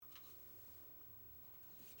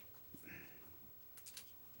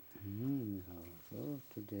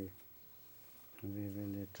today we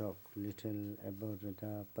will talk little about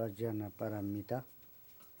the Parjana Paramita.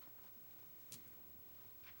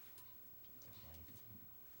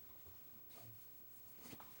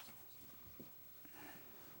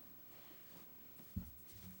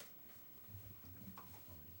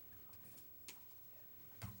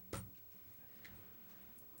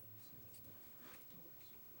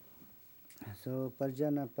 So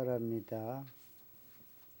Parjana Paramita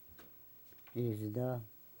is the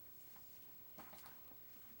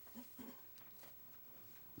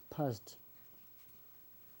first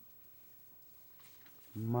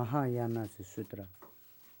Mahayana Sutra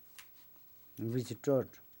which taught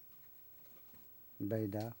by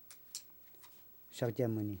the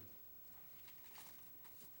Shakyamuni.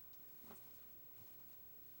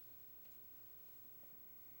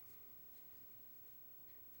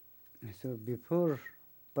 So before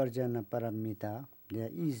Parjana Paramita there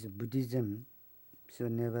is Buddhism, so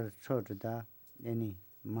never taught the any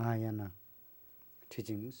Mahayana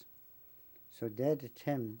teachings. So that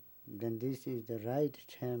time, then this is the right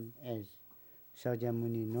time, as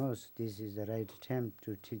Shakyamuni knows this is the right time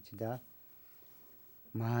to teach the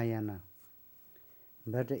Mahayana.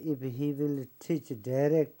 But if he will teach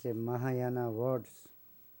direct Mahayana words,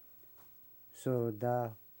 so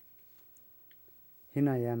the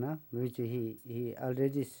Hinayana, which he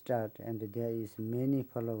already start and there is many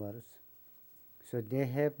followers, so they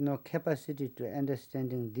have no capacity to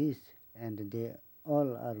understanding this, and they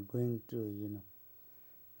all are going to,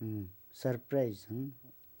 surprise,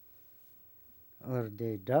 or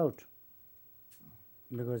they doubt,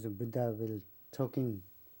 because Buddha will talking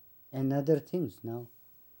another things now.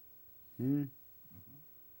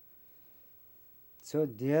 So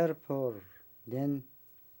therefore, then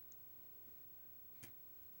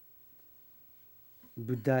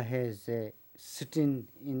Buddha has sitting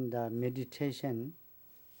in the meditation,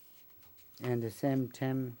 and at the same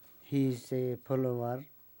time he is a follower,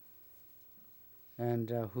 and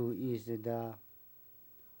who is the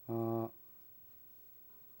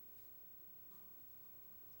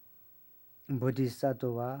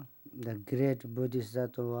Bodhisattva, the great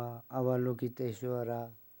Bodhisattva Avalokiteshvara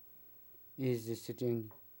is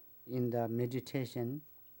sitting in the meditation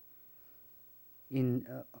in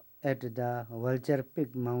at the Vulture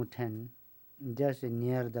Peak mountain, just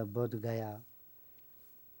near the Bodh Gaya.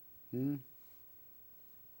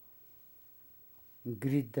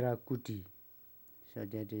 Gridra Kuti, so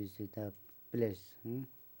that is the place.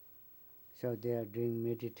 So they are doing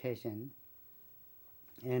meditation,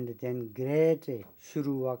 and then great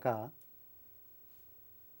Shuruvaka,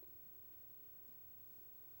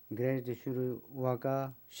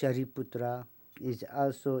 Shariputra is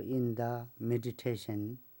also in the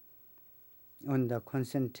meditation, on the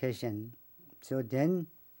concentration. So then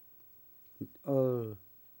all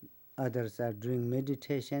others are doing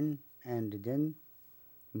meditation, and then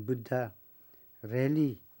Buddha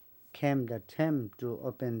really came the time to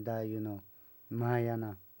open the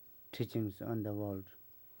Mahayana teachings on the world.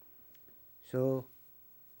 So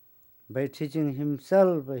by teaching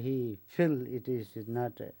himself, he feel it is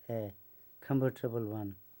not a comfortable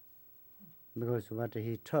one, because what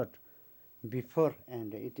he taught before,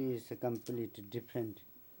 and it is a complete different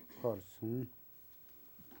course.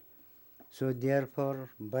 So therefore,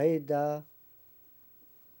 by the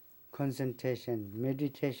concentration,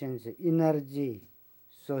 meditation's energy,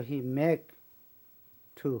 so he make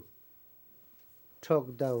to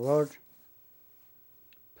talk the word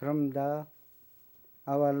from the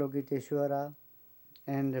Avalokiteshvara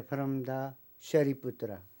and from the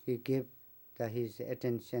Shariputra. He gave his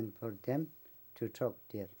attention for them to talk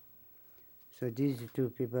there. So these two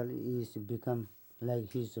people is become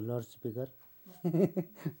like his loudspeaker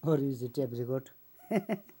or his tape record.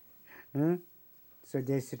 So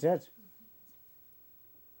they start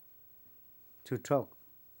to talk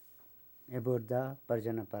about the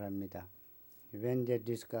Parjana Paramita. When they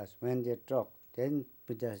discuss, when they talk, then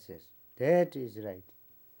Buddha says, that is right.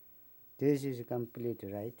 This is complete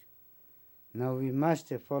right. Now we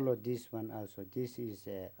must follow this one also. This is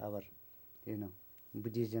our,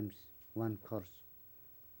 Buddhism's one course.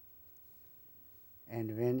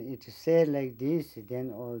 And when it say like this,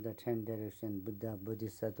 then all the 10 direction, Buddha,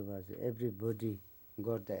 Bodhisattvas, everybody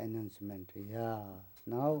got the announcement. Yeah,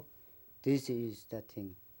 now this is the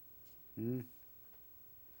thing.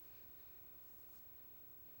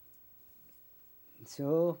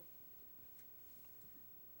 So,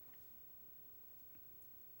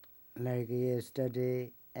 like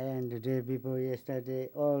yesterday and the day before yesterday,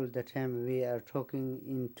 all the time we are talking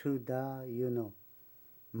into the,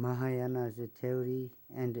 Mahayana's theory,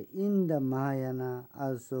 and in the Mahayana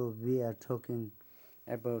also we are talking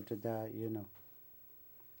about the,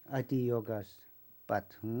 Ati Yoga's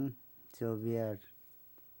path. So we are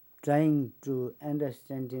trying to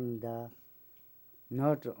understanding the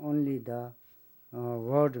not only the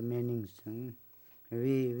word meanings.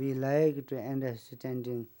 We like to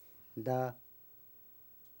understanding the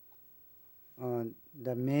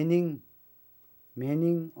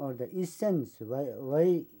meaning or the essence.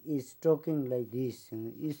 Why is talking like this?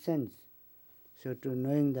 Essence. So to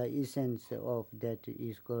knowing the essence of that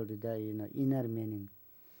is called the inner meaning.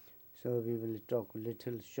 So we will talk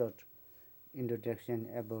little short introduction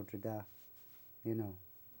about the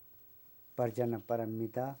Parjana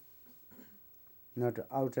Paramita, not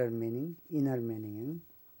outer meaning, inner meaning.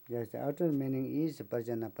 Just the outer meaning is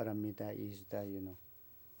Parjana Paramita is the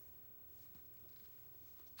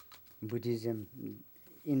Buddhism.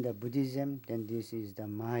 In the Buddhism, then this is the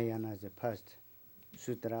Mahayana's first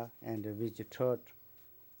sutra, and which taught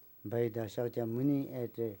by the Shakyamuni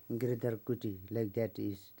at Giridhar Kuti, like that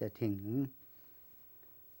is the thing.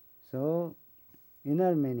 So,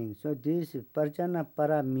 inner meaning. So this Parjana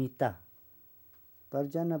Paramita.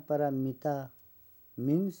 Parjana Paramita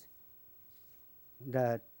means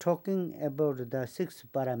the talking about the 6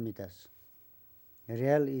 paramitas.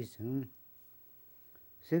 Real is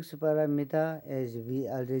 6 paramita, as we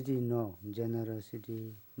already know: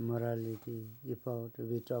 generosity, morality, effort.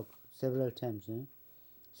 We talk several times.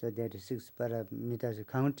 So that 6 paramitas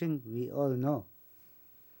counting, we all know.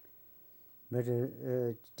 But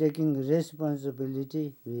taking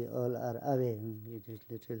responsibility, we all are aware. It is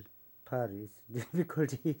little far, it's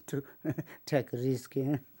difficulty to take risk.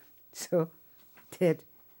 So that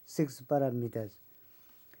 6 parameters.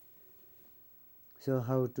 So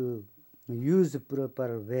how to use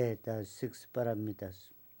proper way the 6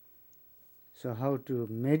 parameters. So how to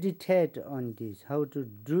meditate on this, how to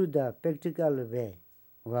do the practical way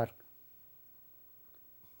work.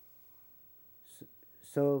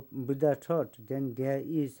 So Buddha taught, then there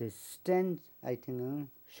is a stanza, I think,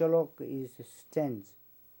 shalok is a stanza.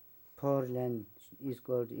 4 lines is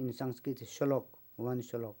called in Sanskrit shalok, 1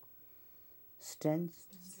 shalok. Stanzas.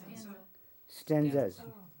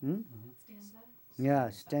 Yeah,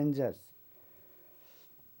 stanzas.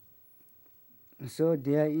 So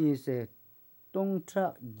there is a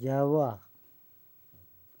Tongtra Java.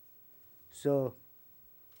 So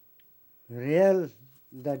real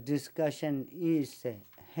the discussion is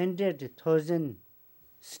 100,000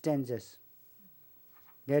 stanzas.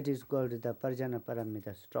 That is called the Parjana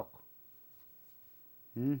Paramita stroke.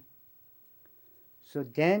 So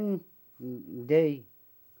then they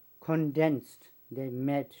condensed, they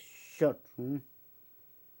made short.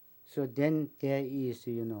 So then there is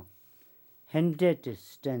 100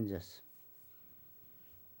 stanzas.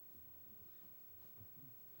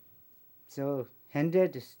 So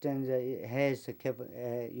 100 stanza has a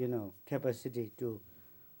capacity to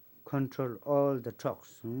control all the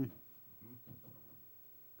talks.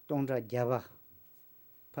 Tongtra Java.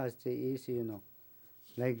 First is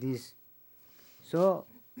like this. So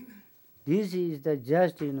this is the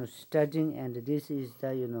just studying, and this is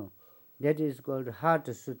the that is called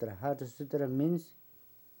Heart Sutra. Heart Sutra means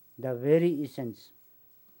the very essence.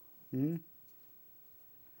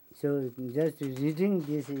 So just reading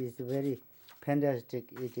this is very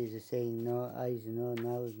fantastic. It is saying no eyes, no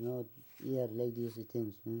nose, no ear, like these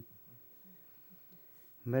things.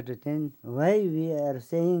 But then why we are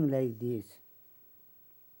saying like this?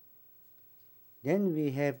 Then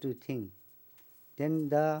we have to think.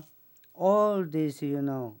 Then all this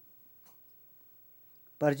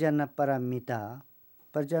Parjana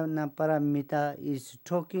Paramita is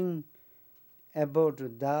talking about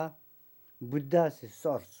the Buddha's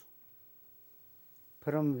source,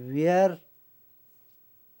 from where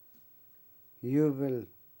you will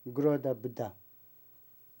grow the Buddha,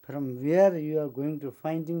 from where you are going to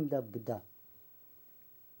finding the Buddha,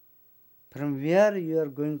 from where you are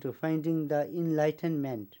going to finding the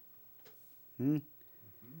enlightenment.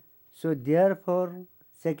 So therefore,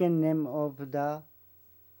 second name of the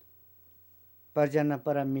Parjana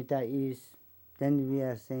Paramita is, then we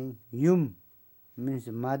are saying Yum, means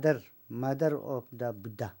mother of the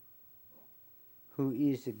Buddha, who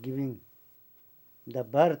is giving the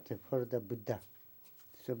birth for the Buddha.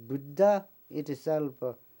 So Buddha itself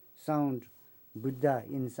sound Buddha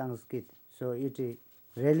in Sanskrit. So it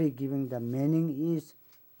really giving the meaning is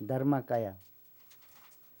Dharmakaya.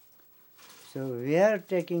 So we are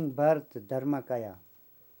taking birth Dharmakaya.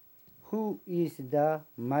 Who is the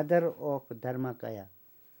mother of Dharmakaya?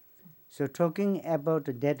 So talking about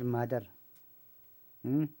that mother,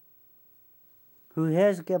 who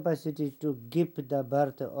has capacity to give the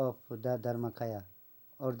birth of the Dharmakaya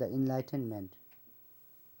or the enlightenment.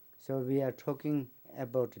 So we are talking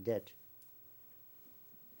about that.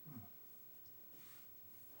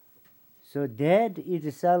 So that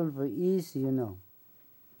itself is,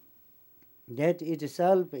 that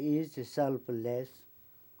itself is selfless,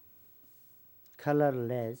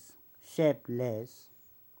 colorless, shapeless.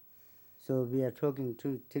 So we are talking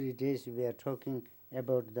 2-3 days, we are talking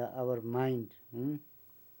about our mind.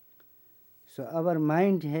 So our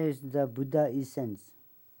mind has the Buddha essence.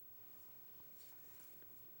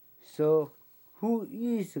 So who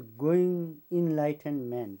is going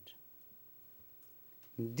enlightenment?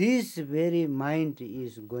 This very mind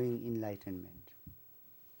is going enlightenment.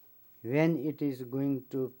 When it is going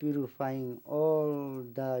to purifying all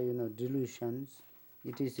the delusions,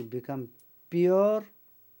 it is become pure,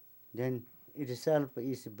 then itself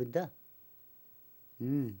is Buddha.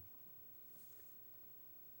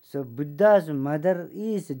 So Buddha's mother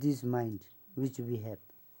is this mind which we have.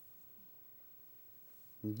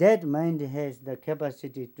 That mind has the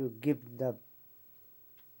capacity to give the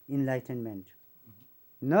enlightenment.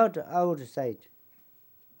 Not outside.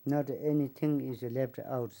 Not anything is left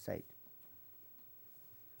outside.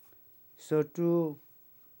 So to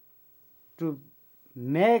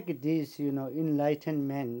make this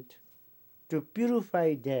enlightenment, to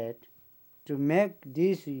purify that, to make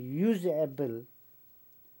this usable,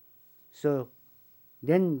 so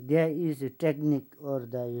then there is a technique or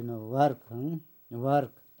the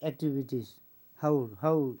work activities,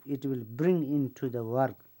 how it will bring into the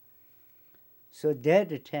work. So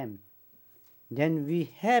that time, then we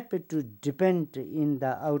have to depend in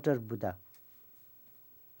the outer Buddha,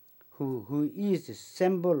 who is a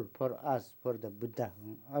symbol for us, for the Buddha,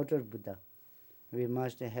 outer Buddha. We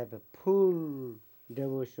must have a full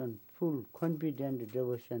devotion, full confident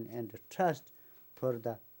devotion and trust for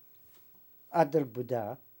the other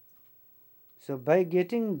Buddha. So by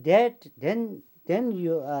getting that, then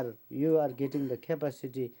you are getting the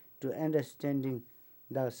capacity to understanding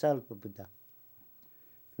the self Buddha.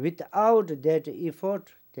 Without that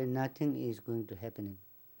effort, then nothing is going to happen.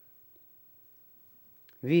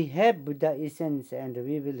 We have Buddha essence and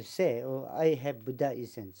we will say, oh, I have Buddha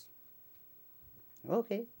essence.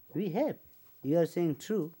 Okay, we have. You are saying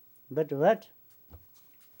true, but what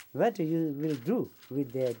you will do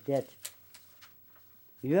with that?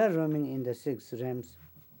 You are roaming in the 6 realms,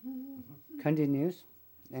 continuous,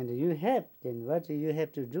 and you have, then what you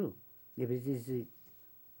have to do? If it is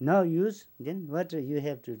no use, then what you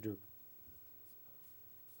have to do?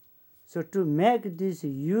 So to make this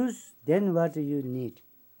use, then what you need?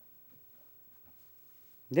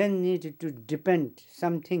 Then need to depend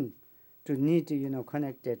something to need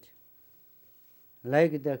connected.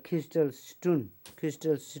 Like the crystal stone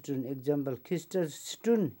example, crystal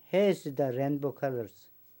stone has the rainbow colors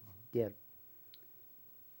there.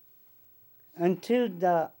 Until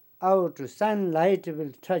the sunlight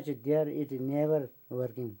will touch it there, it never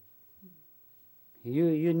working.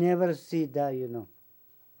 You never see the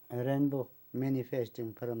rainbow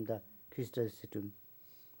manifesting from the crystal stone.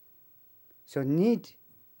 So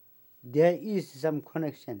there is some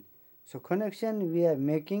connection. So connection we are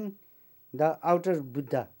making the outer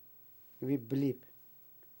Buddha. We believe,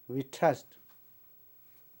 we trust,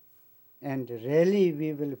 and really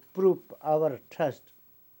we will prove our trust.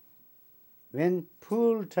 When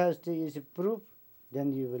full trust is proved,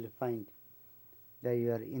 then you will find that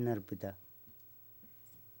you are inner Buddha.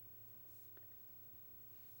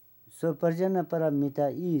 So Parjanya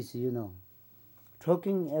Paramita is,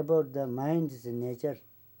 talking about the mind's nature,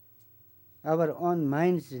 our own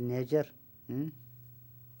mind's nature.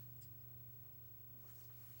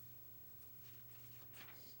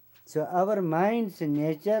 So our mind's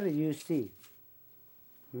nature, you see,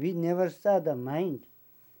 we never saw the mind.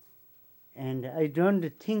 And I don't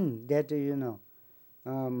think that,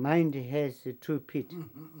 mind has 2 feet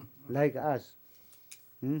like us.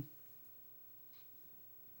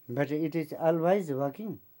 But it is always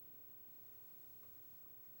working.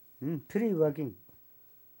 Free working.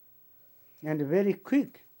 And very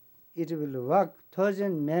quick. It will walk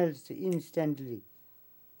 1,000 miles instantly.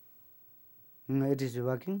 It is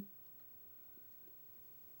working.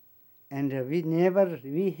 And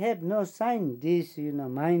we have no sign this,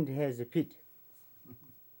 mind has a feet.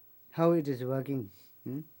 How it is working.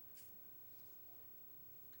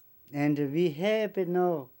 And we have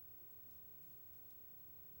no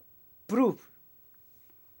proof.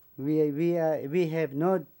 We have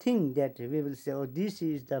no thing that we will say, oh, this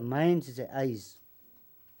is the mind's eyes.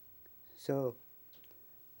 So,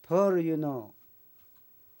 for,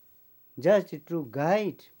 just to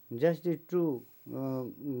guide, just to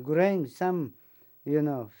growing some,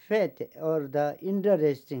 faith or the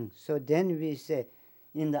interesting. So then we say,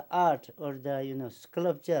 in the art or the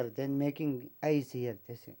sculpture, then making eyes here.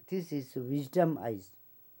 This is wisdom eyes,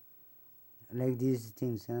 like these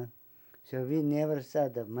things. So we never saw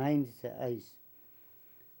the mind's eyes,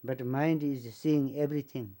 but mind is seeing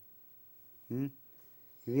everything.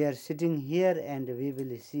 We are sitting here and we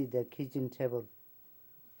will see the kitchen table.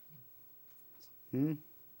 You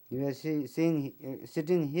are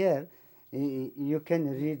sitting here, you can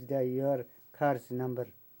read your car's number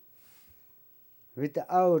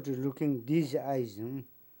without looking these eyes.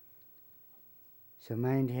 So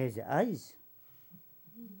mind has eyes,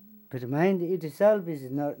 but mind itself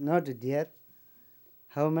is not there.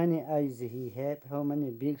 How many eyes he have, how many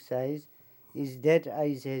big size, is that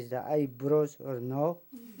eyes has the eyebrows or no?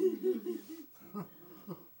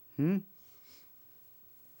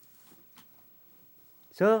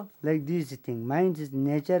 So like this thing, mind's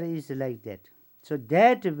nature is like that. So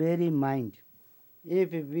that very mind,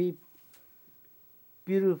 if we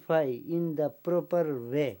purify in the proper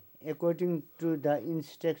way, according to the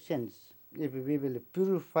instructions, if we will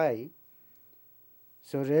purify,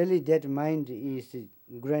 so really that mind is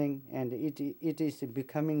growing and it is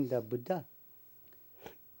becoming the Buddha.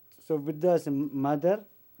 So Buddha's mother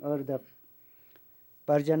or the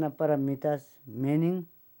Parjana Paramita's meaning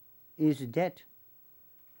is that.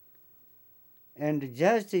 And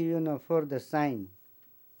just for the sign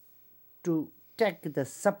to take the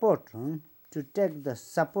support,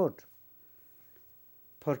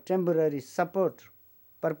 for temporary support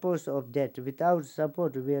purpose of that. Without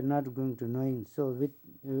support we are not going to knowing. So with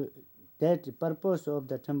that purpose of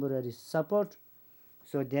the temporary support,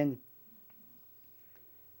 so then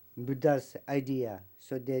Buddha's idea,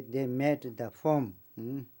 so they made the form.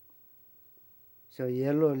 So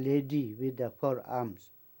yellow lady with the 4 arms.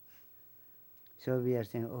 So we are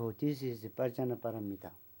saying, oh, this is Parjana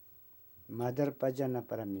Paramita, Mother Parjana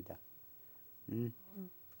Paramita.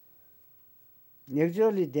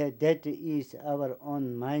 Actually, that is our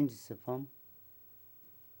own mind's form.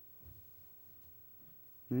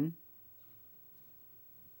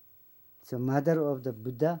 So mother of the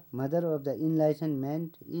Buddha, mother of the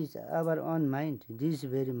enlightenment is our own mind, this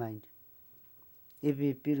very mind. If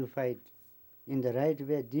we purify it in the right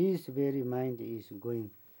way, this very mind is going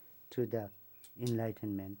to the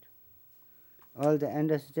enlightenment. All the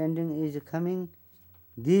understanding is coming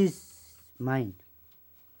this mind,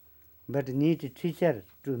 but need a teacher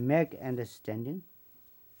to make understanding.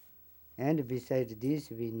 And besides this,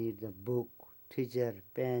 we need the book, teacher,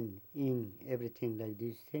 pen, ink, everything like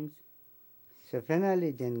these things. So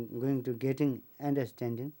finally then going to getting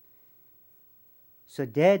understanding. So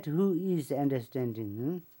that who is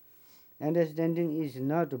understanding? Understanding is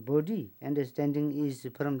not body, understanding is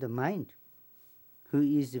from the mind. Who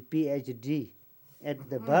is a PhD. At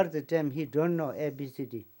the birth time he don't know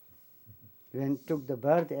ABCD. When took the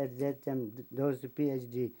birth at that time, those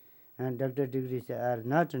PhD and doctor degrees are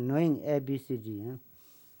not knowing ABCD.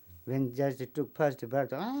 When just took first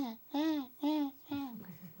birth,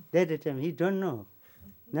 that time he don't know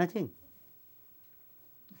nothing.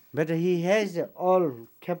 But he has all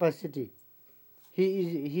capacity.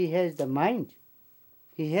 He has the mind.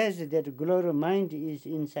 He has that glory mind is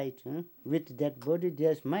inside. With that body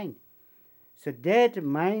there's mind. So that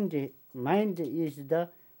mind is the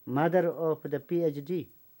mother of the PhD.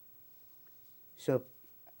 So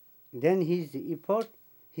then his effort,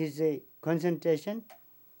 his concentration,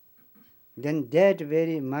 then that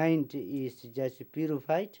very mind is just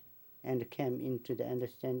purified and came into the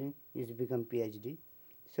understanding, is become PhD.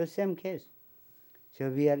 So same case. So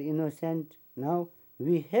we are innocent now.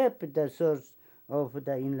 We have the source of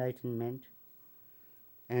the enlightenment,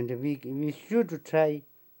 and we should try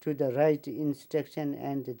to the right instruction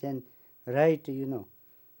and then right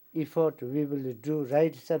effort. We will do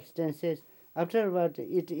right substances. Afterward,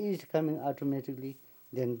 it is coming automatically.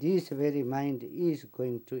 Then this very mind is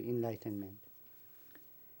going to enlightenment.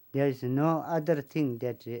 There is no other thing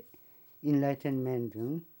that enlightenment.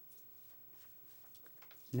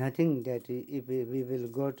 Nothing that if we will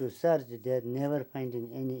go to search, they are never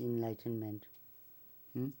finding any enlightenment.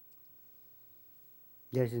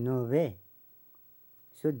 There is no way.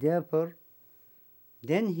 So therefore,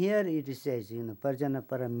 then here it says, Parjana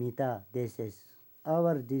Paramita, they says,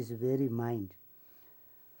 our this very mind.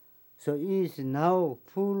 So is now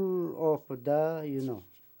full of the,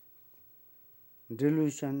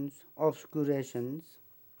 delusions, obscurations,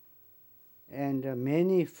 and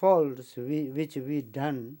many faults which we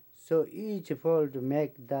done. So each fault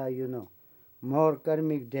make the, more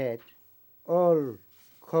karmic debt, all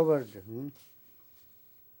covered.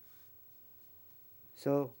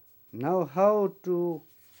 So now how to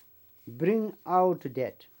bring out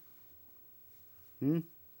that?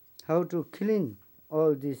 how to clean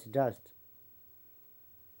all this dust.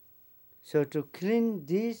 So to clean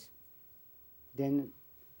this, then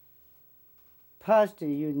first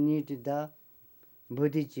you need the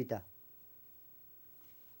bodhicitta.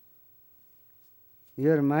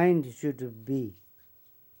 Your mind should be,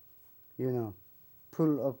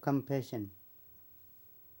 full of compassion.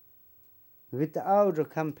 Without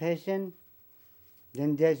compassion,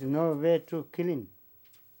 then there's no way to clean.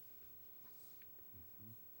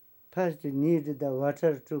 First you need the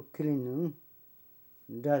water to clean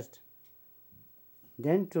dust.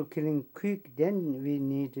 Then to clean quick, then we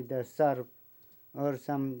need the syrup or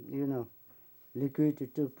some, liquid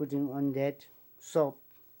to putting on that soap.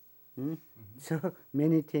 So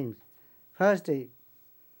many things. First,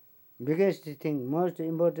 biggest thing, most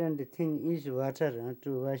important thing is water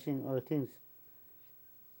to washing all things.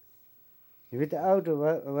 Without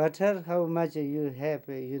water, how much you have,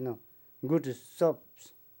 good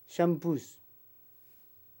soaps, shampoos,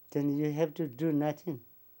 then you have to do nothing.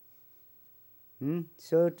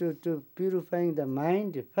 So to purifying the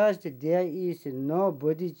mind, first there is no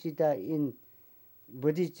bodhicitta in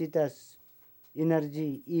bodhicitta's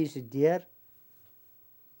energy is there.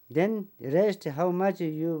 Then rest how much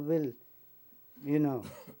you will,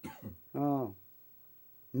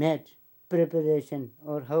 make preparation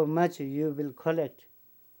or how much you will collect.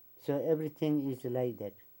 So everything is like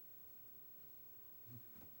that.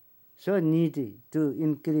 So need to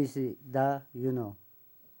increase the,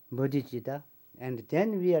 bodhicitta. And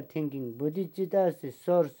then we are thinking bodhicitta's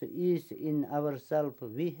source is in ourselves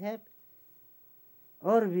we have,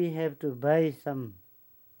 or we have to buy some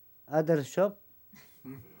other shop,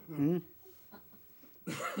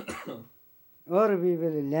 or we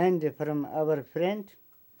will learn from our friend,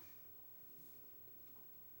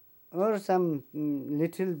 or some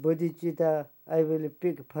little bodhicitta I will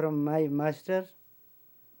pick from my master.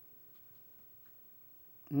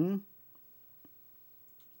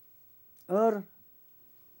 Or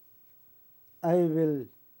I will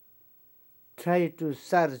try to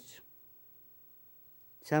search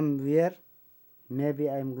somewhere, maybe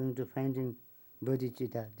I am going to finding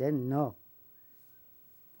bodhicitta. Then no.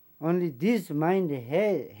 Only this mind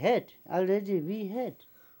had, already we had.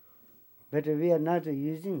 But we are not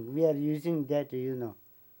using, we are using that,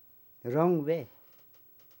 wrong way.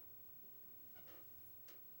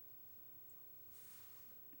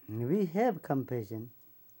 We have compassion,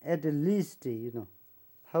 at least,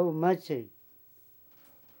 how much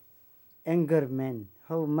anger man,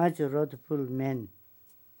 how much wrathful man,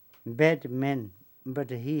 bad man, but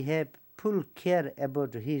he have full care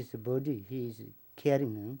about his body, he is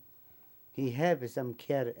caring. He have some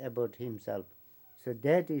care about himself. So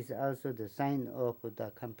that is also the sign of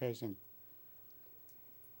the compassion.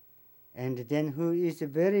 And then who is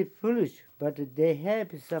very foolish, but they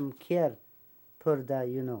have some care for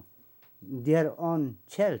the, their own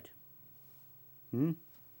child.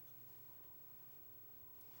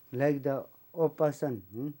 Like the opossum,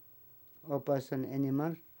 opossum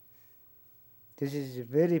animal. This is a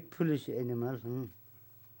very foolish animal.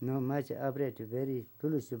 No much afraid, very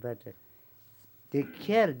foolish, but they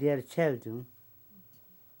care their child.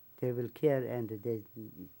 They will care, and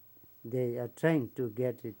they are trying to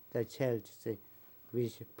get the child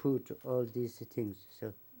with food, all these things.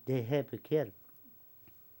 So they have care.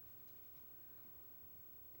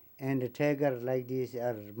 And tiger like this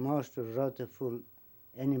are most wrathful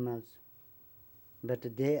animals,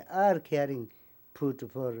 but they are caring food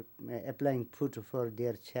for applying food for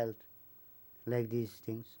their child, like these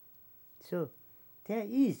things. So there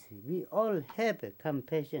is, we all have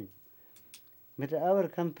compassion, but our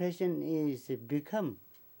compassion is become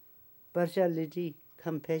partiality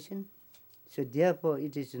compassion. So therefore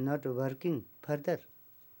it is not working further.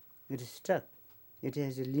 It is stuck. It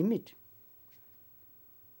has a limit.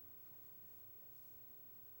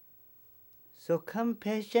 So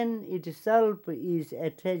compassion itself is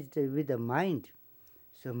attached with the mind.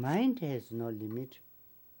 So mind has no limit.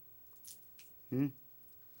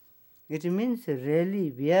 It means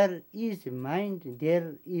really where is mind,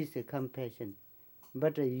 there is compassion.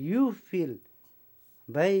 But you feel,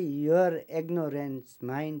 by your ignorance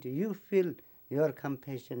mind, you feel your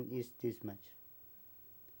compassion is this much.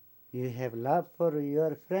 You have love for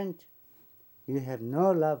your friend, you have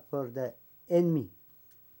no love for the enemy.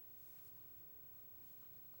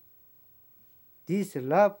 This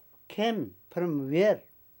love came from where?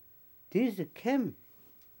 This came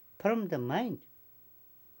from the mind.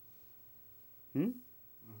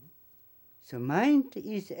 So mind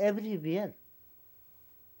is everywhere.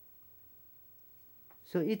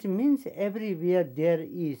 So it means everywhere there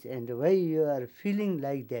is, and why you are feeling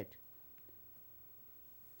like that.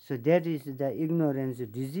 So that is the ignorance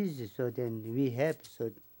disease. So then we have,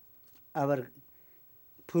 so our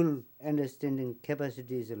full understanding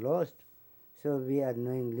capacity is lost. So we are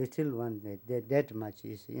knowing little one, that much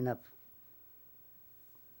is enough.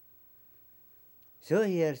 So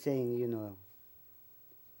here saying,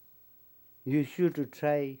 you should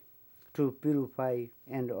try to purify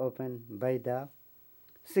and open by the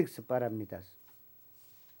 6 paramitas.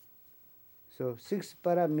 So 6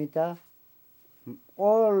 paramita,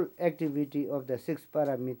 all activity of the 6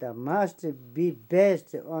 paramita must be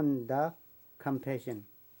based on the compassion.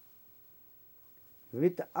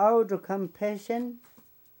 Without compassion,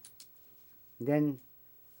 then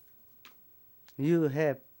you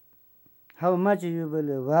have, how much you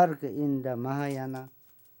will work in the Mahayana,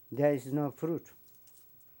 there is no fruit.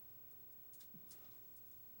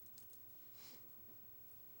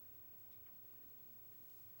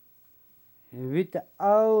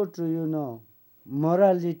 Without,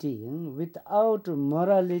 morality, without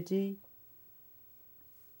morality,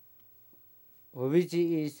 which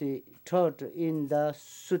is taught in the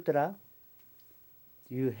sutra,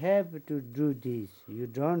 you have to do this, you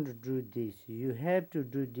don't do this, you have to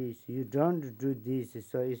do this, you don't do this.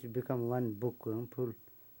 So it's become one book, full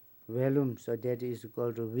volume. So that is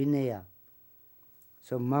called Vinaya.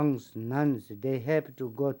 So monks, nuns, they have to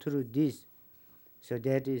go through this. So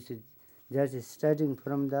that is just starting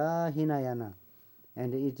from the Hinayana.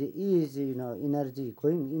 And it is, energy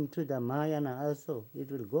going into the Mahayana also, it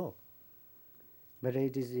will go. But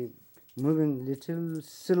it is moving little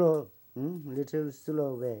slow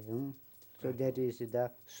way. So that is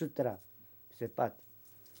the sutra, it's a path.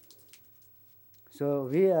 So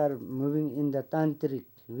we are moving in the tantric.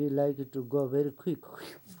 We like to go very quick.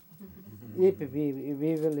 If we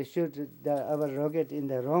will shoot our rocket in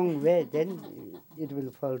the wrong way, then it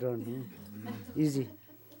will fall down. Easy.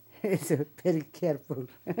 So very careful.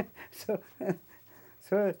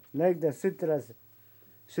 so like the sutras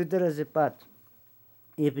path.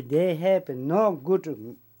 If they have no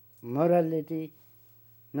good morality,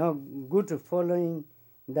 no good following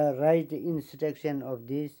the right instruction of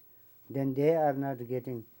this, then they are not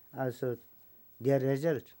getting also their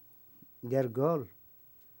result, their goal,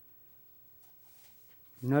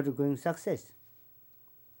 not going success.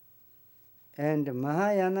 And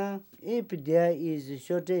Mahayana, if there is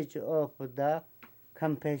shortage of the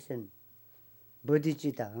compassion,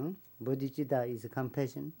 bodhicitta, bodhicitta is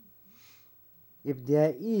compassion. If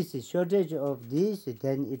there is a shortage of this,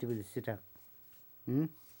 then it will stuck.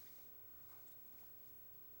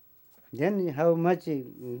 Then how much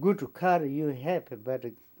good car you have, but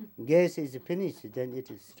gas is finished, then it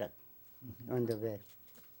is stuck on the way.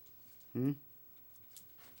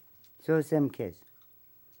 So same case.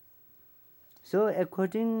 So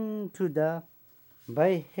according to the,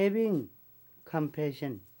 by having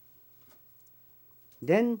compassion,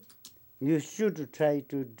 then you should try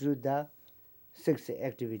to do the 6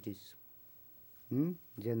 activities.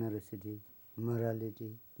 Generosity,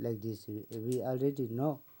 morality, like this. We already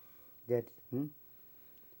know that.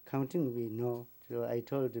 Counting we know. So I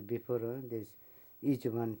told before, there's each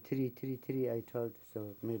one 3, 3, 3 I told.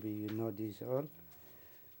 So maybe you know this all.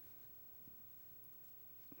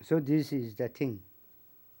 So this is the thing.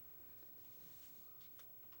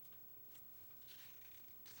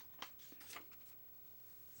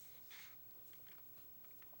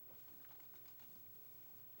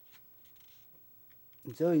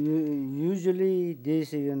 So usually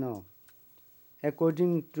this,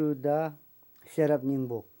 according to the Sherab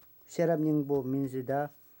Nyingbo. Sherab Nyingbo means the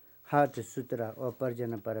Heart Sutra or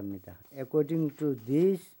Parjana Paramita. According to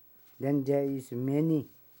this, then there is many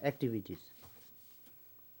activities.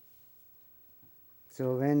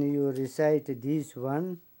 So when you recite this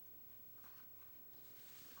one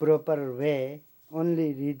proper way,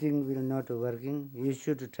 only reading will not working. You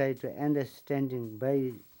should try to understanding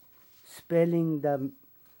by spelling the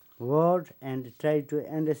word and try to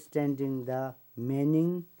understanding the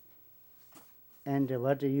meaning and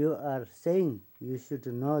what you are saying. You should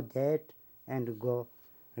know that and go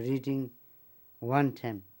reading one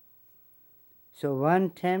time. So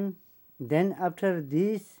one time, then after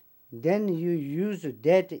this, then you use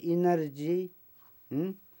that energy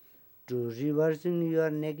to reversing your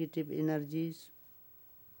negative energies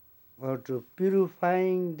or to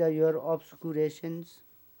purifying your obscurations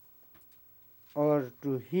or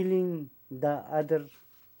to healing the other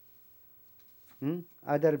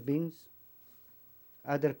beings,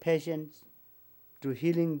 other patients, to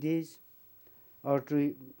healing these, or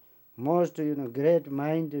to most great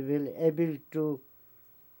mind will able to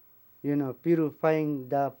purifying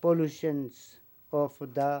the pollutions of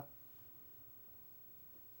the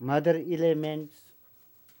mother elements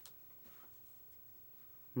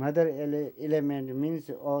Mother element means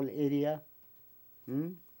all area.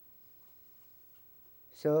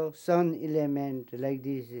 So sun element like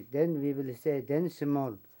this, then we will say then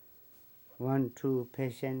small 1 2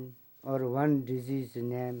 patient or one disease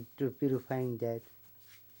name to purifying that.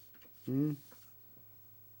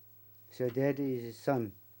 So that is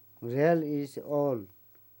sun. Real is all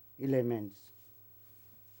elements.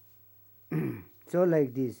 So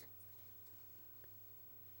like this.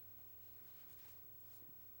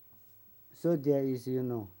 So there is,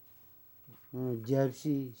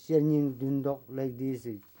 Japsi, Shenying, Dundok, like this,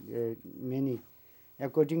 many.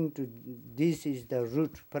 According to this is the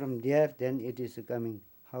root from there, then it is coming,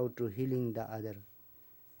 how to healing the other.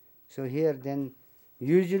 So here then,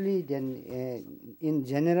 usually then, in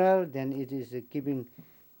general, then it is keeping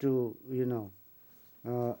to,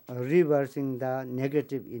 reversing the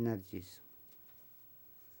negative energies.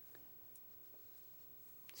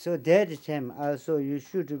 So that time also you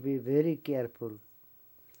should be very careful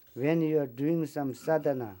when you are doing some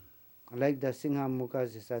sadhana, like the Singha Mukha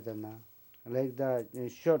sadhana, like the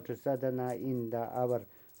short sadhana in our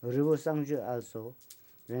Rivo Sangju also,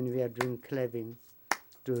 when we are doing clapping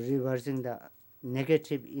to reversing the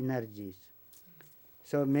negative energies.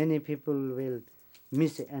 So many people will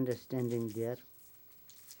misunderstanding there.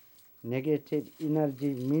 Negative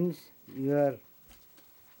energy means your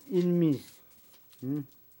enemies,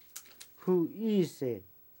 who is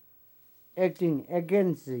acting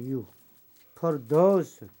against you. For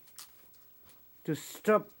those to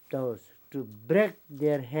stop those, to break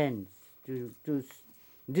their hands, to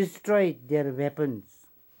destroy their weapons,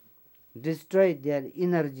 destroy their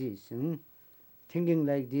energies, thinking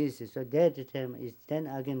like this. So that time is then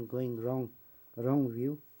again going wrong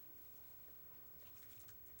view.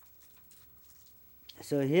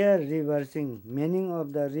 So here reversing, meaning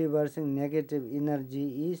of the reversing negative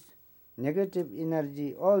energy is, negative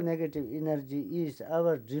energy, all negative energy is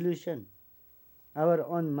our delusion, our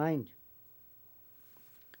own mind.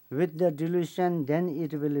 With the delusion, then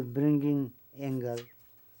it will bringing anger,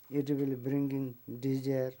 it will bringing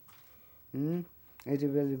desire, it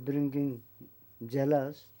will bringing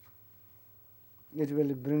jealous, it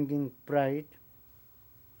will bringing pride.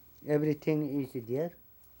 Everything is there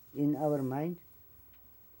in our mind.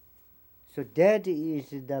 So that is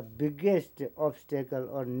the biggest obstacle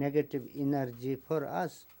or negative energy for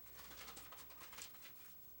us.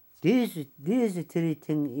 These three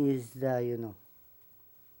things is the,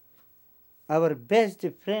 our best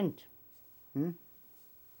friend.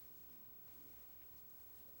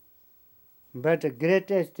 But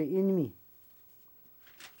greatest enemy,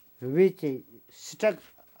 which stuck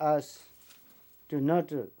us to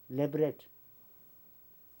not liberate,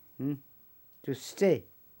 to stay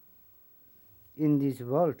in this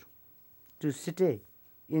world, to stay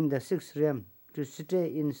in the sixth realm, to stay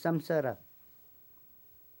in samsara.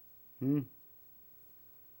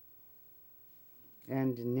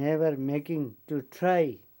 And never making to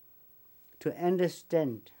try to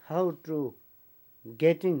understand how to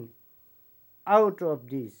getting out of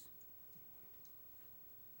this.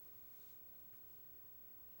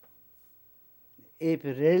 If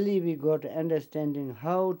really we got understanding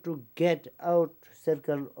how to get out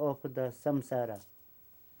circle of the samsara,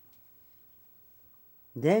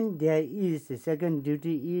 then there is the second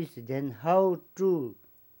duty is then how to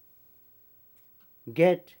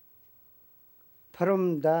get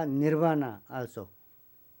from the nirvana also.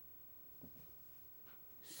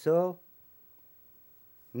 So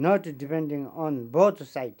not depending on both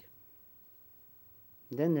sides,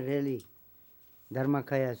 then really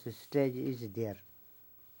Dharmakaya's stage is there.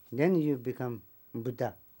 Then you become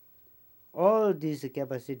Buddha. All this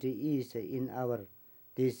capacity is in our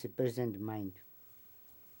this present mind.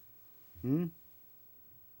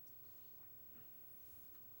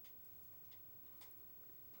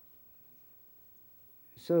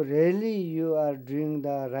 So really you are doing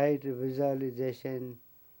the right visualization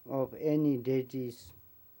of any deities.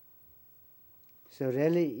 So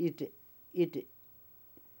really it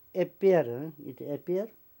appear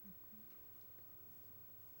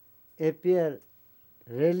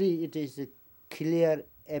really it is clear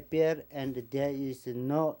appear, and there is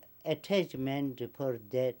no attachment for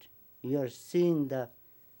that. You are seeing the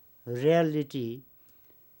reality.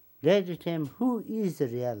 That time who is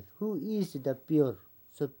real, who is the pure?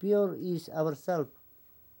 So pure is ourself.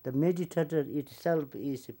 The meditator itself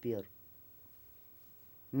is pure.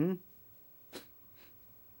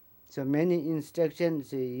 So many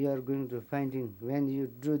instructions you are going to finding when you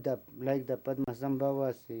do the like the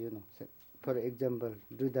Padmasambhavas, for example,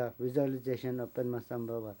 do the visualization of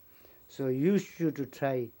Padmasambhava. So you should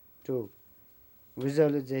try to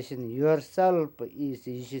visualization yourself is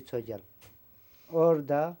Yishitsojal or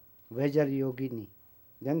the Vajar Yogini.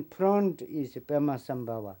 Then front is Pema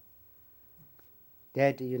Sambhava.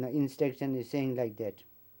 That, instruction is saying like that.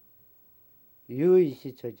 You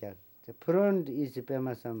Yishitsojal. The front is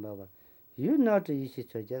Pema Sambhava. You not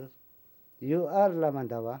Yishitsojal. You are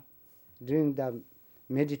Lamadava doing the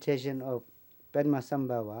meditation of Padma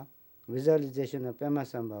Sambhava, visualization of Pema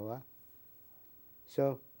Sambhava.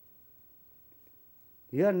 So,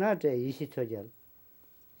 you are not a Yishitsojal.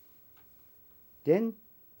 Then,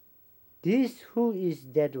 this who is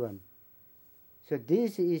that one? So,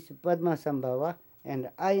 this is Padma Sambhava and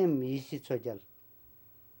I am Yishitsojal.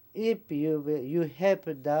 If you have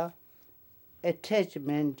the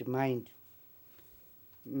attachment mind,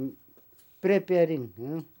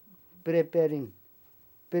 preparation,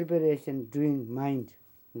 doing mind,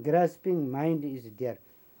 grasping mind is there.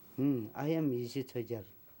 I am Yishitsojal.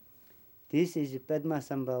 This is Padma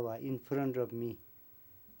Sambhava in front of me.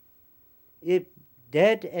 If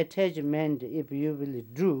that attachment, if you will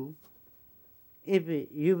do, if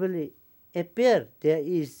you will appear there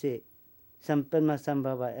is some Padma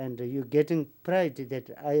Sambhava and you getting pride that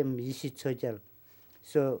I am Yishitsojal,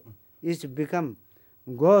 so it's become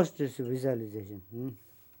ghost visualization.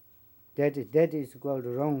 That is called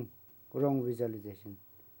wrong visualization.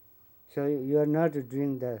 So you are not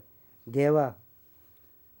doing the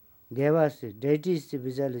deities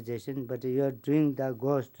visualization, but you are doing the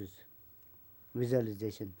ghosts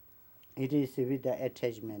visualization. It is with the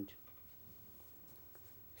attachment.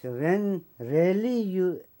 So when really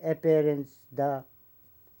you appearance the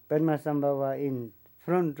Padma Sambhava in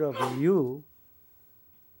front of you,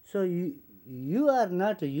 so you are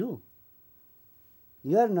not you.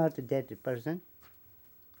 You are not that person.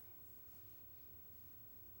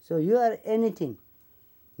 So you are anything.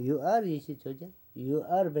 You are Yishitsojal, you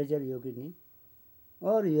are Vajar Yogini,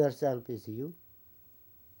 or yourself is you.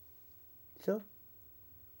 So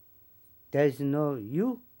there is no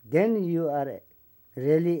you, then you are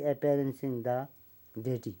really appearing the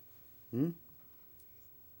deity.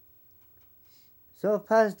 So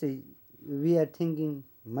first we are thinking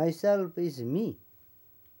myself is me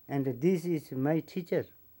and this is my teacher.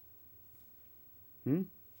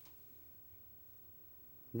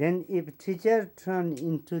 Then if teacher turn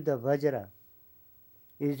into the Vajra,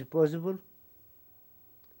 is it possible?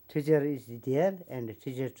 Teacher is there and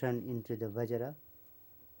teacher turn into the Vajra.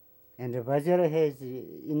 And the Vajra has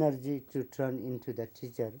energy to turn into the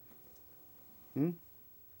teacher.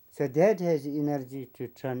 So that has energy to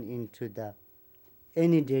turn into the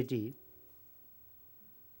any deity.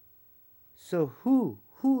 So who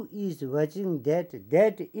is watching that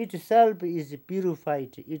itself is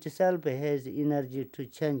purified, itself has energy to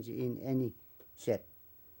change in any shape,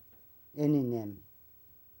 any name.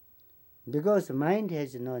 Because mind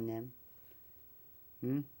has no name.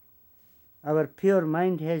 Our pure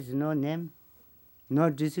mind has no name, no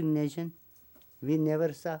designation. We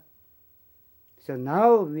never saw. So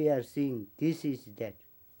now we are seeing this is that.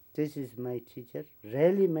 This is my teacher,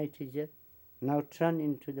 really my teacher. Now turn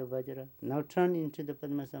into the Vajra, now turn into the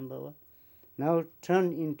Padma Sambhava, now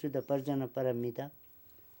turn into the Parjana Paramita.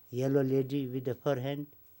 Yellow lady with the forehand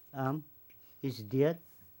arm is there.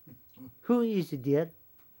 Who is there?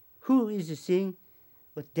 Who is seeing?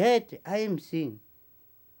 But that I am seeing.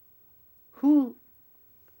 Who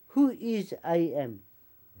is I am?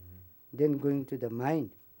 Then going to the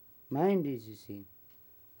mind. Mind is seeing.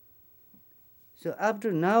 So up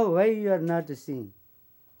to now, why you are not seeing?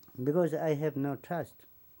 Because I have no trust.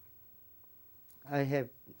 I have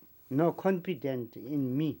no confidence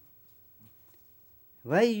in me.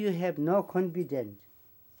 Why you have no confidence?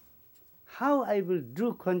 How I will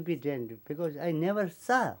do confident? Because I never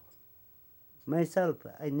saw myself.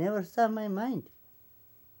 I never saw my mind.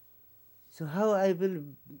 So how I will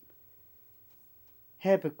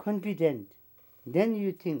have a confidence? Then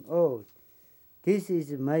you think, oh, this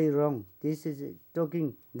is my wrong. This is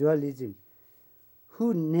talking dualism.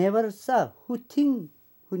 Who never saw, who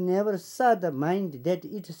never saw the mind that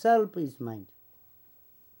itself is mind.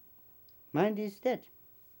 Mind is that.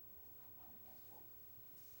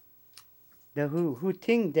 The who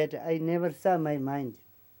think that I never saw my mind,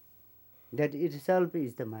 that itself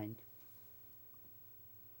is the mind.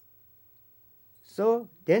 So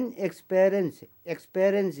then experience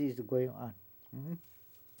is going on.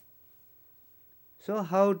 So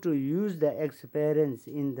how to use the experience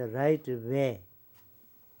in the right way?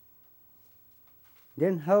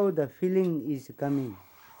 Then how the feeling is coming?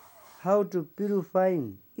 How to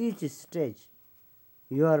purifying each stage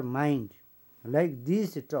your mind, like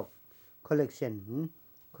this talk collection.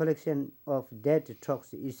 collection of that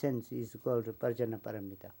talks essence is called Parjana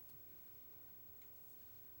Paramita.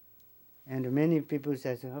 And many people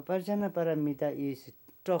say, Parjana Paramita is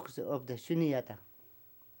talks of the Shunyata.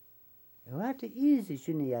 What is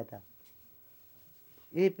Shunyata?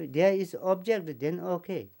 If there is object, then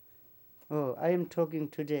okay. Oh, I am talking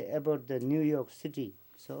today about the New York City.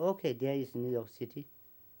 So okay, there is New York City.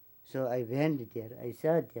 So I went there, I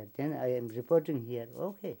saw there, then I am reporting here,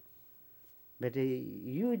 okay. But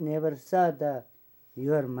you never saw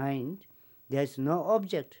your mind. There is no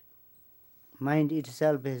object. Mind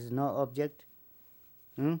itself has no object.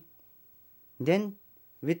 Then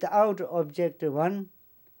without object one,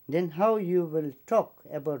 then how you will talk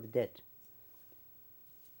about that?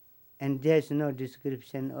 And there is no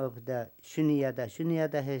description of the Shunyata.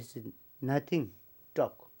 Shunyata has nothing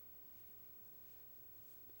talk.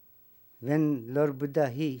 When Lord Buddha,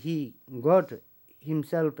 he got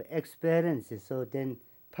himself experiences, so then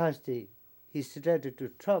first he started to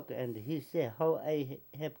talk and he said, how I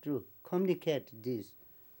have to communicate this.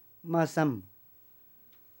 Masam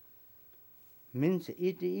means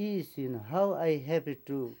it is, how I have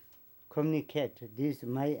to communicate this,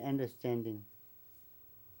 my understanding.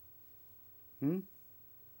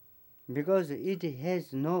 Because it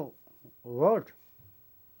has no word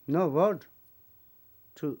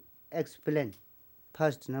to explain.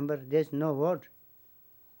 First number, there's no word.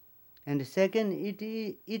 And second,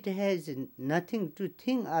 it has nothing to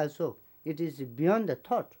think also. It is beyond the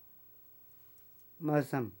thought.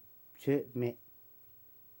 Masam che me.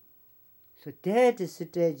 So that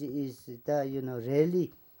stage is the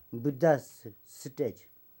really Buddha's stage.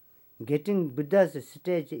 Getting Buddha's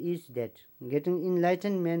stage is that. Getting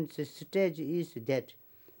enlightenment's stage is that.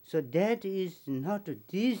 So that is not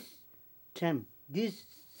this time, this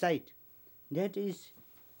sight. That is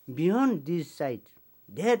beyond this sight,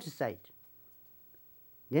 that sight.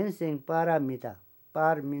 Then saying paramita.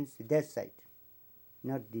 Par means that sight,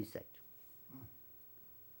 not this sight.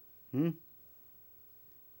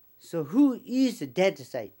 So who is that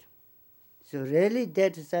sight? So really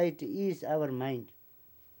that sight is our mind.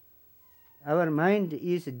 Our mind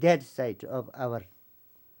is that sight of our.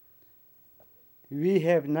 We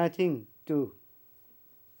have nothing to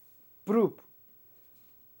prove.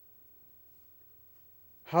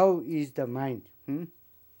 How is the mind?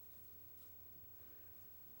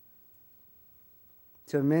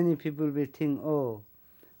 So many people will think, oh,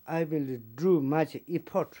 I will do much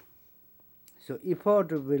effort. So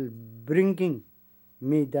effort will bringing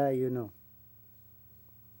me the,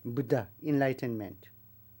 Buddha, enlightenment.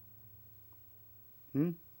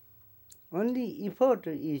 Only effort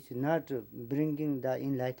is not bringing the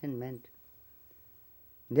enlightenment.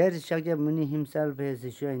 That Shakya Muni himself has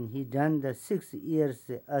shown. He done the 6 years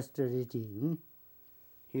austerity.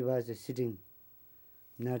 He was sitting,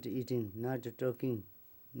 not eating, not talking,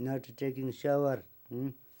 not taking shower,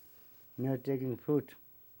 not taking food.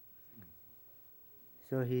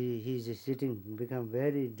 So he is sitting, become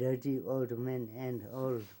very dirty old man and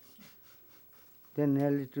old. Then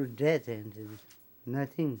nearly to death and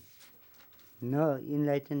nothing, no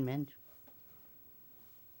enlightenment.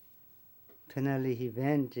 Finally he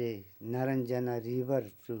went Naranjana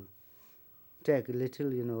river to take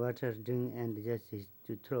little water drink and just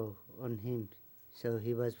to throw on him. So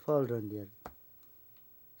he was fall down there.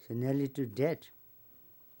 So nearly to death.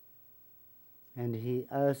 And he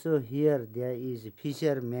also here there is a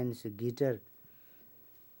fisherman's guitar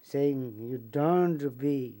saying you don't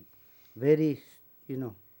be very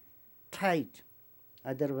tight,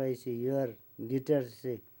 otherwise your guitar's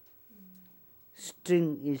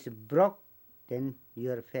string is broke, then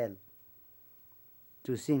you are fail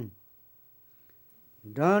to sing.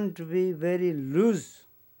 Don't be very loose,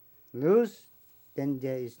 then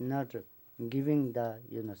there is not giving the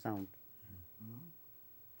sound.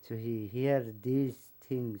 So he heard these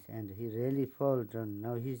things and he really fall down.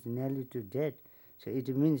 Now he's nearly to death. So it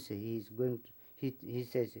means he is going to, he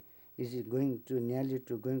says, is going to nearly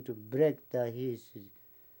to going to break his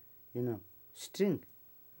string.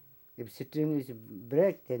 If string is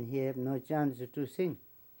break, then he have no chance to sing.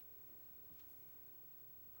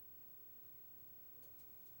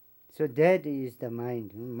 So that is the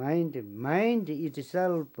mind. Mind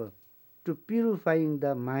itself, to purifying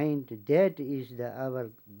the mind, that is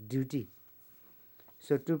our duty.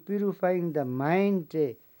 So to purifying the mind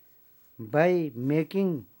by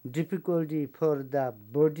making difficulty for the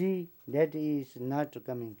body, that is not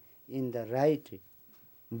coming in the right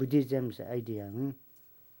Buddhism's idea.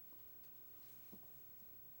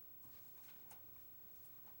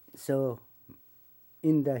 So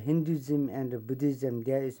in the Hinduism and Buddhism,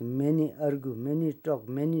 there is many argue, many talk,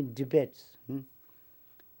 many debates.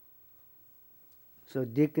 So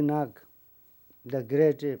Thich Nhat, the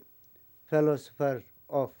great philosopher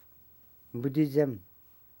of Buddhism,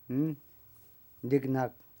 Thich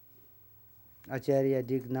Nhat, Acharya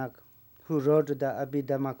Thich Nhat, who wrote the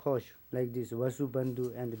Abhidhamma Kosh like this,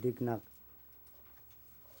 Vasubandhu and Thich Nhat.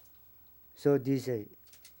 So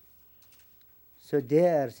they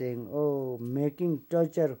are saying, oh, making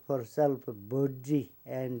torture for self body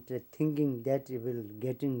and thinking that will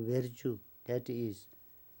getting virtue, that is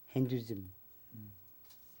Hinduism.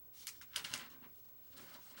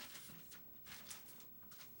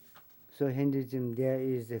 So Hinduism, there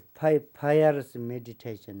is a fires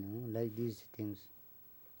meditation, like these things.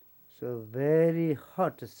 So very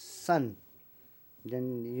hot sun,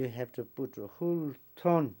 then you have to put a whole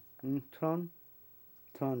thorns,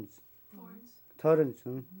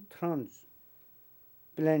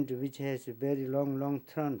 plant which has very long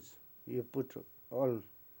thorns. You put all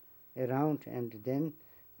around, and then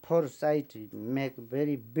four sides make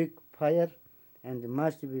very big fire, and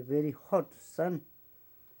must be very hot sun.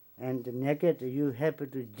 And naked, you have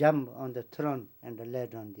to jump on the throne and lay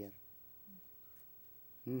down there.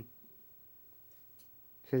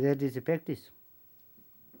 So that is a practice.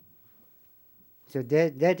 So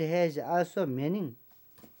that has also meaning.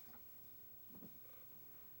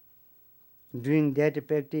 Doing that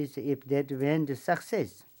practice, if that went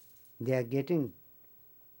success, they are getting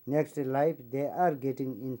next life, they are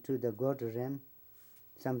getting into the God realm,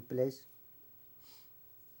 some place,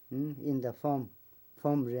 in the form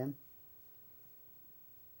realm,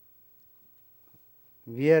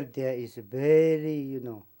 where there is a very,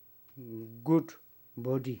 good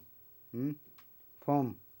body,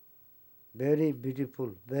 form, very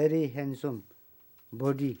beautiful, very handsome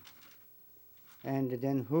body, and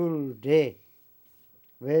then whole day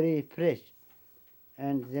very fresh,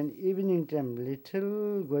 and then evening time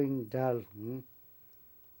little going dull,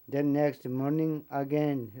 then next morning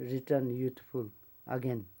again return youthful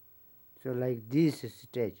again. So like this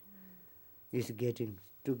stage is getting.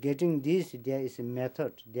 To getting this, there is a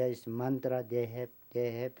method, there is mantra, they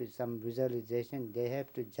have some visualization, they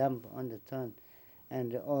have to jump on the throne,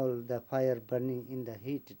 and all the fire burning in the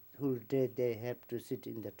heat, whole day they have to sit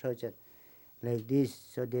in the torture like this.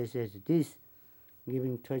 So they says this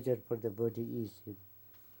giving torture for the body is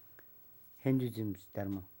Hinduism's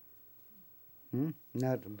dharma,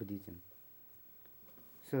 not Buddhism.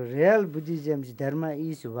 So real Buddhism's dharma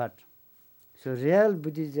is what? So real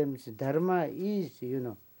Buddhism's dharma is,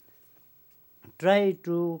 try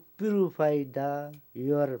to purify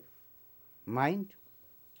your mind.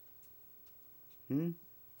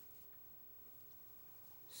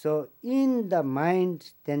 So in the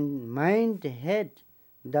mind, then mind had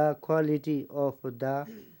the quality of the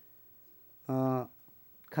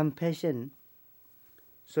compassion.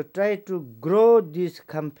 So try to grow this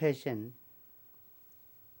compassion,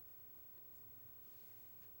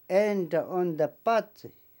 and on the path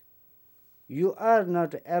you are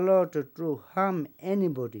not allowed to harm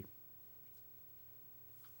anybody.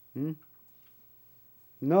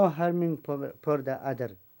 No harming for the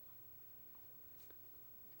other.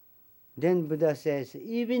 Then Buddha says,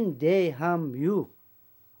 even they harm you,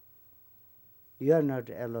 you are not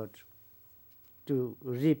allowed to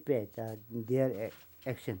repay their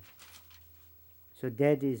action. So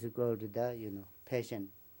that is called the passion.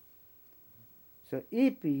 So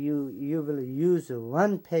if you will use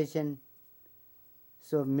one passion,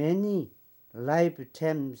 so many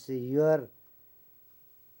lifetimes your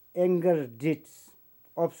anger deeds,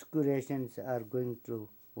 obscurations are going to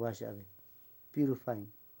wash away,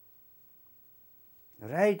 purifying.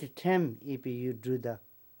 Right time if you do the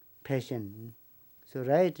passion. So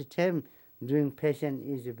right time doing passion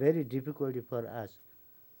is very difficult for us,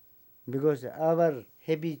 because our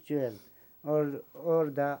habitual or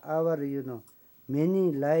our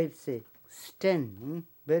many lives stand,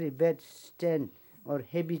 very bad stand or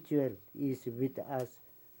habitual is with us.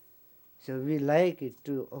 So we like it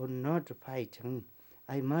to not fight.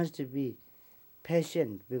 I must be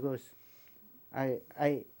patient because I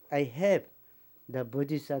have the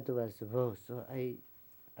bodhisattva's vow, so I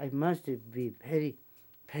must be very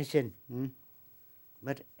patient.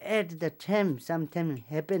 But at the time, sometimes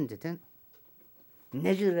happened, then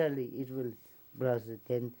naturally it will brush,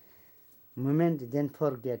 then moment, then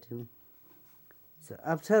forget. So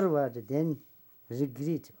afterward, then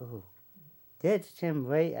regret, oh, that time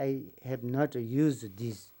why I have not used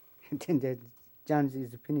this. Then that chance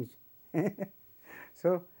is finished.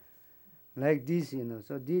 So like this,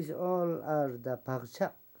 so these all are the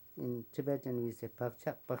pakshak. In Tibetan we say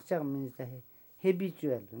pakshak. Pakshak means the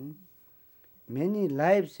habitual. Many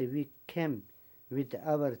lives we came with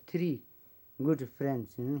our three good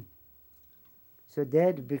friends. So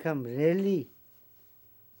that become really,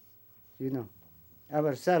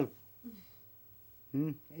 our self.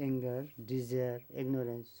 Anger, desire,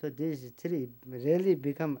 ignorance. So these three really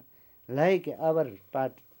become like our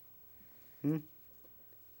part.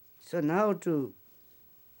 So now to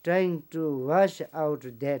trying to wash out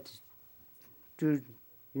that, to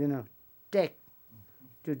take,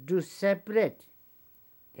 to do separate,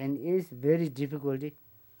 and is very difficult.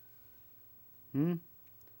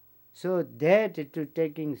 So that to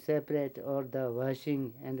taking separate or the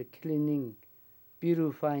washing and cleaning,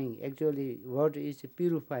 purifying, actually what is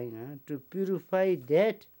purifying? To purify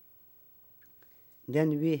that,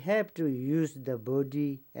 then we have to use the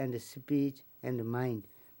body and speech and mind.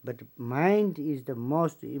 But mind is the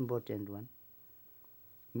most important one.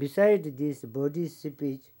 Besides this, body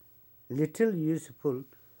speech, little useful,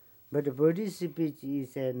 but body speech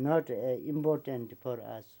is not important for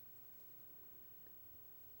us.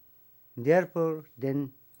 Therefore,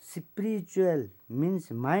 then spiritual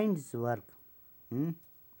means mind's work.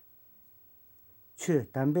 Chö,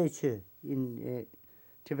 tambe chö. In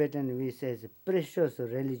Tibetan we says precious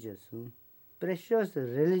religious. Precious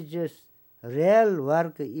religious real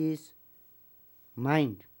work is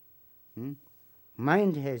mind.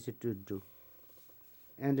 Mind has to do.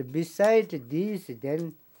 And beside this,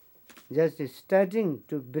 then just starting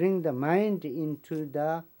to bring the mind into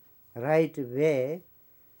the right way,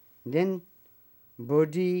 then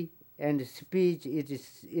body and speech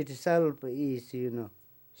itself is,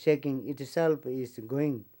 shaking, itself is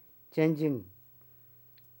going, changing.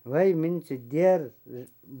 Why means their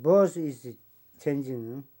boss is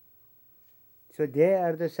changing. So they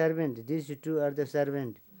are the servant, these two are the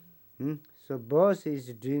servant. So boss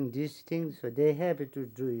is doing this thing, so they have to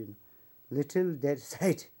do little that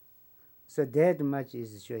side. So that much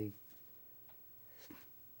is showing.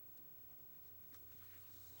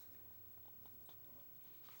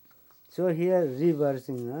 So here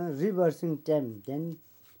reversing time. Then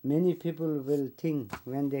many people will think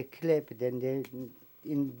when they clap, then they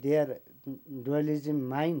in their dualism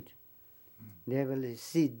mind, they will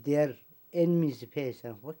see their enemy's face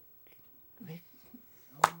and what?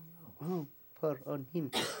 Oh, for on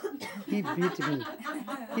him. He beat me.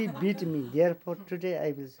 He beat me. Therefore today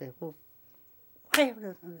I will say, oh,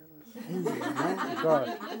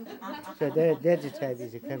 God. So that type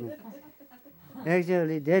is coming.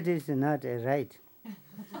 Actually, that is not right.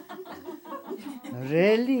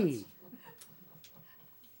 Really,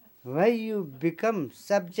 why you become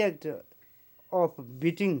subject of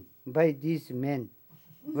beating by these men?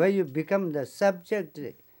 Why you become the subject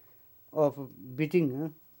of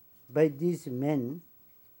beating by these men?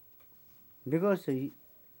 Because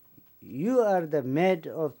you are the made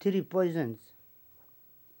of three poisons.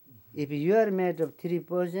 If you are made of three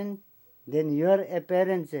poisons, then your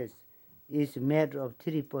appearances is made of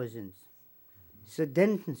three poisons. So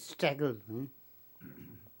then struggle.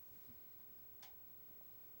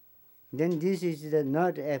 Then this is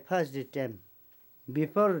not a first time.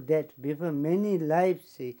 Before that, before many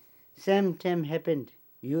lives, same time happened,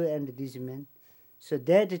 you and this man. So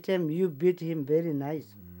that time you beat him very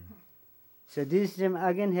nice. So this time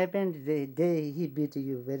again happened, he beat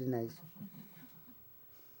you very nice.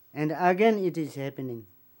 And again it is happening.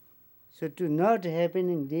 So to not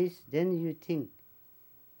happening this, then you think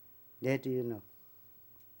that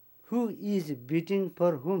who is beating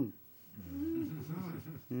for whom?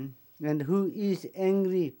 And who is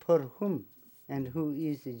angry for whom? And who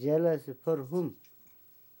is jealous for whom?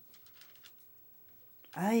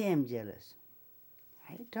 I am jealous.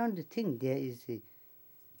 I don't think there is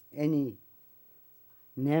any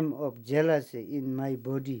name of jealousy in my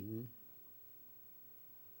body.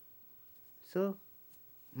 So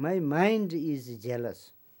my mind is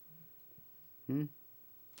jealous.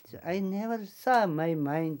 So I never saw my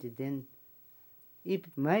mind then. If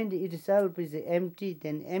mind itself is empty,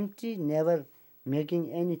 then empty never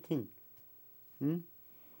making anything.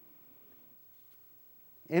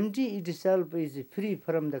 Empty itself is free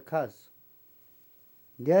from the cause.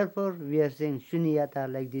 Therefore we are saying shunyata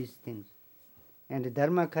like these things. And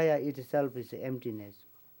dharmakaya itself is emptiness.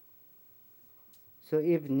 So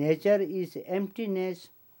if nature is emptiness,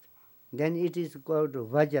 then it is called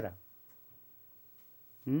vajra.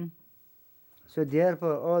 So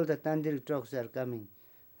therefore all the tantric talks are coming.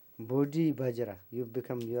 Body vajra, you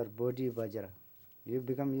become your body vajra. You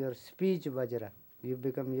become your speech vajra. You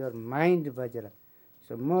become your mind vajra.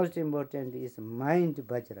 So most important is mind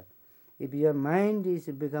vajra. If your mind is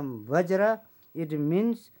become vajra, it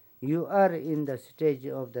means you are in the stage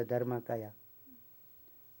of the dharmakaya.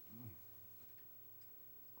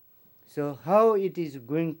 So how it is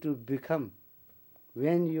going to become?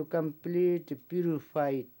 when you complete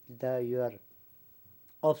purify your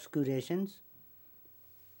obscurations,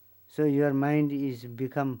 so your mind is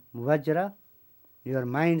become Vajra, your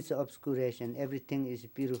mind's obscuration, everything is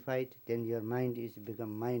purified, then your mind is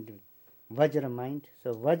become mind, Vajra mind.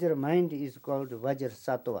 So Vajra mind is called Vajra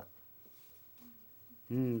Sattva.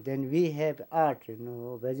 Then we have art,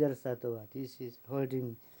 Vajra Sattva. This is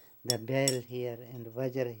holding the bell here and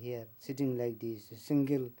Vajra here, sitting like this,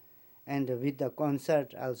 single, and with the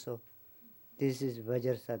concert also. This is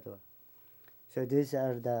Vajra Sattva. So these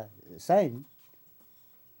are the sign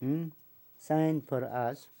for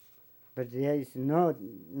us, but there is no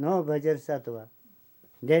Vajra Sattva.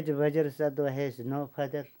 That Vajra Sattva has no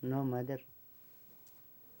father, no mother,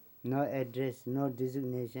 no address, no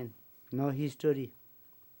designation, no history.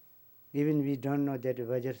 Even we don't know that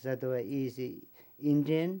Vajra Sattva is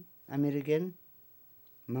Indian, American,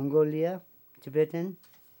 Mongolia, Tibetan,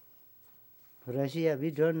 Russia.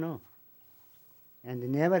 We don't know. And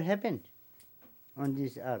never happened on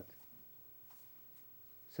this earth.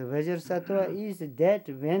 So Vajra Sattva is that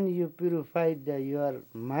when you purify your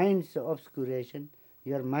mind's obscuration,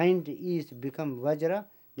 your mind is become Vajra,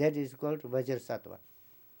 that is called Vajra Sattva.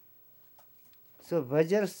 So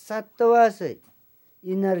Vajra Sattva's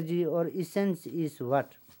energy or essence is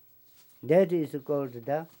what? That is called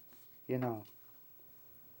the,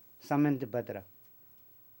 Samantapatra.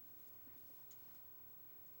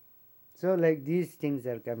 So like these things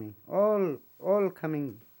are coming, all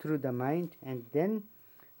coming through the mind, and then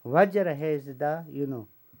Vajra has the,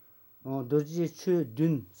 Dorje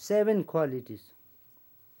Dun, 7 qualities.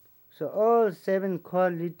 So all the 7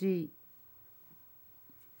 quality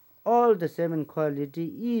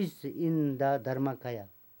is in the Dharmakaya.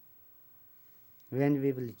 When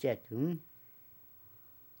we will check.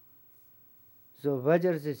 So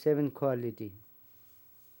Vajra's 7 quality.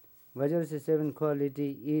 Vajra's 7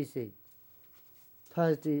 quality is,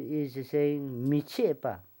 first is saying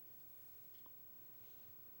Michepa,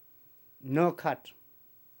 no cut.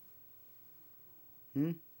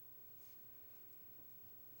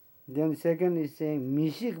 Then second is saying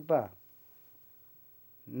Mishikpa,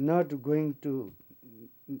 not going to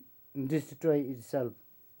destroy itself.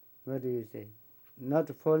 What do you say? Not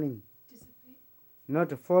falling. Dissipate.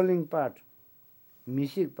 Not falling part.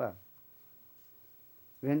 Mishikpa.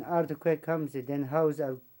 When earthquake comes, then houses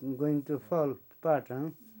are going to fall apart.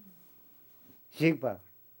 Shikpa.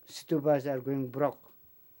 Stupas are going broke.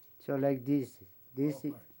 So like this.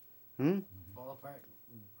 Fall apart.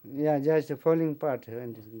 Yeah, just a falling part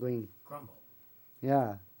and going. Crumble.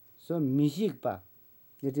 Yeah. So Mishikpa.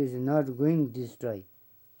 It is not going to destroy.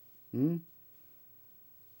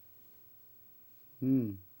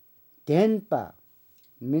 Tenpa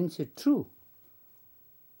means true.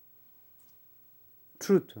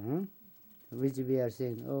 Truth, which we are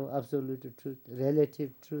saying, absolute truth,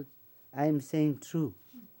 relative truth. I am saying true.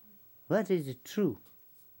 What is true?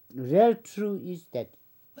 Real true is that.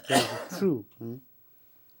 That is true.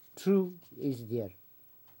 True is there.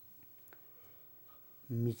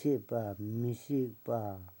 Michepa,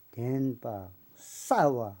 Mishikpa, Tenpa,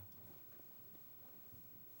 Sawa.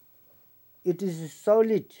 It is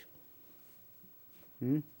solid.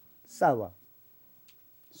 Sawa.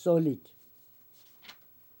 Solid.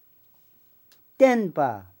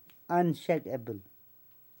 Tenpa, unshakable.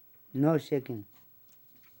 No shaking.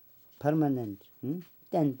 Permanent.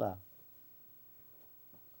 Tenpa.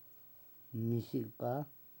 Mishikpa.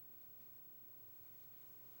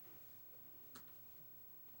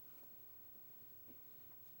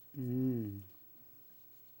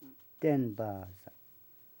 Tenpa.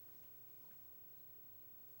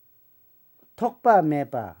 Thokpa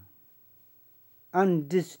mepa.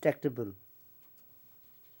 Undistractable.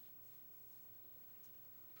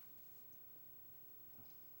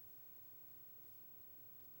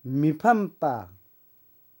 Mipampa.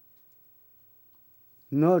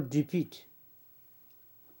 No defeat.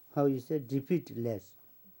 How you say? Defeatless.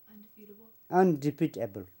 Undefeatable.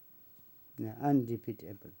 Undefeatable. Yeah,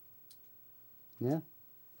 undefeatable. Yeah.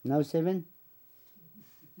 Now 7.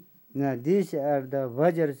 Now these are the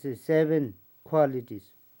Vajra's 7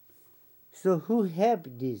 qualities. So who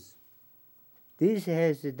have these? This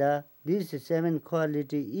 7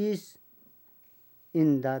 quality is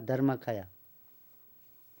in the Dharmakaya.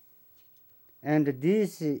 And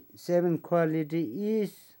this 7 quality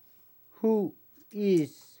is who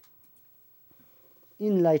is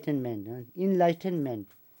enlightenment. Enlightenment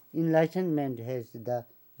has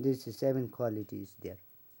these 7 qualities there.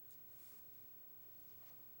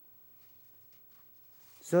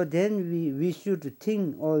 So then we should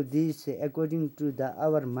think all this according to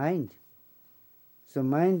our mind. So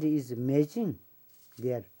mind is matching.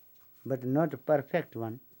 there, but not a perfect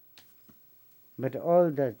one. But all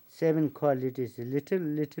the 7 qualities, little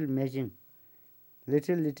merging,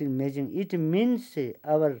 little merging. It means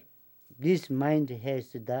this mind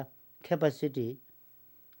has the capacity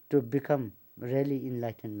to become really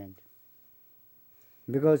enlightenment,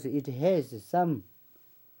 because it has some.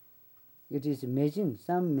 It is merging,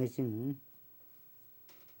 some merging,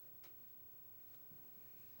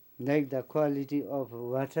 like the quality of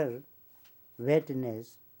water,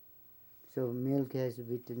 wetness. So milk has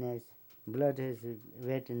wetness, blood has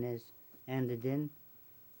wetness, and then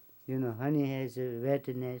honey has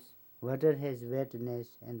wetness, water has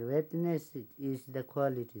wetness, and wetness is the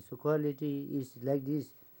quality. So quality is like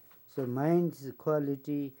this. So mind's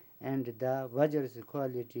quality and the Vajra's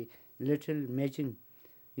quality, little matching.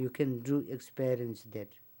 You can do experience that.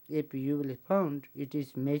 If you will found it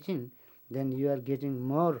is matching, then you are getting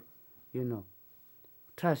more,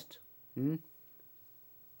 trust.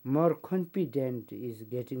 More confident is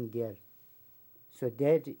getting there. So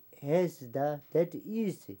that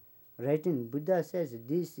is writing. Buddha says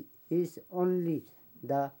this is only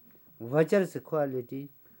the Vajra's quality.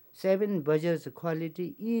 7 Vajra's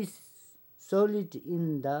quality is solid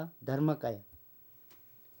in the Dharmakaya.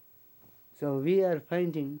 So we are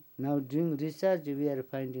finding, now doing research, we are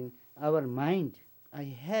finding our mind. I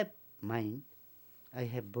have mind, I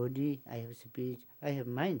have body, I have speech, I have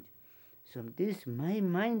mind. So this my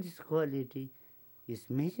mind's quality is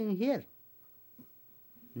missing here.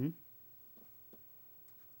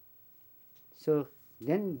 So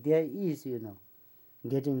then there is,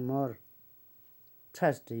 getting more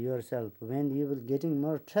trust yourself. When you will getting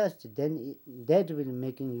more trust, then that will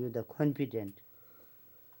making you the confident.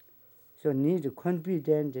 So need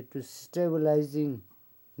confident to stabilizing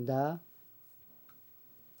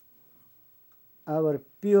our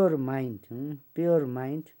pure mind. Pure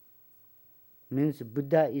mind means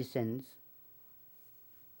Buddha essence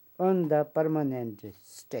on the permanent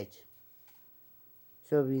stage.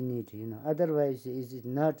 So we need, otherwise is it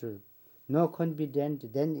not no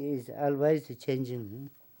confident, then is always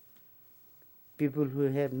changing. People who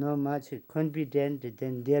have no much confident,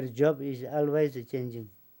 then their job is always changing.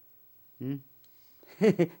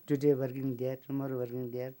 Today working there, tomorrow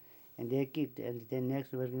working there, and they kicked, and then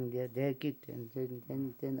next working there, they kicked, and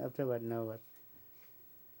then afterward now what?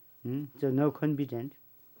 So no confident.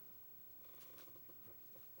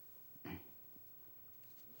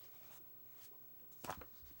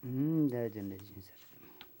 The generation.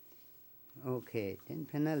 Okay, then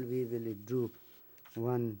panel we will do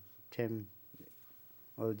one time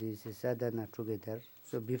all this sadhana together.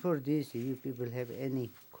 So before this, you people have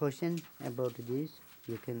any question about this,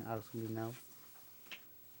 you can ask me now.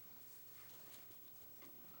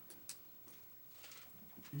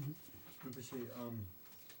 Rinpoche,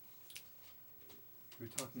 we're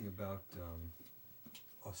talking about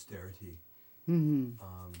austerity.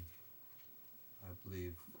 I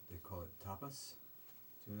believe they call it tapas.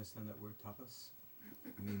 Do you understand that word, tapas?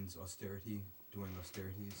 It means austerity, doing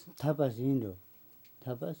austerities. Tapas, Hindu.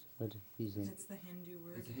 Tapas? What is it? That's the Hindu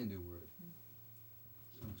word. It's a Hindu word.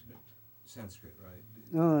 Sanskrit, right?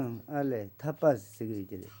 Oh, ale, tapas.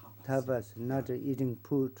 Tapas, not eating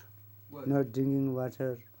food, What? not drinking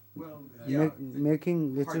water, Well, yeah.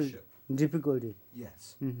 making little hardship. difficulty.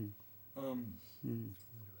 Yes.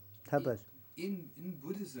 Tapas. In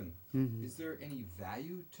Buddhism, is there any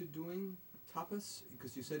value to doing tapas?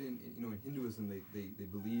 Because you said in Hinduism they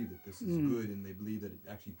believe that this is good, and they believe that it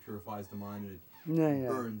actually purifies the mind and it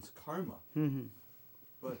burns karma.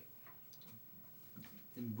 But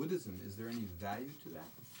in Buddhism, is there any value to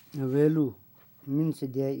that? Value means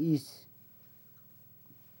there is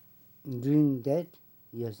doing that,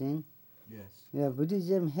 you're saying? Yes. Yeah,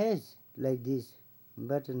 Buddhism has like this,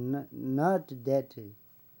 but not that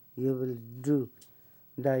you will do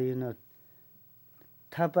the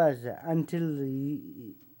tapas until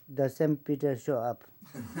the St. Peter show up.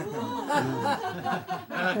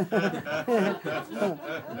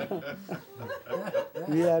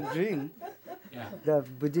 We are doing the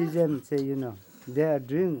Buddhism say, they are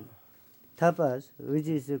doing tapas, which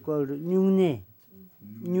is called nyungne.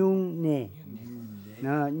 Nyungne.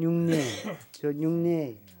 Nyungne. So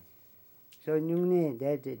nyungne. So nyungne,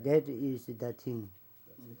 that is the thing.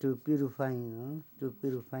 To purifying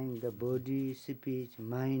the body, speech,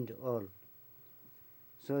 mind, all.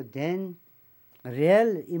 So then,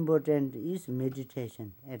 real important is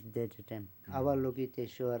meditation at that time.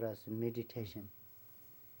 Avalokiteshvara's meditation,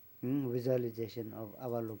 visualization of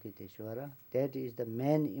Avalokiteshvara. That is the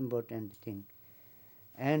main important thing.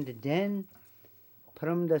 And then,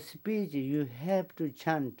 from the speech, you have to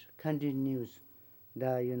chant continuous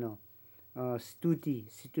the stuti.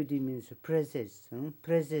 Stuti means praises.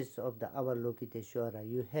 Praises of the Avalokiteshvara.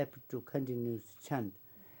 You have to continue chant.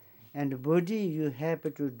 And body, you have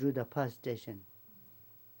to do the fast station.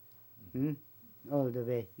 All the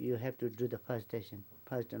way, you have to do the fast station.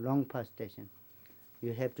 Long fast station.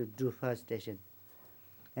 You have to do fast station.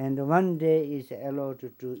 And one day is allowed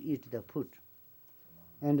to eat the food.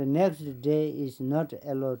 And the next day is not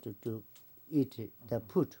allowed to eat the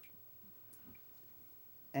food.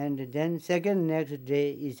 And then second next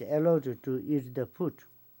day is allowed to eat the food.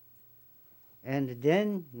 And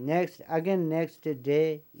then next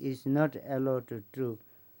day is not allowed to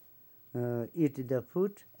eat the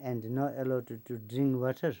food and not allowed to drink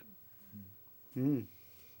water. Then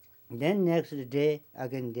next day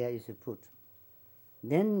again there is food.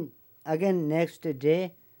 Then again next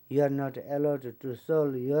day you are not allowed to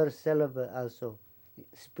swallow yourself also.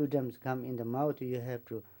 Sputums come in the mouth, you have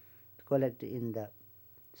to collect in the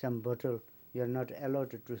some bottle. You are not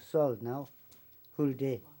allowed to swallow now, whole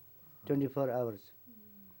day, 24 hours.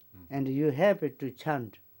 And you have to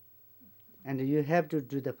chant. And you have to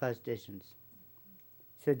do the fast stations.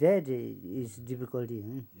 So that is difficulty.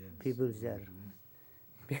 Yes. People are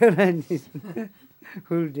parents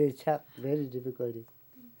whole day chant, very difficulty.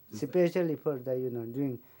 Especially for the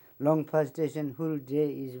doing long fast station, whole day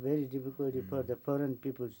is very difficulty for the foreign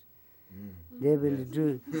peoples. They will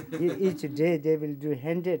do each day they will do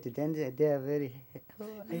 100. Then they are very. Oh,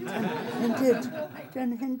 I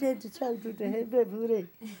done 100 child to the heavy.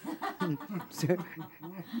 So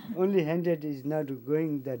only 100 is not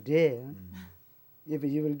going the day. If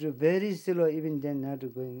you will do very slow, even then not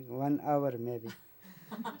going 1 hour maybe.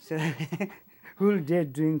 So whole day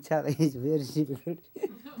doing chak is very difficult.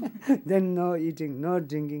 Then no eating, no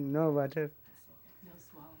drinking, no water.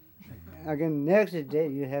 Again next day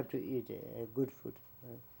you have to eat good food.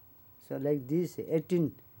 So like this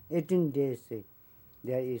 18 days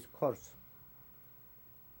there is course.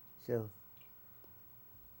 So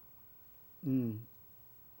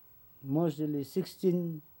mostly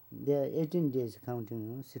 16, there are 18 days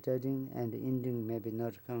counting, starting and ending maybe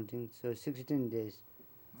not counting, so 16 days.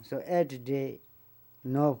 So 8 day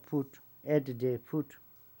no food, 8 day food.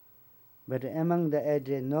 But among the 8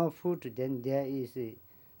 day no food, then there is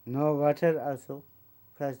no water also.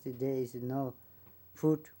 First day is no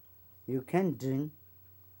food, you can drink.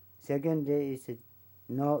 Second day is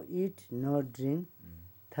no eat, no drink.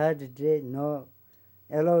 Third day no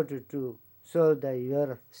allowed to show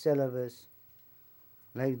your syllabus,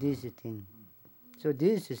 like this thing. So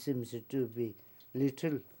this seems to be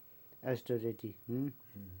little austerity,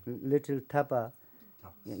 little tapa,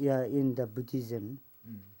 in the Buddhism.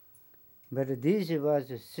 But this was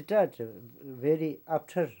start very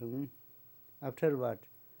after what?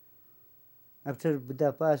 After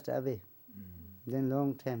Buddha passed away, then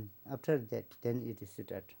long time after that, then it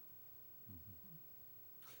started.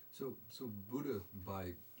 So Buddha,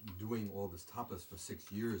 by doing all this tapas for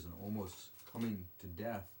 6 years and almost coming to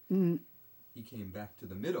death, he came back to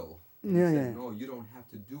the middle. And he said, no, you don't have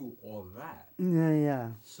to do all that.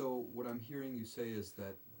 So what I'm hearing you say is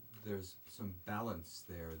that there's some balance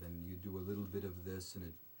there. Then you do a little bit of this,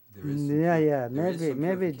 and there is some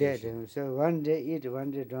maybe that. purification. So one day eat,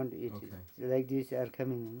 one day don't eat. Okay. Like this are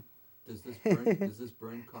coming. Does this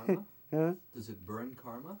burn karma? Huh? Does it burn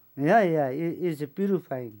karma? It's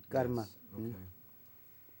purifying karma. Yes. Okay.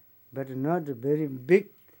 But not very big.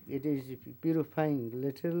 It is purifying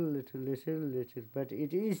little, but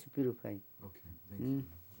it is purifying. Okay, thank you.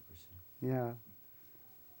 Yeah.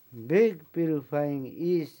 Big purifying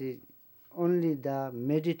is only the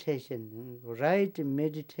meditation, right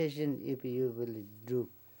meditation if you will do.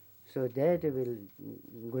 So that will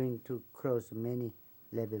going to cross many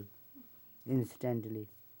levels instantly.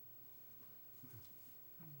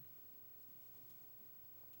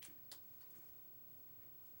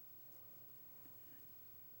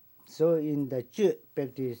 So in the Chö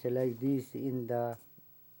practice like this, in the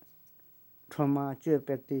trauma Chö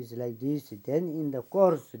practice like this, then in the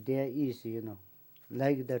course there is,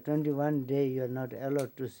 like the 21 day you are not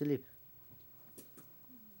allowed to sleep.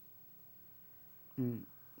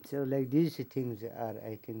 So like these things are,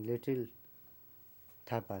 I think, little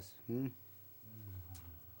tapas.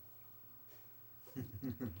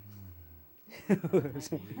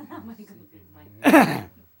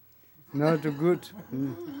 Not good.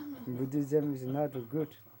 Buddhism is not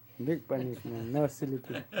good. Big punishment, no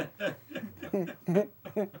sleeping. Is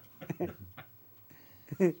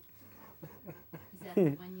that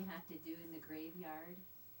the one you have to do in the graveyard?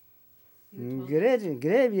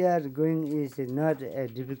 Graveyard going is not a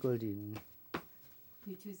difficulty.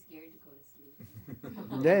 You're too scared to go to sleep.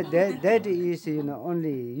 that is,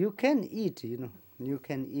 only you can eat, you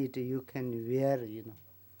can eat, you can wear,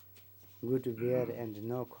 good wear and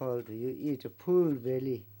no cold. You eat full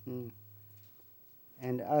belly.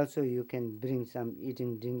 And also you can bring some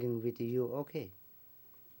eating, drinking with you, okay.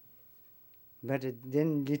 But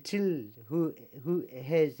then little who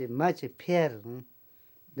has much fear,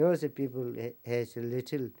 those people has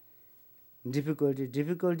little difficulty.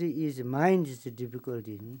 Difficulty is mind's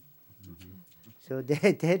difficulty. So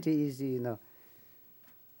that is,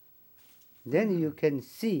 then you can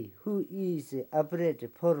see who is upright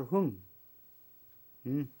for whom.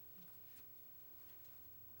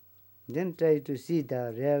 Then try to see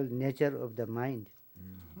the real nature of the mind.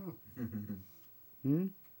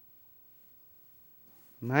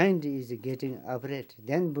 Mind is getting upright,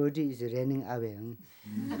 then body is running away,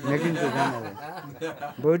 making to run away.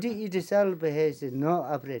 Body itself has no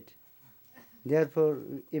upright. Therefore,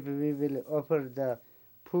 if we will offer the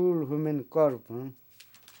full human corpse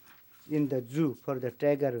in the zoo for the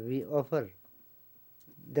tiger, we offer,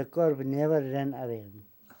 the corpse never run away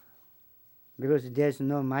because there is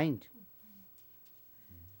no mind.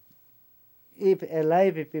 If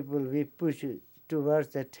alive people we push towards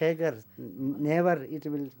the tiger, never it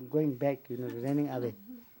will going back, running away.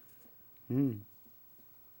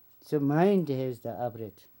 So mind has the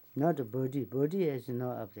upright, not body. Body has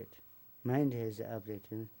no upright. Mind has upright.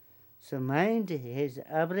 So mind has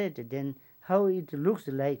upright, then how it looks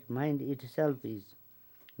like mind itself is.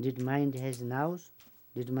 Did mind has nose?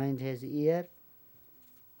 Did mind has ear?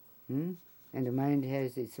 And mind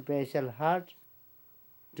has a special heart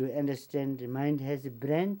to understand. Mind has a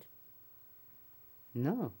brain?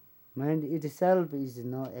 No. Mind itself is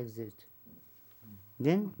no exist.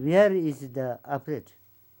 Then where is the upright?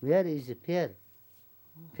 Where is fear?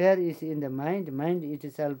 Fear is in the mind. Mind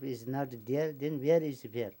itself is not there. Then where is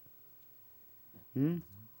fear?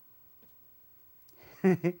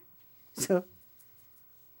 So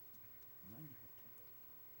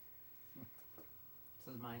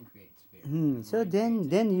the mind creates fear. So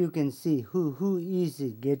then you can see who is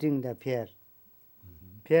getting the fear.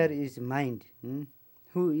 Fear is mind.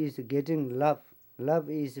 Who is getting love? Love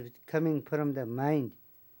is coming from the mind.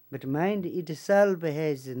 But mind itself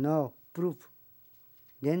has no proof.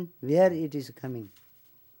 Then where it is coming?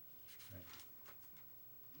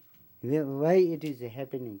 Why it is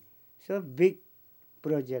happening? So big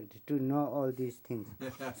project to know all these things.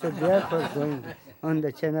 So therefore going on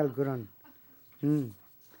the channel ground.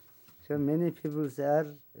 So many people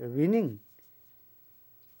are winning.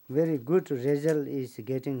 Very good result is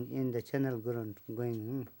getting in the channel ground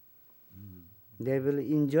going. They will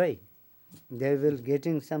enjoy. They will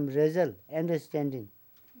getting some result, understanding.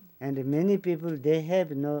 And many people, they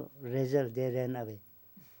have no result, they ran away.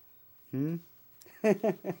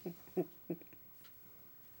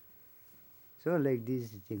 So like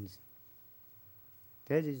these things.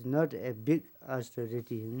 That is not a big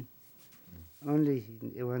austerity. Only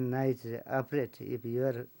one night upright, if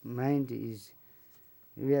your mind is,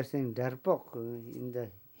 we are saying darpok, in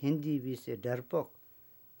the Hindi we say darpok.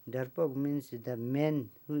 Darpok means the man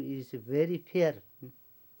who is very fair,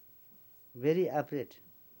 very upright.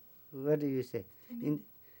 What do you say? Timid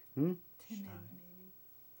maybe.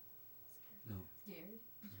 No. Timid.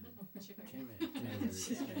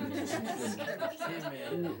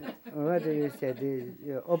 What do you say?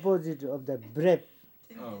 The opposite of the brave.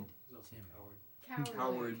 Oh.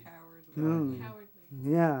 Coward. Cowardly.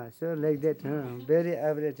 Yeah, so like that, very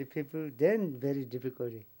average people, then very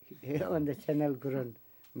difficulty on the channel ground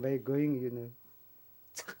by going,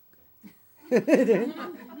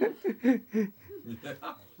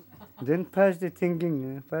 Then first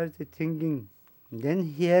thinking, then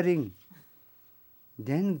hearing,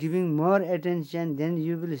 then giving more attention, then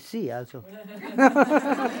you will see also.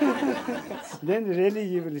 Then really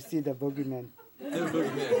you will see the bogeyman,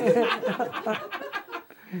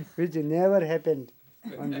 which never happened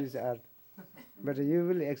on this earth. But you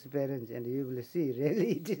will experience and you will see,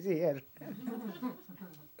 really it is here.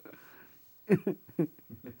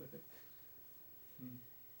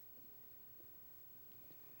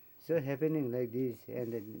 So happening like this,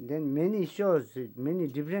 and then many shows, many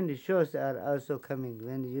different shows are also coming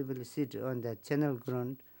when you will sit on the channel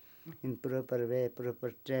ground in proper way,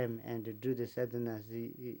 proper time, and do the sadhanas.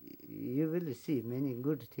 You will see many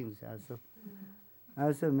good things also.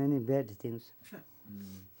 Also many bad things.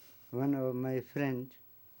 One of my friend,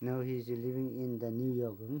 now he is living in the New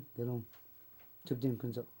York, Gelong, Tubdin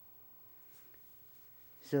Punjab.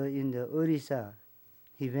 So in the Orissa,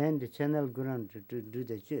 he went to channel ground to do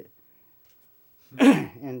the church.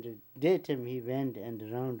 And daytime he went and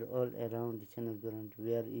round all around the channel ground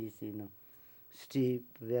where is,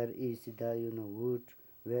 steep, where is the wood,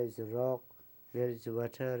 where is the rock, where is the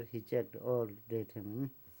water. He checked all that.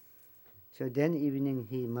 So then evening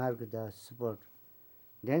he marked the spot.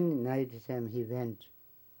 Then night time he went.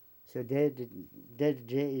 So that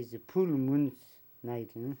day is full moon's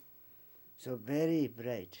night. So very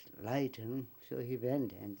bright light. So he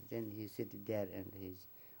went and then he sit there and he's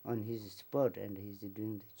on his spot and he's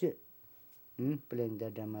doing the playing the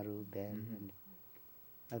damaru bell. And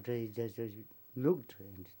after he just looked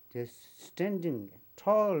and just standing,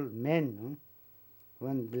 tall man.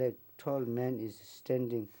 One black tall man is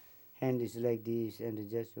standing, hand is like this and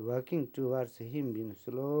just walking towards him,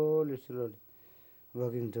 slowly,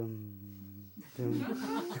 walking,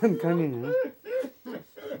 and coming.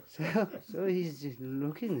 So he's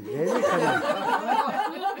looking very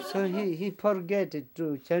funny. So he forget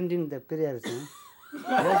to chanting the prayers.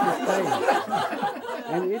 That is fine.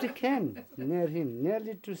 And it came near him,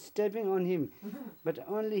 nearly to stepping on him. But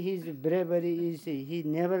only his bravery is he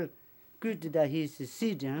never quit his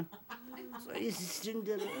seat. So he's sitting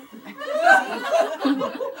there.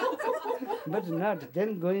 But not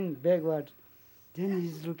then going backward. Then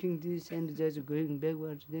he's looking this and just going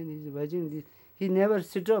backward. Then he's watching this. He never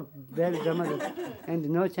sit up, bell drama, and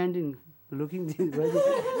no chanting, looking this,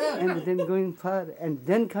 and then going far, and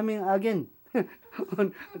then coming again.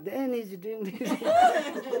 Then he's doing this.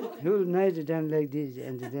 Whole night done like this,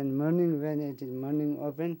 and then morning when it is morning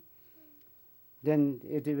open, then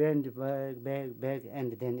it went back,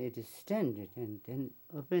 and then it is stand, and then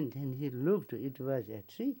open. Then he looked. It was a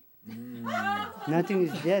tree. Nothing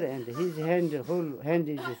is there, and his whole hand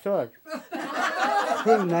is short.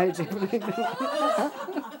 Whole night. So,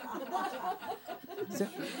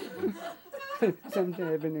 something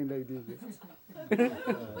happening like this.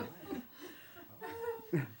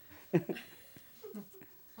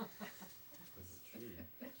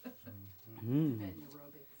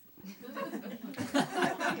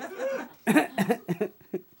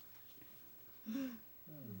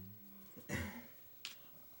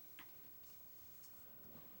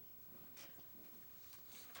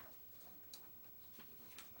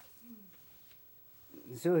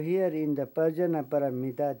 So here in the Parjana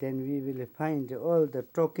Paramita, then we will find all the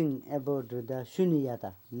talking about the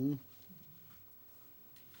Shunyata.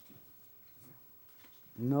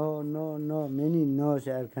 No, many no's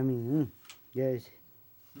are coming. Yes.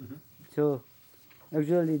 So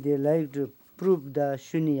actually they like to prove the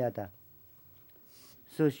Shunyata.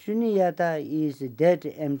 So Shunyata is that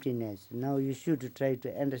emptiness. Now you should try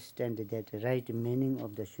to understand that right meaning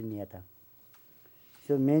of the Shunyata.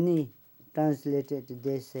 So many translated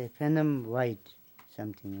they say phenom white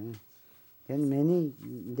something. Then many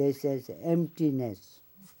they say emptiness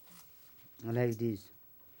like this.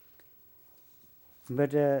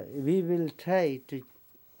 But we will try to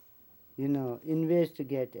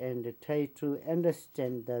investigate and try to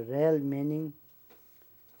understand the real meaning.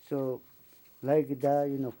 So like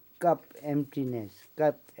the cup emptiness,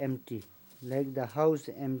 cup empty, like the house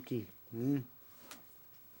empty,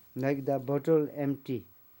 like the bottle empty.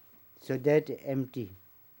 So that empty.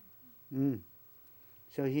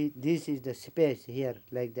 So this is the space here,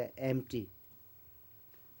 like the empty.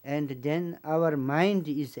 And then our mind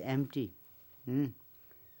is empty.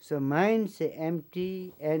 So mind's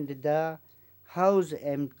empty and the house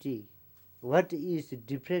empty. What is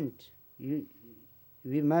different? We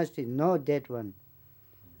must know that one.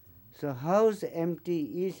 So house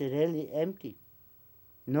empty is really empty.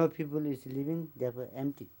 No people is living, therefore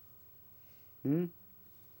empty.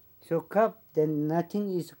 So cup, then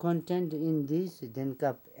nothing is contained in this, then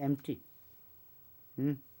cup empty.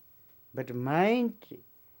 But mind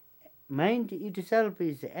itself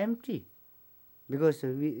is empty, because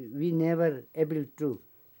we never able to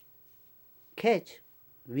catch,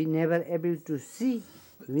 we never able to see,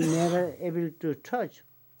 we never able to touch.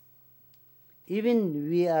 Even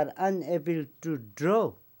we are unable to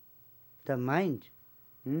draw the mind.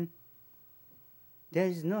 There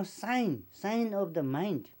is no sign of the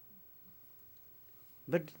mind.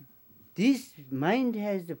 But this mind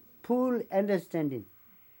has the full understanding.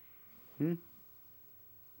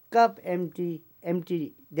 Cup empty,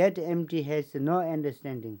 that empty has no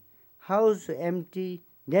understanding. House empty,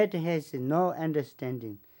 that has no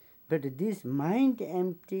understanding. But this mind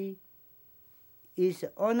empty is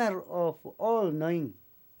honor of all knowing.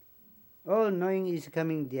 All knowing is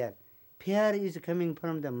coming there. Fear is coming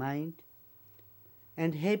from the mind,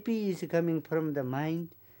 and happy is coming from the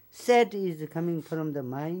mind. Sad is coming from the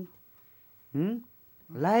mind.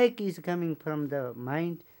 Like is coming from the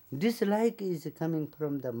mind. Dislike is coming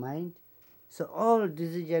from the mind. So all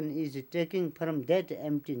decision is taken from that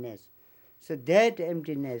emptiness. So that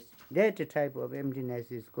emptiness, that type of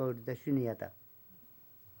emptiness is called the shunyata.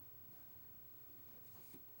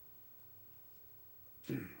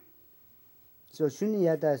 So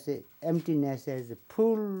shunyata is emptiness as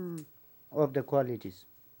full of the qualities.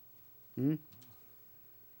 The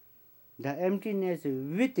emptiness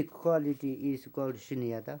with quality is called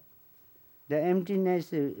shunyata. The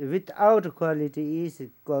emptiness without quality is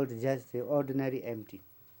called just ordinary empty.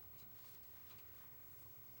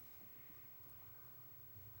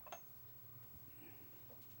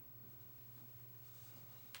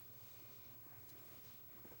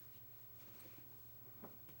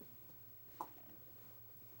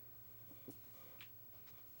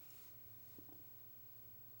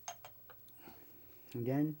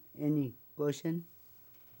 Then any question?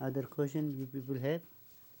 Other question you people have?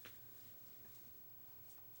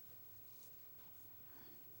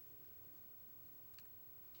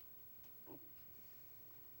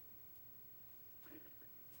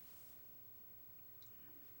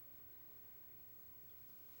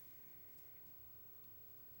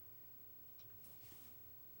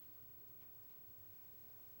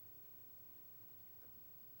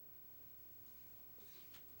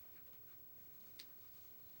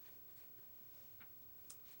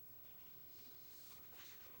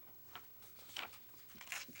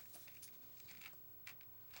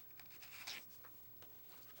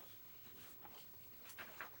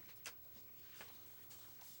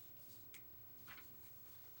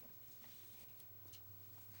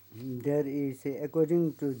 There is,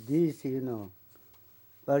 according to this,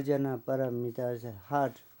 Parjana Paramita's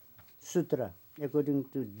Heart Sutra, according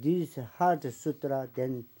to this Heart Sutra,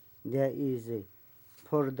 then there is,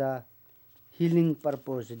 for the healing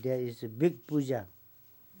purpose, there is a big puja.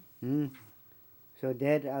 So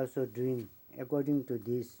that also doing, according to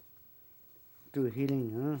this, to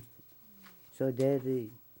healing. So that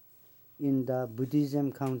in the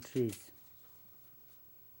Buddhism countries,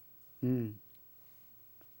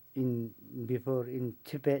 before in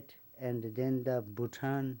Tibet, and then the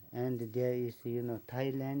Bhutan, and there is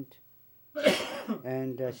Thailand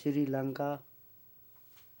and Sri Lanka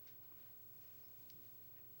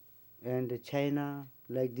and China,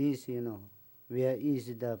 like this, where is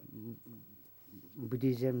the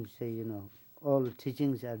Buddhism, say, all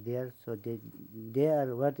teachings are there. So they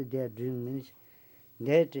are, what they are doing means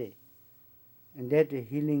that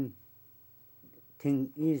healing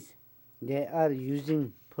thing is they are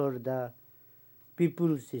using for the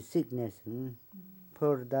people's sickness,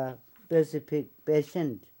 for the specific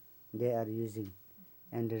patient they are using,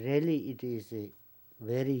 and really it is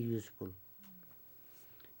very useful.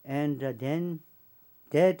 And then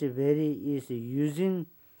that very is using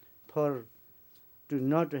for to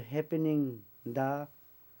not happening the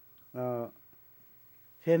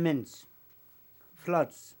famines,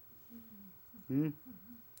 floods,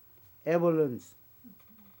 avalanches,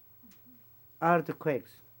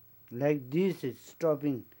 earthquakes, like this is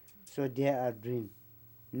stopping. So they are doing.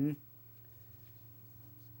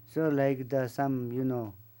 So like the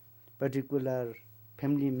some particular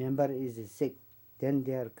family member is sick, then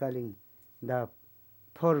they are calling the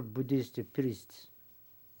poor Buddhist priests.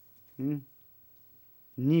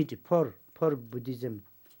 Need for Buddhism,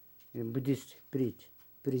 Buddhist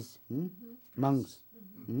priests, monks.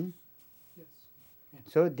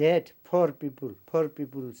 So that poor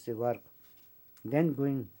people's work, then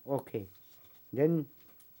going okay. Then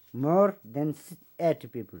more than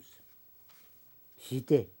 8 people's.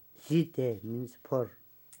 Site means 4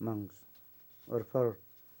 monks or 4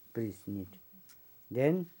 priests need.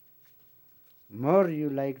 Then more you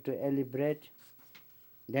like to elaborate,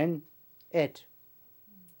 then 8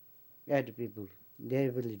 people they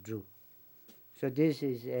will do. So this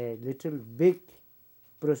is a little big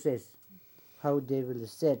process how they will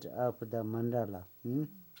set up the mandala.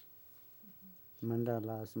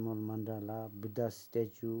 Mandala, small mandala, Buddha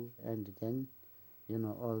statue, and then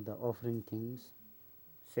all the offering things.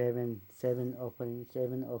 Seven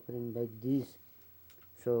offering like this.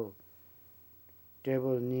 So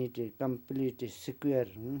table need a complete square.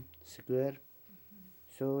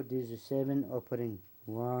 So this is 7 offering.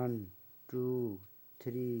 1, 2,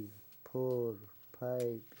 3, 4,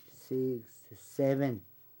 5, 6, 7.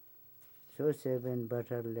 So 7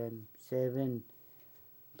 butter lamp, 7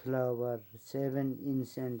 flower, 7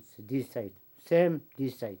 incense this side, same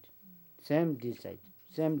this side, same this side,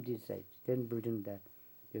 same this side. Then building the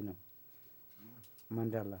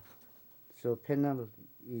mandala. So panel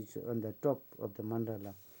is on the top of the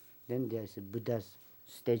mandala. Then there is a Buddha's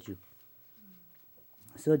statue.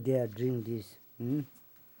 So they are doing this.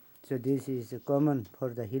 So this is common for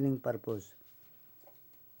the healing purpose.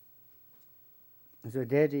 So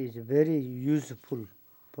that is very useful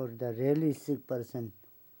for the really sick person,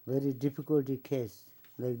 very difficulty case,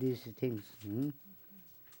 like these things.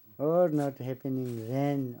 Or not happening,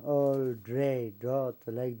 rain, all dry, drought,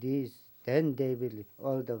 like this. Then they will,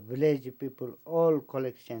 all the village people, all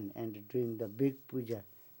collection and doing the big puja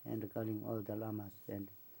and calling all the lamas and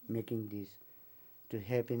making this to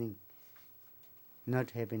happening,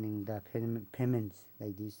 not happening the payments,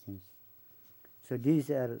 like these things. So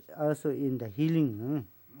these are also in the healing.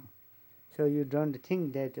 So you don't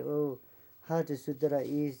think that, oh, Heart Sutra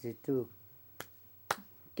is to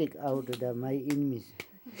take out my enemies,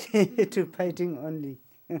 to fighting only.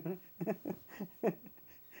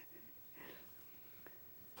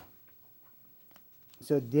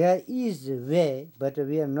 So there is a way, but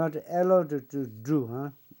we are not allowed to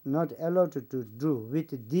do. Not allowed to do.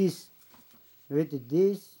 With this,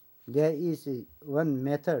 there is one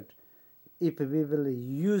method. If we will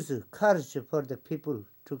use courage for the people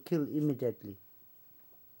to kill immediately.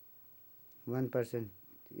 One person,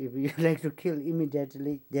 if you like to kill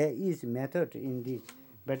immediately, there is method in this.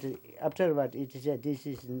 But afterward, it is this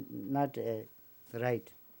is not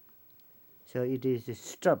right. So it is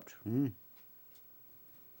stopped.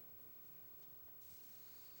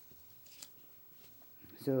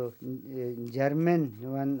 So German,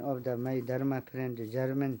 one of my Dharma friend,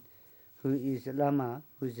 German, who is Lama,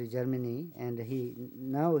 who is Germany, and he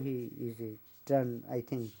is done, I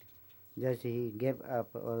think, just he gave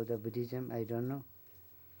up all the Buddhism, I don't know.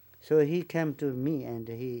 So he came to me and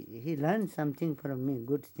he learned something from me,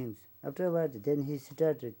 good things. Afterward, then he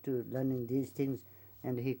started to learning these things,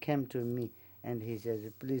 and he came to me and he says,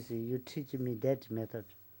 please, you teach me that method.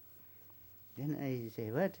 Then I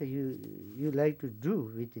say, what you like to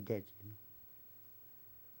do with that?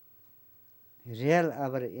 Real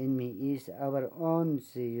our enemy is our own,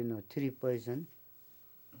 three poison,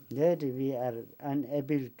 that we are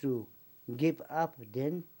unable to give up.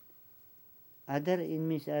 Then other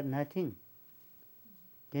enemies are nothing.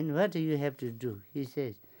 Then what do you have to do? He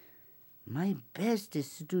says, my best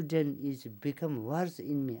student is become worse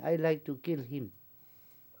in me. I like to kill him.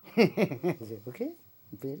 I say, okay,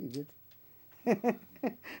 very good.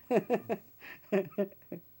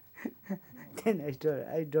 Then I told,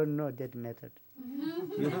 I don't know that method.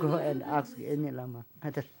 You go and ask any Lama.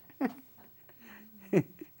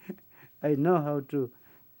 I know how to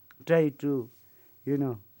try to,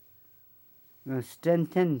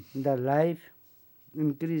 strengthen the life,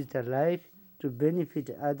 increase the life, to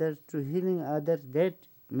benefit others, to healing others. That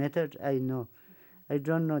method I know. I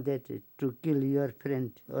don't know that to kill your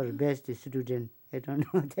friend or best student. I don't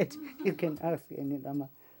know that. You can ask any Lama.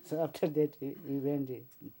 So after that, we went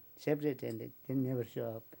separate and they never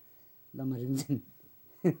show up. Lama Rinzin.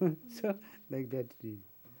 So like that.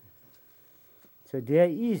 So there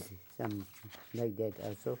is some like that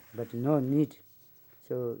also, but no need.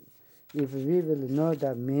 So if we will know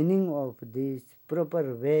the meaning of this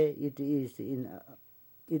proper way, it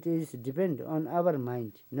is depend on our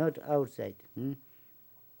mind, not outside.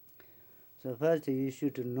 So first you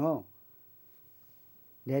should know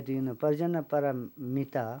that Parjana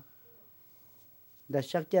Paramita, the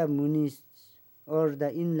Shakya Munis or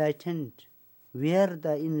the enlightened, where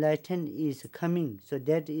the enlightened is coming, so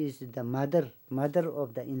that is the mother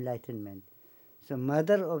of the enlightenment. So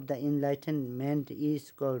mother of the enlightenment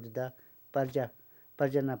is called the Parjana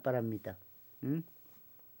Paramita.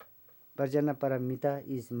 Parjana Paramita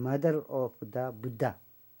is mother of the Buddha.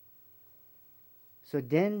 So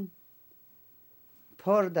then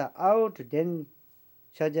for the out, then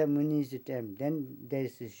Shakya Muni's time, then they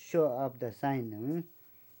show up the sign.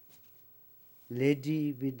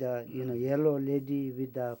 Lady with the, yellow lady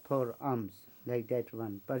with the 4 arms, like that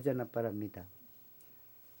one, Parjana Paramita.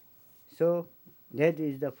 So that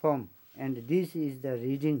is the form, and this is the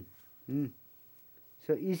reading.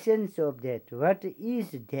 So essence of that, what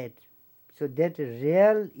is that? So that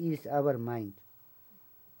real is our mind.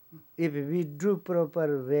 If we do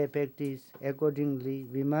proper way practice accordingly,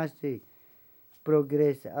 we must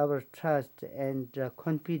progress our trust and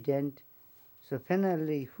confident. So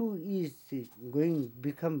finally, who is going to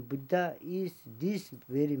become Buddha is this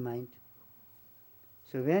very mind.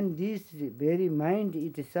 So when this very mind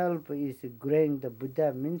itself is growing the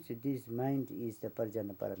Buddha, means this mind is the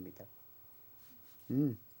Parjana Paramita.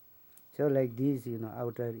 So like this,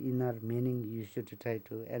 outer, inner meaning you should try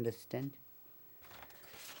to understand.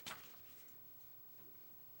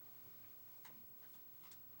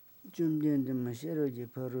 So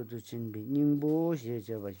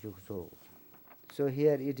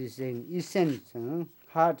here it is saying essence,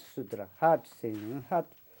 Heart Sutra, heart saying,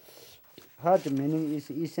 heart meaning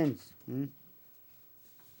is essence.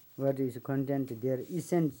 what is content, their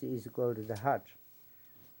essence is called the heart.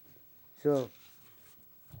 So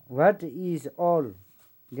what is all?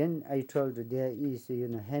 Then I told there is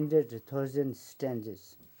 100,000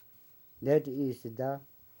 stanzas. That is the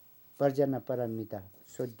Parjana Paramita.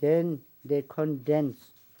 So then they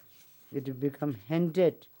condense. It become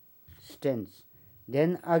 100 stanzas.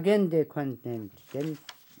 Then again they condense. Then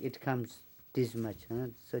it comes this much.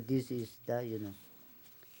 So this is the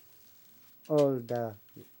all the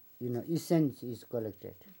essence is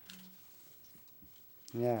collected.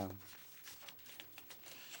 Yeah.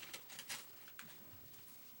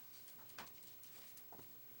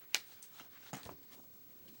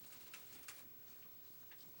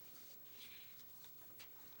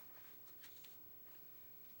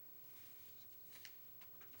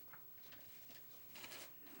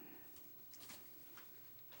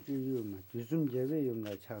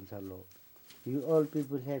 You all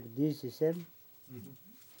people have this same?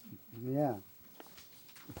 Yeah.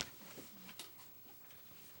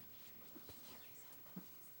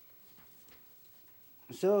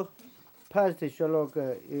 So, first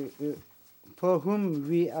shloka, for whom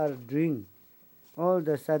we are doing all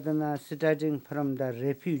the sadhana starting from the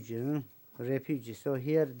refuge. So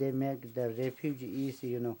here they make the refuge is,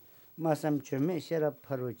 masam chome sherab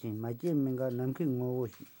parochi, maji minga namki ngowo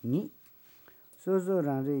ni. So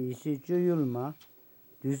ranre isi chuyulma,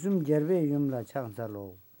 dusum jerve yumla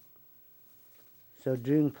changsalo. So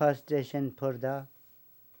during first session for the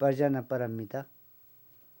Parjana Paramita,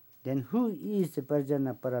 then who is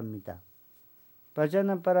Parjana Paramita?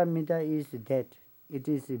 Parjana Paramita is that it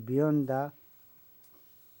is beyond the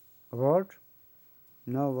word,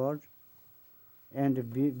 no word,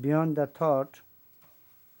 and beyond the thought,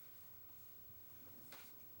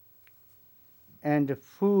 and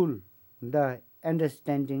full the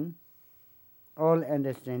understanding, all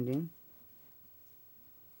understanding,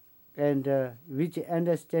 and which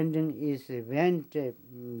understanding is went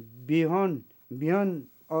beyond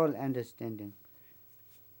all understanding.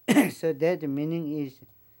 So that meaning is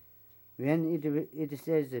when it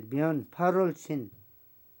says beyond parol sin,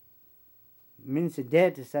 means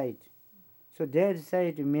that side. So that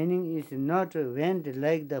side meaning is not went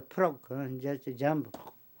like the frog, just jump,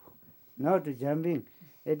 not jumping.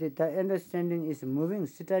 The understanding is moving,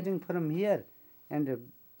 starting from here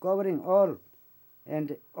and covering all,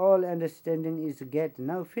 and all understanding is get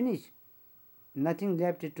now finished. Nothing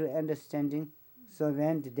left to understanding, so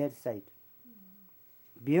went that side.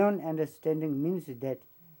 Beyond understanding means that,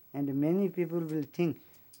 and many people will think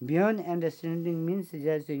beyond understanding means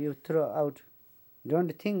just you throw out.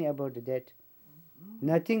 Don't think about that.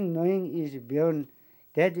 Nothing knowing is beyond.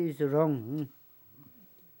 That is wrong.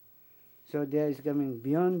 So there is coming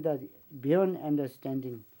beyond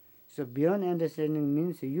understanding. So beyond understanding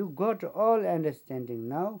means you got all understanding.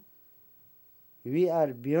 Now we are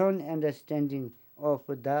beyond understanding of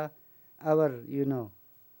our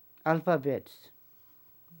alphabets,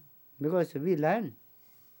 because we learn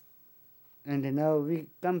and now we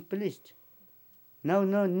accomplished. Now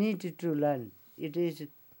no need to learn. It is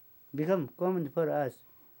become common for us.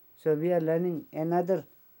 So we are learning another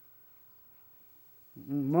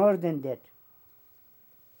more than that.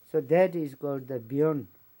 So that is called the beyond.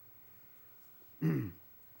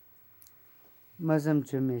 Masam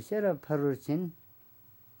Chumeshara Parochin.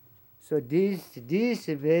 So this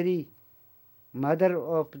very mother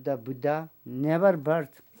of the Buddha never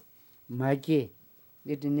birth Maje.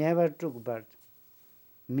 It never took birth.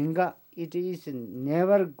 Minga, it is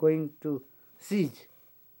never going to cease.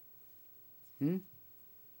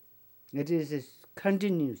 It is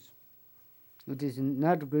continuous. It is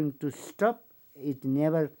not going to stop. It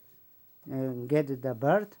never get the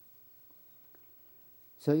birth.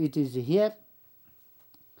 So it is here.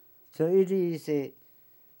 So it is a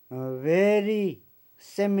very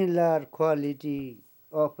similar quality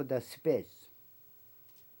of the space.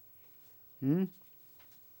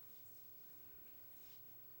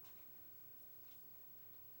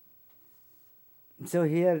 So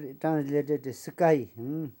here translated sky,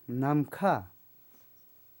 Namkha.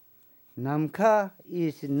 Namkha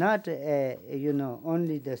is not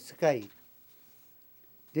only the sky.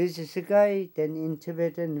 This sky, then in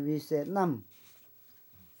Tibetan we say Nam.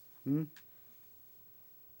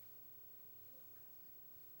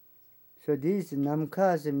 So this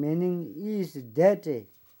Namkha's meaning is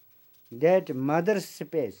that mother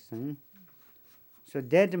space. So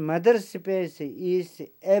that mother space is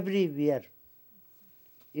everywhere.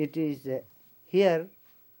 It is here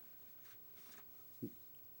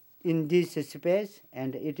in this space,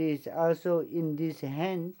 and it is also in this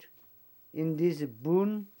hand, in this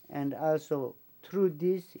boon, and also through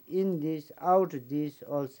this, in this, out this,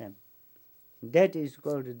 all same. That is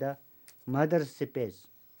called the mother space.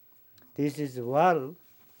 This is wall.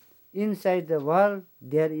 Inside the wall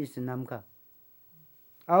there is Namka.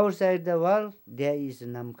 Outside the wall there is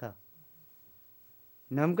Namka.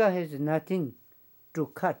 Namka has nothing to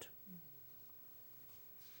cut.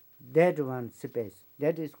 That one space.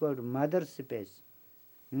 That is called mother space.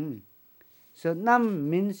 So Nam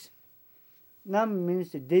means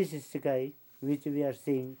this sky which we are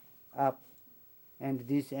seeing up and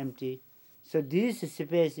this empty. So this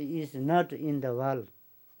space is not in the wall.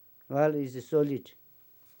 Wall is solid.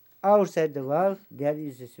 Outside the wall there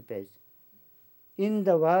is a space. In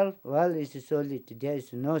the wall is solid. There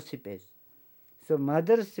is no space. So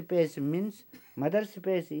mother space means mother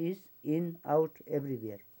space is in, out,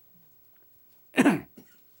 everywhere.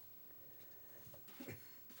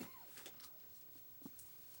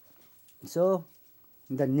 So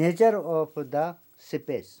the nature of the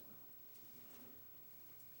space,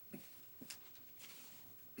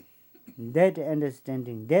 that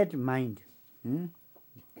understanding, that mind,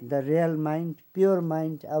 the real mind, pure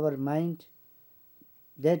mind, our mind,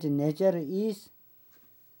 that nature is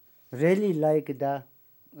really like the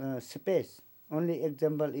space. Only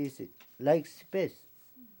example is like space.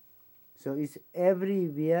 So it's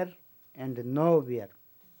everywhere and nowhere.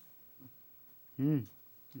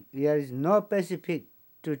 There is no specific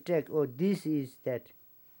to take, oh, this is that.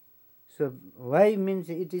 So why means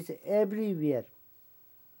it is everywhere.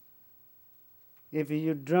 If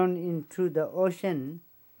you drown into the ocean,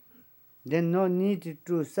 then no need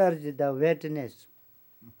to search the wetness.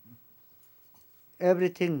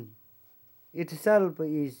 Everything itself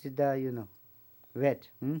is the, wet.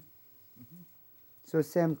 So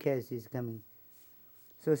same case is coming.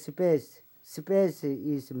 So space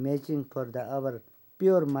is matching for our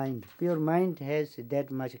pure mind. Pure mind has that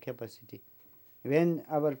much capacity. When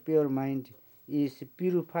our pure mind is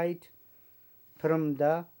purified from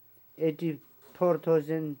the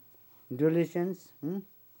 84,000 delusions,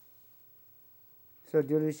 so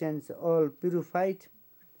delusions all purified,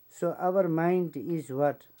 so our mind is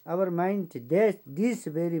what? Our mind, this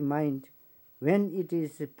very mind, when it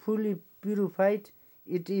is fully purified,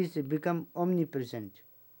 it is become omnipresent.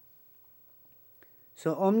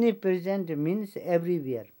 So omnipresent means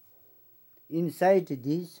everywhere. Inside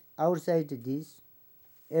this, outside this,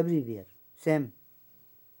 everywhere. Same.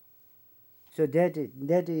 So that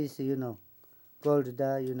is, called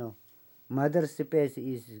the, mother space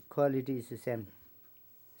is quality is same.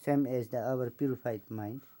 Same as our purified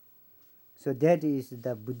mind. So that is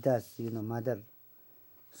the Buddha's, mother.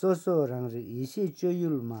 So rangri isi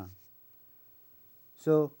choyul ma.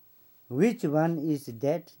 So which one is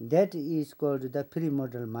that? That is called the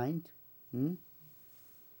premodal mind,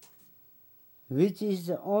 which is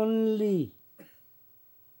only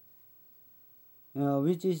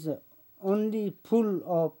full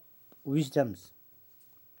of wisdoms.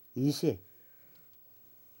 Ishe.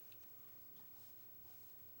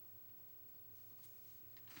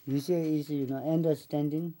 Ishe is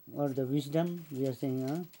understanding or the wisdom we are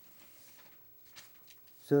saying.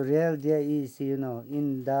 So real there is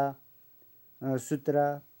in the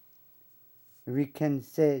sutra we can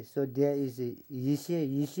say, so there is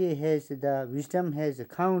Yishe has the wisdom, has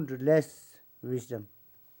countless wisdom,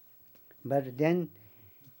 but then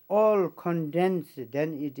all condensed,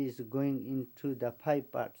 then it is going into the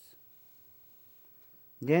 5 parts.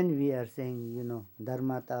 Then we are saying,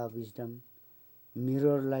 dharmata wisdom,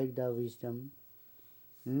 mirror like the wisdom.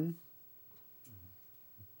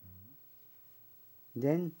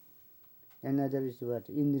 Then another is what?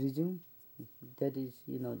 Enriching, that is,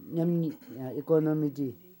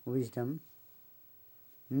 economity wisdom.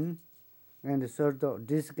 And sort of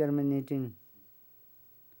discriminating.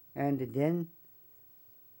 And then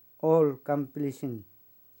all completion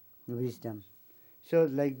wisdom. So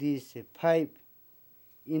like this 5,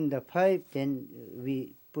 in the 5, then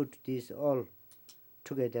we put this all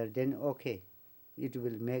together, then okay, it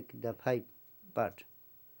will make the 5 part.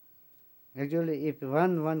 Actually, if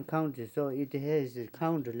one counts, so it has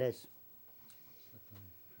countless.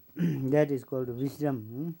 That is called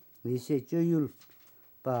wisdom. We say choyul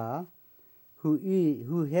pa,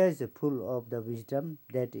 who has full of the wisdom,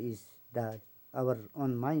 that is our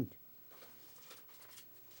own mind.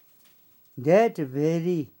 That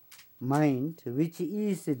very mind, which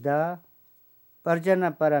is the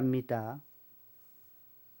Parjana Paramita,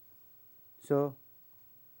 so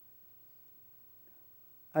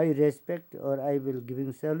I respect, or I will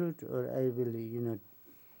giving salute, or I will,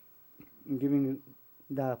 giving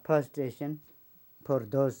the first station for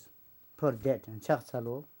that.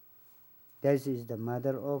 Chaksalo, that is the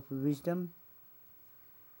mother of wisdom.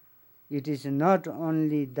 it is not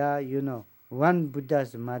only the, one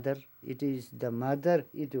Buddha's mother, it is the mother,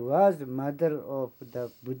 it was mother of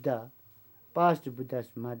the Buddha, past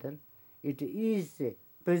Buddha's mother, it is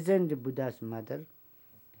present Buddha's mother,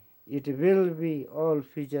 it will be all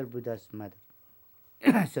future Buddha's mother.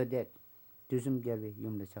 So that, Dusum Gyalwe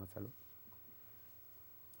Yumla Chaksalo.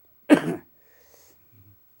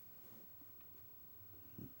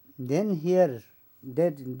 Then here,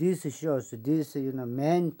 that this shows, this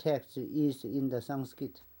main text is in the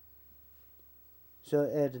Sanskrit. So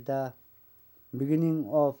at the beginning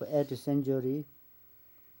of 8th century,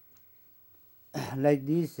 like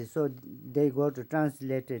this, so they got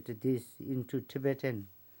translated this into Tibetan.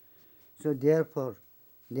 So therefore,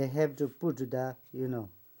 they have to put the,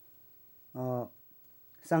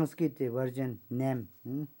 Sanskrit version name.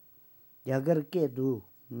 Yagar Kedu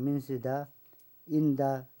means in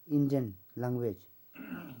the Indian language.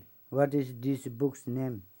 What is this book's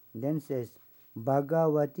name? Then says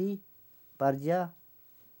Bhagavati Parja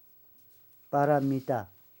Paramita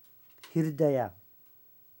Hirdaya.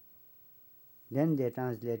 Then they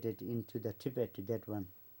translated into the Tibet, that one.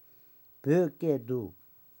 Bhkedu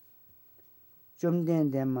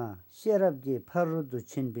Chumden Dema Sherabji Parudu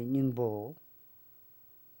Chinbi Ningbo.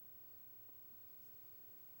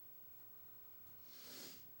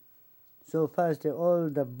 So first, all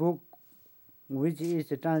the book which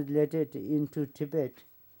is translated into Tibet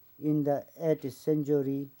in the 8th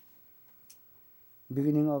century,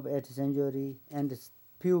 beginning of 8th century, and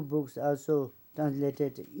few books also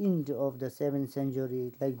translated into of the 7th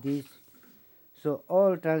century, like this. So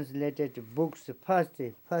all translated books, first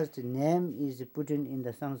name is put in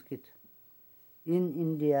the Sanskrit. In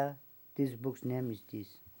India, this book's name is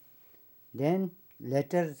this. Then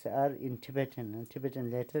letters are in Tibetan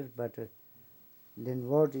letters, but then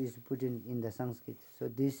word is put in the Sanskrit. So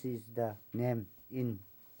this is the name in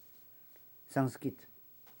Sanskrit.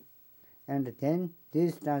 And then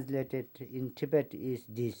this translated in Tibet is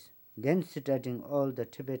this. Then studying all the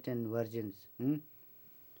Tibetan versions.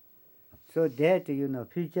 So that,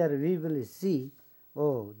 future we will see,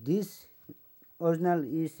 this original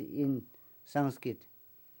is in Sanskrit.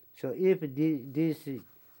 So if this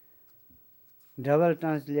double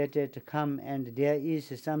translated come and there is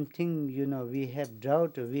something, we have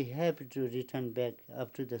doubt, we have to return back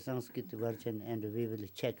up to the Sanskrit version and we will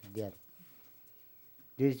check there.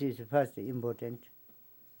 This is first important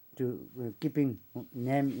to keeping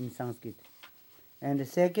name in Sanskrit. And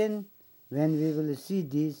second, when we will see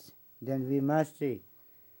this, then we must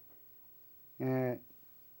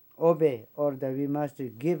obey, or we must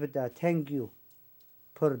give the thank you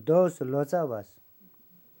for those Losavas.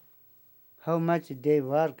 How much they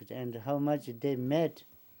worked and how much they made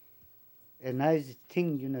a nice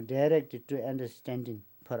thing, directed to understanding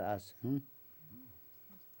for us.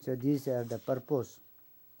 So these are the purpose.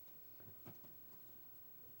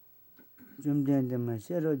 So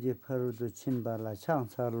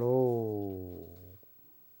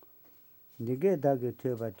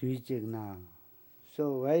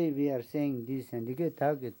why we are saying this?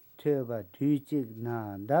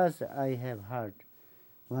 Thus I have heard.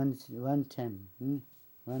 One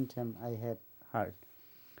time I have heard.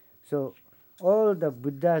 So all the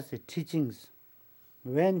Buddha's teachings,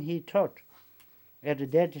 when he taught,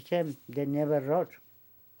 at that time they never wrote.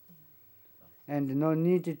 And no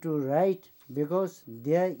need to write, because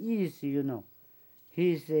there is,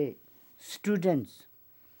 his students.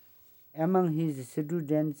 Among his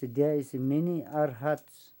students there is many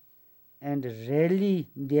arhats, and rarely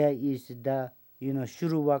there is the,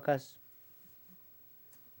 Shuruvakas.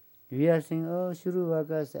 We are saying,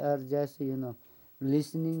 Shuruvakas are just,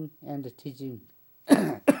 listening and teaching.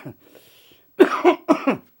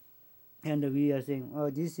 And we are saying,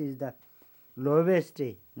 this is the lowest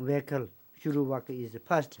vehicle. Shuruvaka is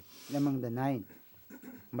first among the 9.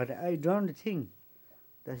 But I don't think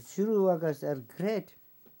the Shuruvakas are great.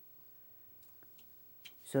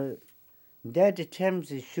 So that terms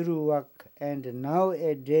Shuruvak, and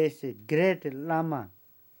nowadays great Lama,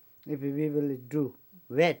 if we will do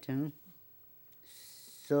wet.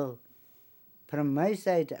 So from my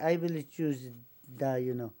side, I will choose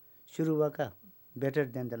the, Shuruvaka better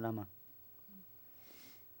than the Lama.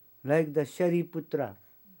 Like the Shariputra,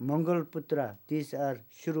 Mangalputra, these are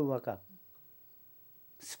Shuruvaka,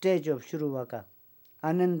 stage of Shuruvaka.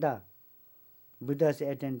 Ananda, Buddha's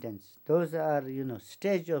attendants, those are,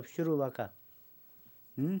 stage of Shuruvaka.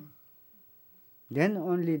 Then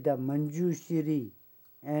only the Manjushri,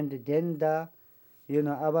 and then the,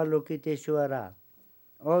 Avalokiteshvara.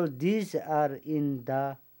 All these are in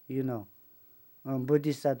the,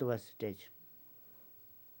 Bodhisattva stage.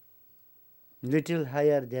 little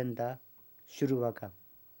higher than the Shuruvaka.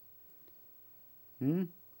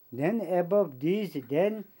 Then above this,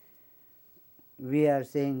 then we are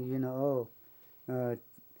saying,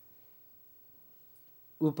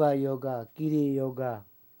 Upa Yoga, Kiri Yoga,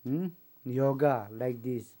 yoga like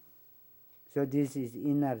this. So this is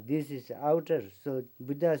inner, this is outer. So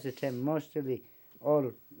Buddha's time, mostly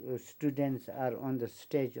all students are on the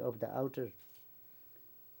stage of the outer.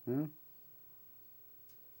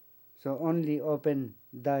 So only open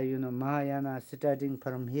the Mahayana starting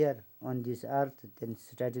from here on this earth, then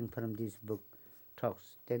starting from this book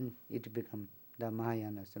talks, then it become the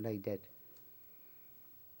Mahayana, so like that.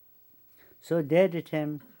 So that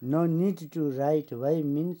time no need to write. Why?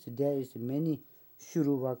 Means there is many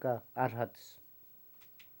Shuruvaka Arhats,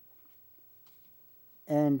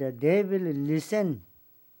 and they will listen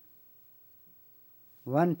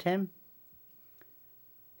one time.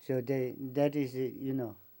 So that is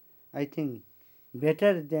I think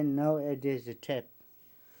better than nowadays tape.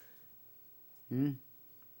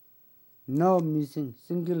 No missing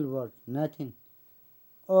single word, nothing,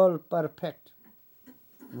 all perfect.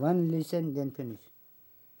 One listen, then finish.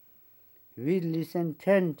 We listen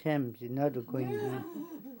 10 times, not going on.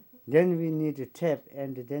 Then we need a tape,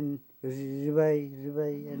 and then revise,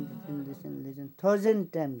 and then listen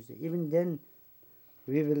 1,000 times. Even then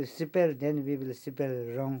we will spell, then we will spell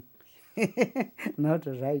wrong. Not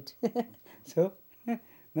right. So,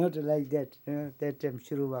 not like that. That time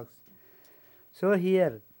Shuru works. So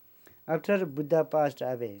here, after Buddha passed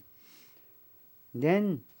away,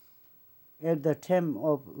 then at the time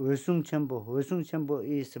of Vusung Chambu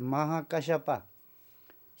is Mahakashapa.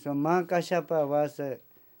 So Mahakashapa was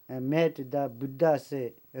made the Buddha's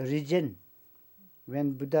regent.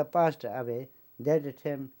 When Buddha passed away, that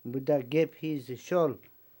time Buddha gave his shawl.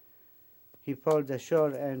 He folded the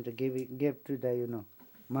shawl and gave to the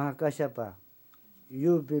Mahakashapa.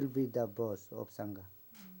 You will be the boss of Sangha.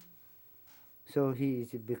 So he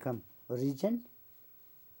is become regent,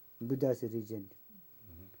 Buddha's regent.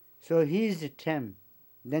 So his time,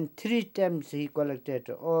 then 3 times he collected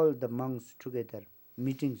all the monks together,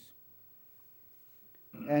 meetings,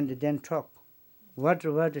 and then talk. What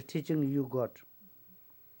teaching you got?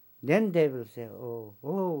 Then they will say, oh,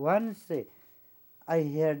 once I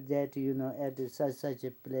heard that, at such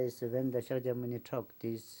a place when the Shakyamuni talked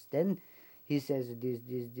this, then he says this,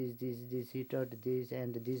 he taught this,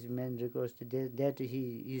 and this man requested that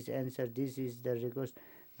his answer, this is the request,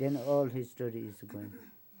 then all his story is going.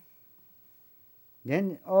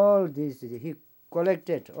 Then all this, he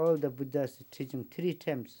collected all the Buddha's teaching 3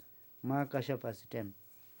 times, Mahakashapa's time.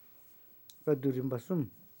 So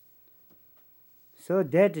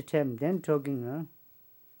that time, then talking,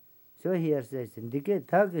 so here says,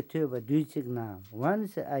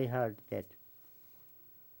 once I heard that,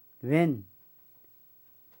 when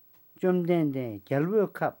Gyalvo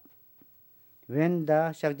Cup, when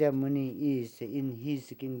the Shakyamuni is in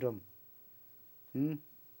his kingdom,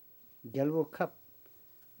 Gyalvo Cup,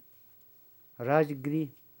 Rajgiri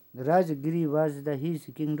was his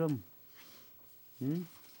kingdom.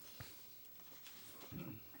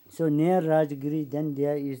 So near Rajgiri, then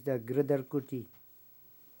there is the Giridharkuti.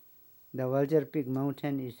 The Vulture Peak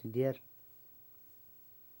mountain is there.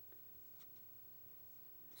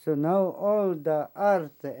 So now all the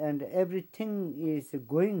earth and everything is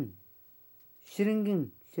going,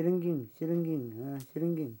 shrinking.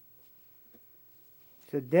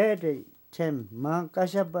 So that time,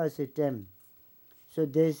 Mahakashapa's time, so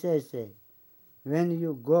they say, when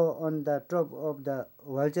you go on the top of the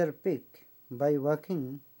Vulture Peak by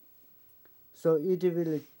walking, so it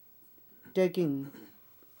will taking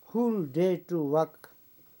whole day to walk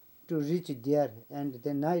to reach there, and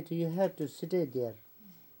the night you have to stay there.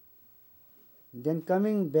 Then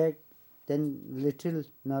coming back, then little,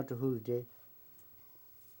 not whole day,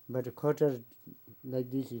 but a quarter like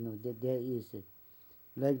this, there is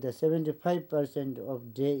like the 75%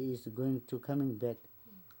 of day is going to coming back,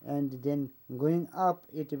 and then going up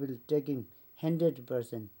it will taking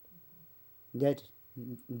 100% that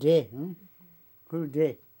day, whole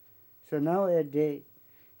day. So now a day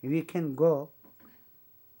we can go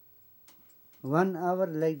 1 hour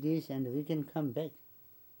like this and we can come back.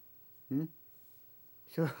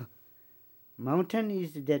 So mountain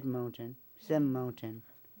is that mountain, same mountain.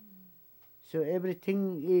 So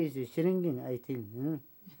everything is shrinking, I think,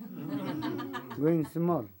 going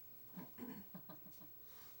small.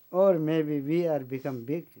 Or maybe we are become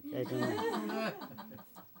big, I don't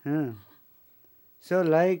know. So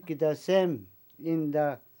like the same in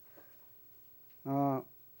the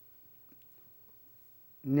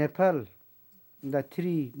Nepal, the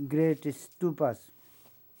 3 great stupas.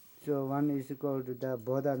 So one is called the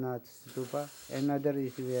Bodhanath Stupa, another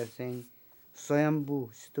is we are saying Swayambhu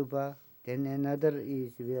Stupa, then another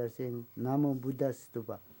is we are saying Namo Buddha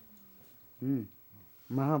Stupa,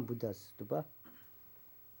 Mahabuddha Stupa.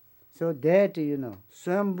 So that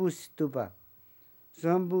Swayambhu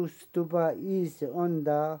Stupa is on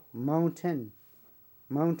the mountain.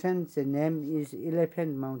 Mountain's name is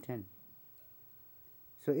Elephant Mountain.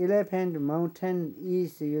 So Elephant Mountain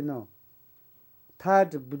is,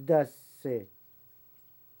 third Buddha's,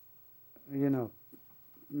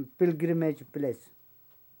 pilgrimage place.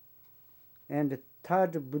 And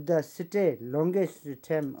third Buddha stay longest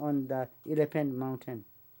time on the Elephant Mountain.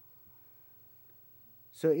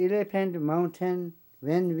 So Elephant Mountain,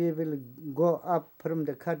 when we will go up from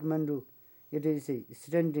the Kathmandu, it is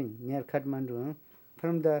standing near Kathmandu,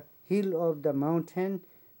 from the hill of the mountain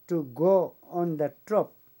to go on the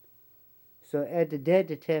top. So at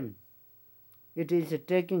that time, it is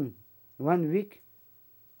taking 1 week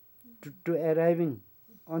to arriving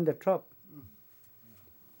on the top.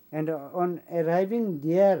 And on arriving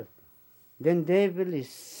there, then they will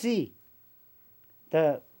see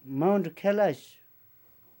the Mount Kailash.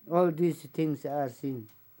 All these things are seen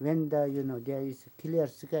when there is clear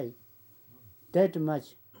sky, that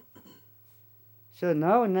much. So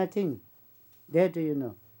now nothing, that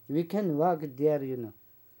we can walk there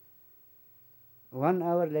 1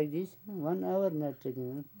 hour like this, 1 hour not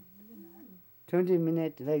taking, 20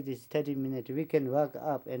 minutes like this, 30 minutes, we can walk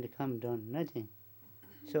up and come down, nothing.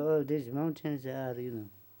 So all these mountains are,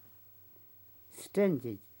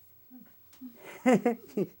 strange.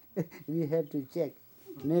 We have to check.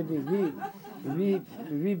 Maybe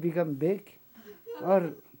we become big,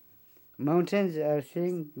 or mountains are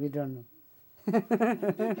saying we don't know.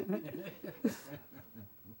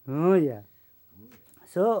 Oh yeah.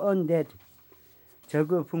 So on that,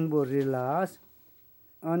 Chago Phungpo relaxed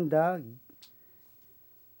on the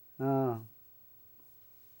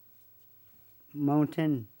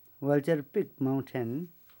mountain, Vulture Peak Mountain,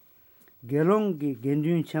 Gelongi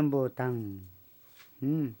Gendun Chambo Tang,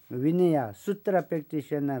 Vinaya, Sutra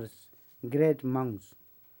practitioners, great monks,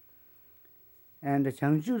 and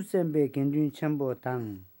Changchu Sembe Gendun Chambo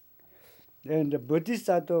Tang, and the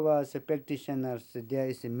Bodhisattvas practitioners, there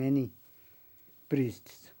is many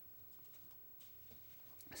priests.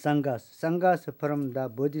 Sanghas from the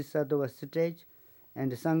Bodhisattva stage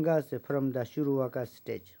and Sanghas from the Shurvaka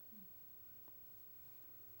stage.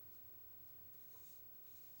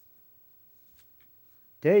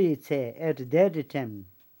 They say at that time,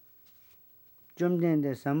 Jumden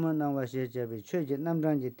de Samana was Yajabi, Church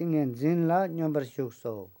Namranji Tingen Zinla, Nyambar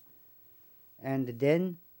Shukso. And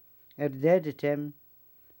then at that time,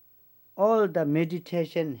 all the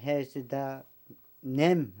meditation has the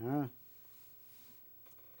name.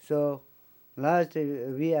 So last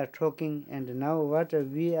we are talking, and now what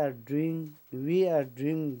we are doing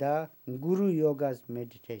the Guru Yoga's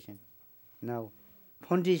meditation. Now,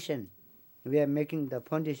 foundation. We are making the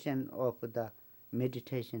foundation of the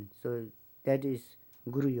meditation. So that is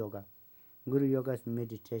Guru Yoga. Guru Yoga's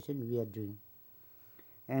meditation we are doing.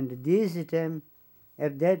 And this time,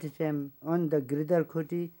 at that time, on the Giridhar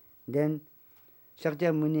Koti, then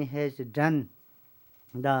Shakya Muni has done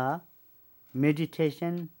the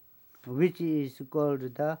meditation, which is called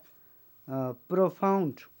the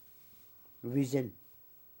profound vision.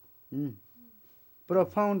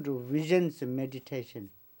 Profound visions meditation.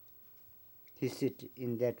 He sit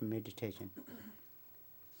in that meditation.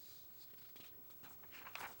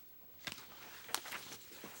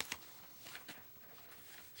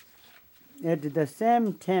 At the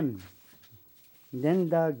same time, then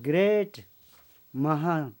the great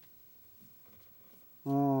Maha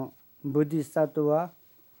Bodhisattva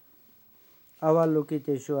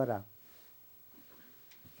Avalokiteshvara,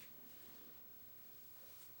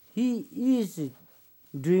 he is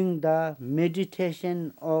doing the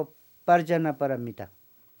meditation of Parjana Paramita.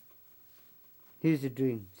 He is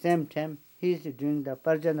doing, same time, he is doing the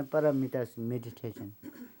Parjana Paramita's meditation.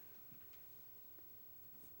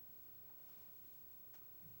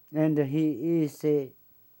 And he is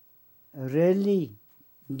really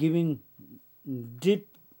giving deep,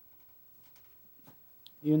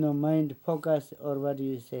 mind focus, or what do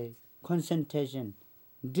you say, concentration.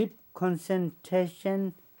 Deep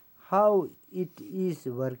concentration, how it is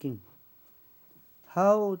working.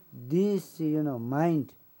 How this,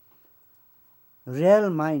 mind, real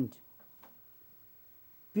mind,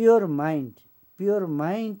 pure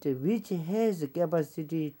mind, which has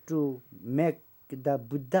capacity to make the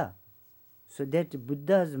Buddha, so that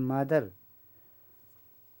Buddha's mother,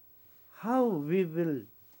 how we will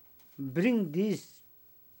bring this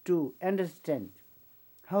to understand,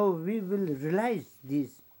 how we will realize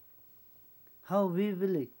this, how we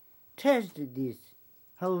will test this,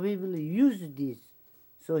 how we will use this.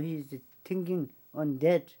 So he is thinking on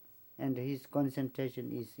that, and his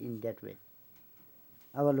concentration is in that way.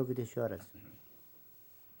 Avalokiteshwaras.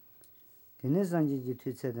 That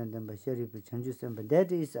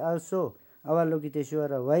is also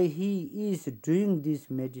Avalokiteshvara, why he is doing this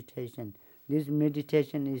meditation. This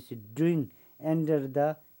meditation is doing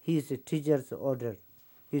under his teacher's order.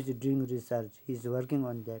 He is doing research, he is working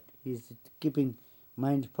on that, he is keeping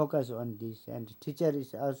mind focused on this, and teacher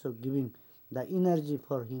is also giving the energy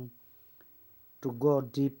for him to go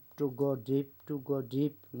deep, to go deep, to go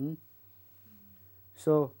deep.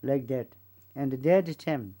 So like that. And that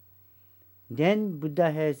time, then Buddha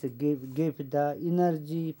has gave the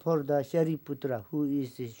energy for the Shariputra, who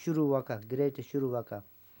is Shuruvaka, great Shuruvaka.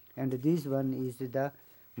 And this one is the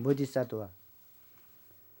Bodhisattva.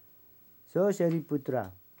 So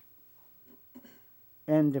Shariputra,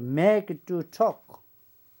 and make to talk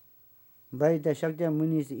by the Shakya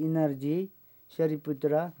Muni's energy,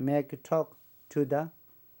 Shariputra make talk to the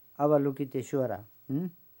Avalokiteshvara.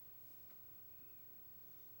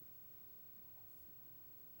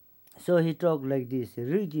 So he talked like this: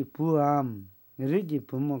 Riji Puam, Riji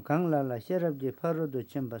Pumo Kanglala, Sherabji Parodo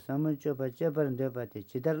Chemba, Samuchopa, Chepan Depate,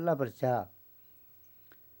 Chidar Laparcha.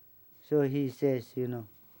 So he says,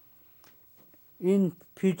 in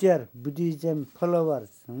future Buddhism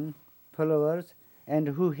followers, and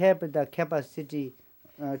who have the capacity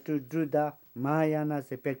to do the Mahayana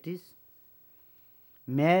practice,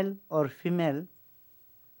 male or female,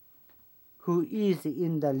 who is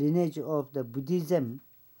in the lineage of the Buddhism,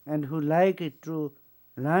 and who like to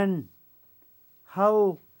learn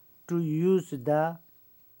how to use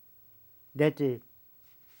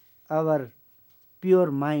our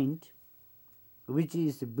pure mind, which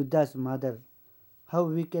is Buddha's mother, how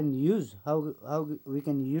we can use, how we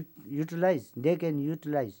can utilize, they can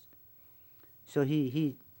utilize. So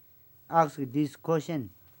he asked this question,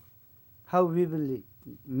 how we will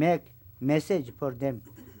make message for them,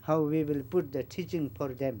 how we will put the teaching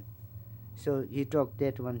for them. So he talked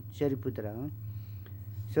that one, Shariputra.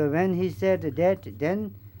 So when he said that,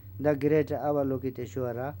 then the great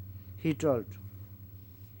Avalokiteshvara, he told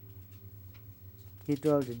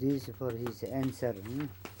this for his answer.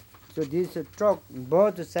 So this talk,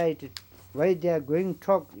 both sides, why they are going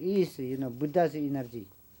talk is, Buddha's energy.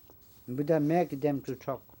 Buddha make them to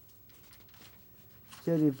talk.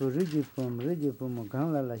 Sharipu, Rijipum,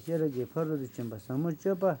 Ganglala, Sharaji, Farudu Chimba,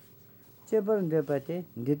 Samuchopa, Chepan Depate,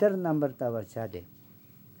 Ditar number Tower Chade.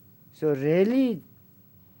 So really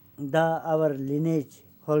our lineage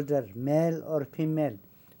holder, male or female,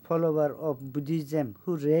 follower of Buddhism,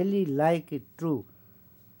 who really like it to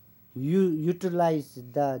utilize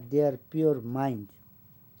their pure mind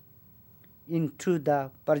into the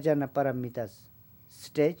Parjana Paramitas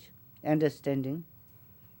stage, understanding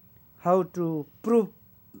how to prove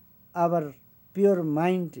our pure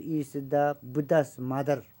mind is the Buddha's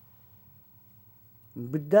mother.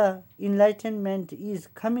 Buddha enlightenment is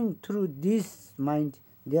coming through this mind,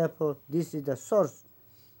 therefore this is the source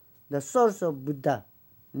of Buddha.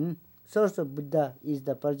 Source of Buddha is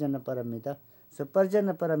the Parjana Paramita. So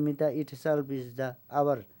Parjana Paramita itself is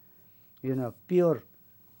our pure,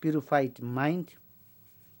 purified mind.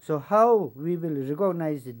 So how we will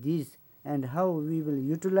recognize this and how we will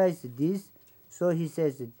utilize this? So he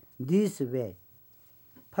says this way.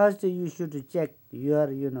 First you should check your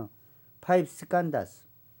 5 skandhas,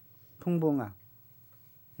 Pungbonga.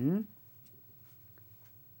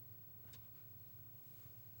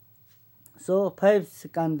 So 5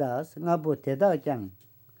 skandhas ngabo teda kyang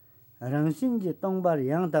rangsinji tongbar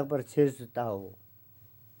yang dakbar chesu tao.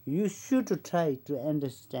 You should try to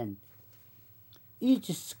understand each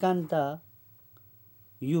skandha.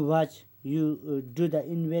 You watch, you do the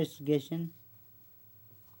investigation.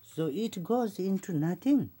 So it goes into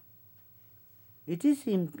nothing. It is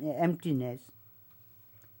emptiness.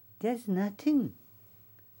 There's nothing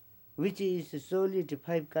which is solely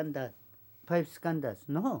 5 skandhas.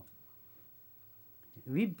 No.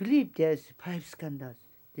 We believe there's 5 skandhas.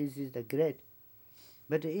 This is the great.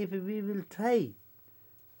 But if we will try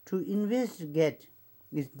to investigate,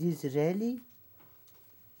 is this really?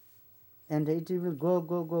 And it will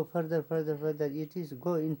go further. It is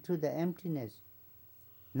go into the emptiness.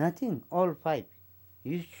 Nothing, all 5.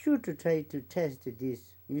 You should try to test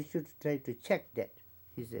this. You should try to check that,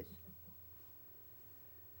 he says.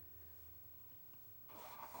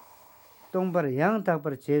 Tongbar yang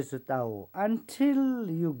takbar chesu tao. Until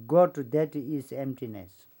you got that is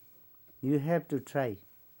emptiness. You have to try.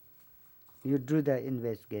 You do the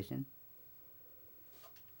investigation.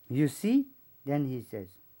 You see? Then he says,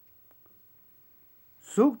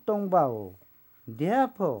 Suk Tongbao.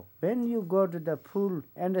 Therefore, when you go to the full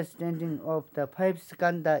understanding of the five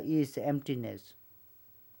skandha is emptiness,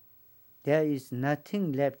 there is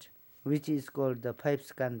nothing left which is called the five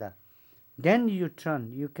skandha. Then you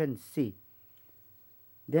turn, you can see.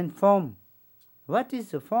 Then form. What is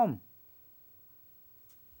the form?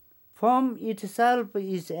 Form itself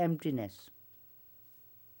is emptiness.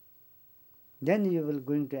 Then you will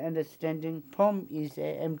go into understanding form is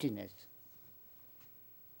a emptiness.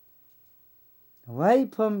 Why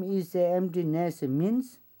form is a emptiness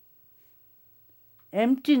means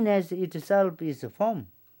emptiness itself is a form.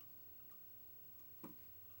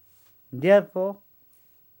 Therefore,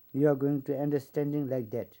 you are going to understanding like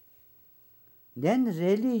that. Then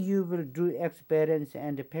really you will do experience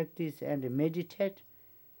and practice and meditate.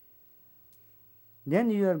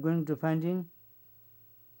 Then you are going to finding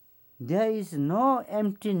there is no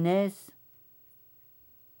emptiness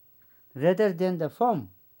rather than the form.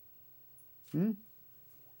 And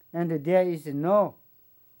there is no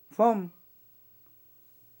form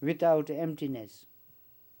without emptiness.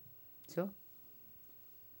 So,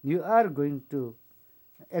 you are going to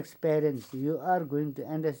experience, you are going to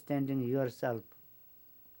understanding yourself.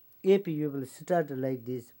 If you will start like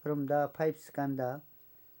this from the five skandha,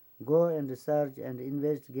 go and search and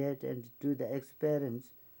investigate and do the experience,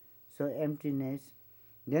 so emptiness,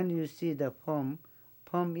 then you see the form.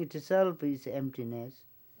 Form itself is emptiness.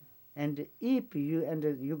 And if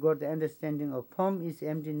you got the understanding of form is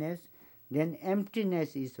emptiness, then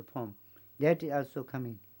emptiness is form. That is also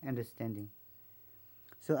coming, understanding.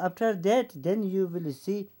 So after that, then you will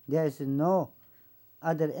see there is no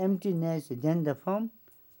other emptiness than the form.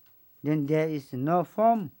 Then there is no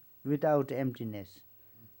form without emptiness.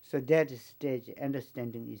 So that stage,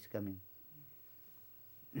 understanding is coming.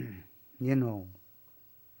 You know.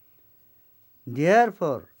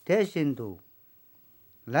 Therefore, Teshindu,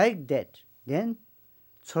 like that, then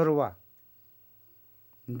Chorwa,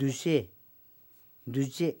 Dushe,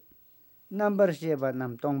 number Sheba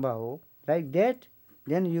Nam Tongbao, like that,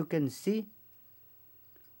 then you can see.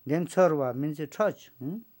 Then Chorwa means a touch,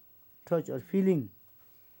 touch or feeling.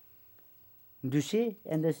 Dushe,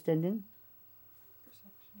 understanding,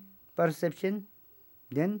 perception.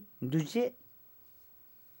 Then Dushe.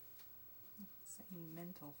 Saying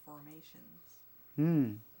mental formations.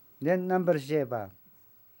 Then number Sheba.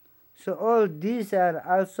 So all these are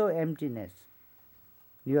also emptiness.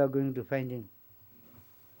 You are going to finding.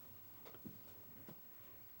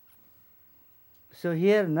 So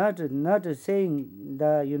here not saying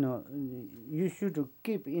the, you should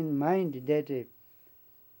keep in mind that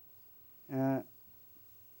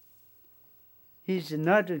he's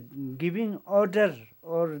not giving order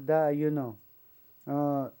or the,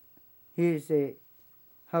 he is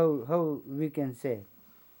how we can say,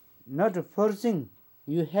 not forcing,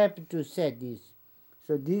 you have to say this.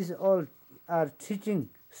 So these all are teaching.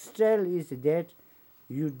 Still is that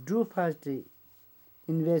you do first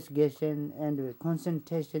investigation and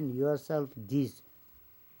concentration yourself this.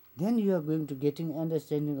 Then you are going to getting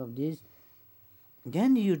understanding of this.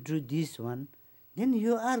 Then you do this one. Then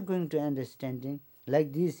you are going to understanding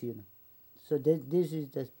like this, So this is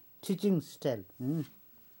the teaching style.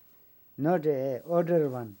 Not a order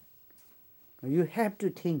one. You have to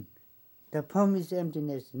think. The form is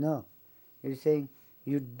emptiness. No. You're saying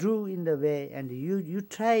you do in the way and you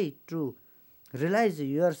try to realize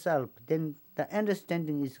yourself. Then the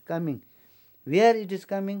understanding is coming. Where it is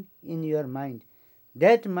coming? In your mind.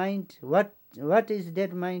 That mind, what is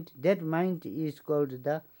that mind? That mind is called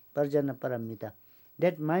the Parjana Paramita.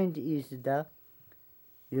 That mind is the,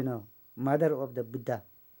 mother of the Buddha.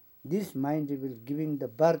 This mind will giving the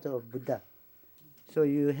birth of Buddha. So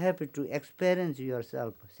you have to experience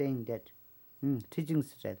yourself saying that. Teaching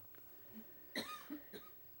style.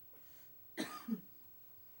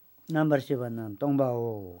 Number 7,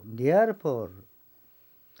 Tongbao. Therefore,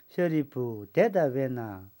 Sharipu, Teda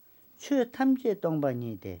Vena, Chu Tamje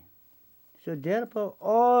Tongbani de. So therefore,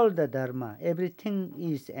 all the Dharma, everything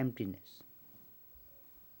is emptiness.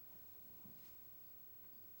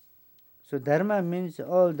 So Dharma means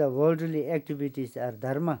all the worldly activities are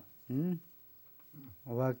Dharma.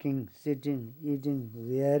 Walking, sitting, eating,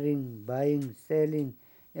 wearing, buying, selling,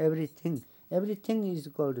 everything. Everything is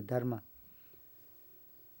called Dharma.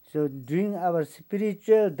 So doing our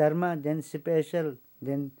spiritual Dharma, then special,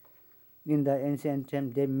 then in the ancient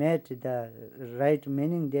time they made the right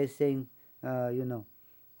meaning. They're saying, Dambe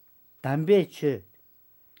Che,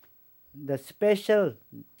 the special,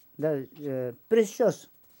 the precious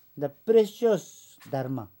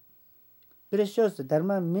Dharma. Precious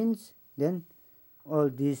Dharma means then all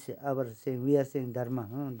these our saying, we are saying dharma,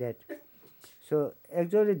 that. So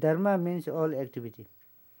actually dharma means all activity.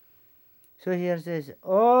 So here says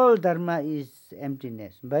all dharma is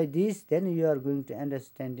emptiness. By this then you are going to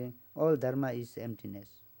understanding all dharma is emptiness.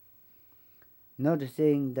 Not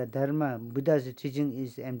saying the dharma, Buddha's teaching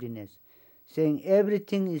is emptiness. Saying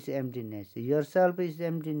everything is emptiness. Yourself is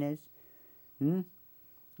emptiness.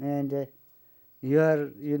 And your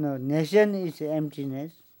nation is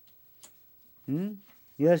emptiness.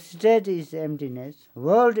 Your state is emptiness.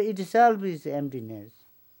 World itself is emptiness.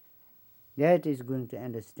 That is going to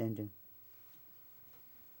understanding.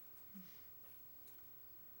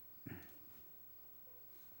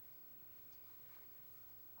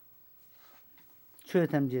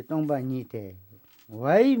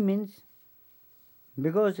 Why means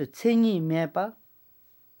because tsengi mepa,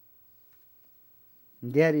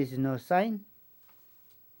 there is no sign.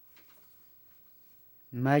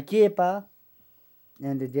 Makepa,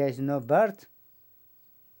 and there is no birth.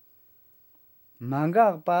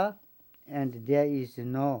 Mangapa, and there is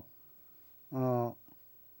no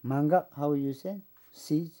manga, how you say,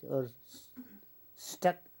 seeds or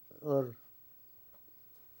stuck or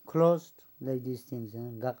closed, like these things.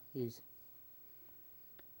 Gak is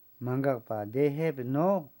mangapa. They have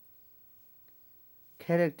no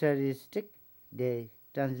characteristic. The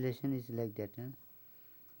translation is like that.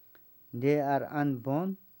 They are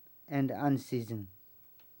unborn and unseasoned.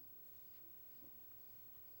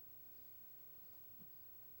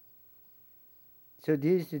 So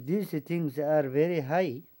these things are very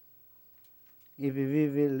high. If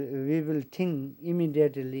we will think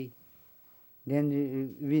immediately,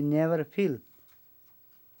 then we never feel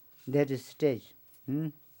that stage.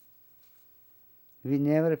 We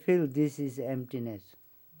never feel this is emptiness.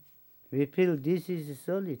 We feel this is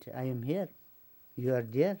solid. I am here. You are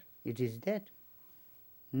there. It is that.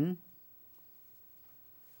 Then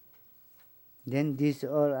these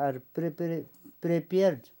all are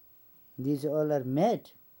prepared. These all are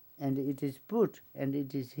made, and it is put, and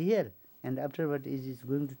it is here, and afterward it is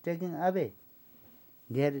going to taken away.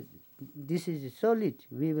 There, this is solid.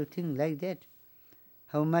 We will think like that.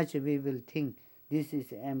 How much we will think this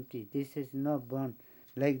is empty, this is not born,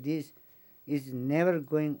 like this is never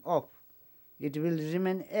going off. It will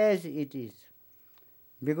remain as it is,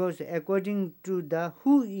 because according to the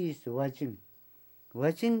who is watching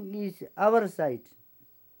is our sight.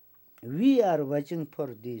 We are watching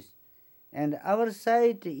for this. And our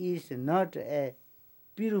sight is not a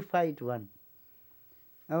purified one.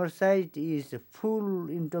 Our sight is full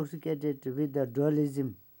intoxicated with the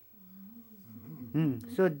dualism.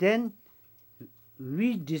 So then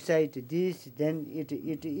we decide this, then it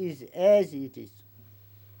is as it is.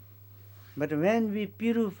 But when we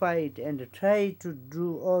purify it and try to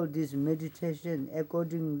do all this meditation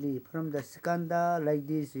accordingly from the skanda like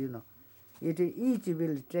this, it each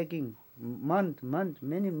will taking month,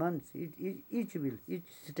 many months, each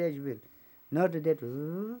stage will. Not that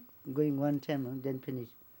going one time then finish.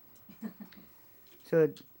 So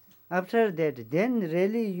after that, then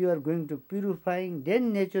really you are going to purifying,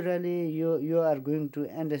 then naturally you are going to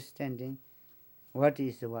understanding what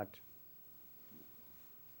is what.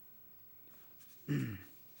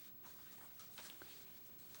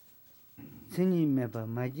 Sinyi mepa,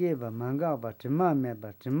 majeba, mangaba, tima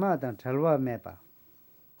mepa, tima dan talwa mepa.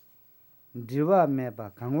 Driva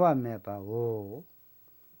mepa, kangwa mepa, oh.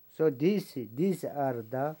 So these are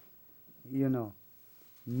the,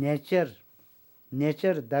 nature,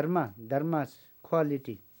 dharma's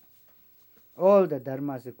quality. All the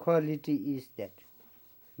dharma's quality is that.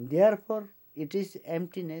 Therefore, it is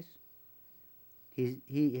emptiness.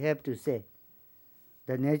 He have to say.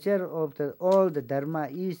 The nature of all the dharma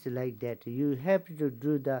is like that. You have to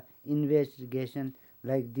do the investigation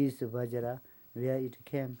like this Vajra, where it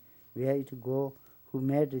came, where it go, who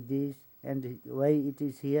made this, and why it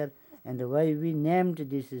is here, and why we named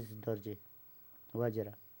this is Dorje,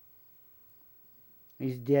 Vajra.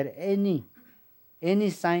 Is there any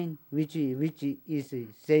sign which is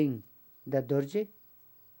saying the Dorje?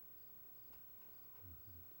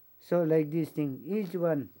 So like this thing, each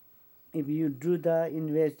one, if you do the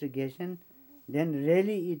investigation, then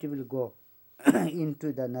really it will go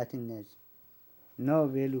into the nothingness. No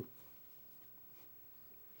value.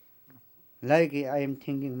 Like I am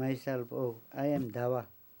thinking myself, oh, I am Dawa.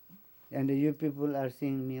 And you people are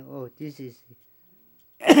seeing me, oh, this is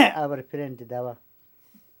our friend Dawa.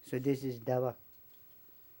 So this is Dawa.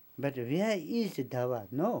 But where is Dawa?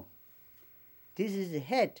 No. This is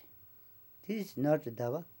head. This is not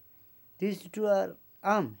Dawa. These two are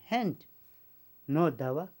arm, hand. No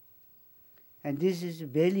Dawa. And this is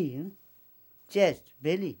belly, chest,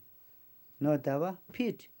 belly. no dawa.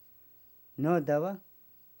 Feet, no dawa.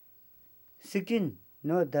 Skin,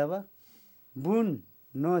 no dawa. Bone,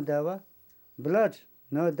 no dawa. Blood,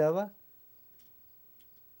 no dawa.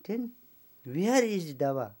 Then where is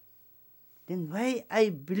dawa? Then why I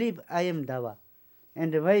believe I am dawa?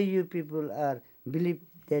 And why you people are believe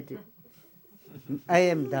that I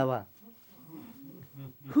am dawa?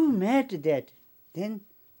 Who made that? Then,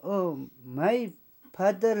 oh, my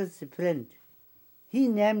father's friend, he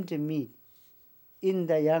named me in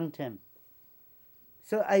the young time.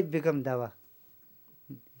 So I become dawa.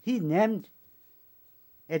 He named,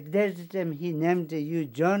 at that time he named you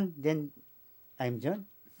John, then I'm John.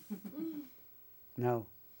 Now,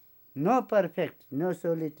 no perfect, no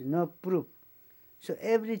solid, no proof. So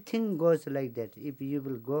everything goes like that. If you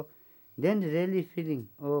will go, then really feeling,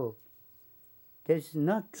 oh, that's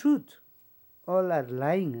not truth. All are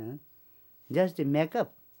lying, huh? Just a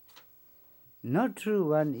make-up. Not true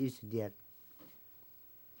one is there.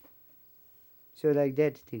 So like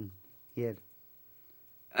that thing here.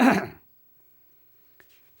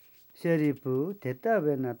 Seripu teta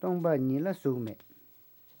vena tongba nila sugme.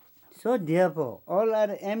 So therefore, all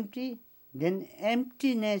are empty, then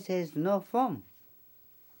emptiness has no form.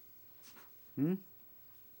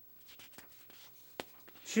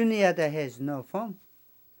 Shunyata has no form.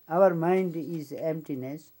 Our mind is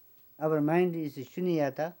emptiness. Our mind is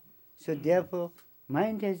shunyata. So therefore,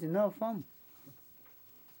 mind has no form.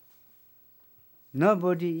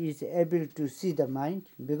 Nobody is able to see the mind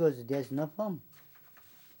because there is no form.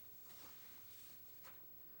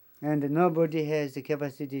 And nobody has the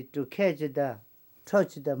capacity to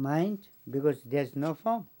touch the mind because there is no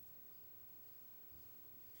form.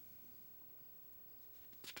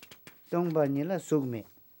 Tongba nila sugme.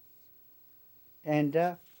 And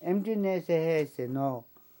emptiness has no,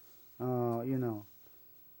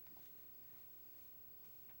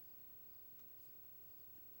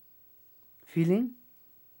 feeling.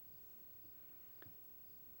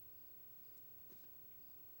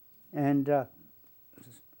 And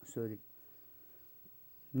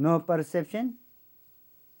no perception.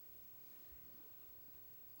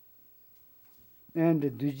 And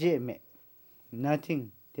duje me,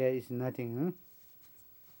 nothing. There is nothing.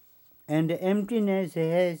 And emptiness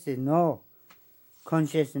has no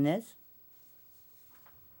consciousness.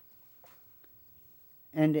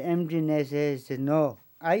 And emptiness has no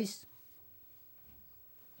eyes.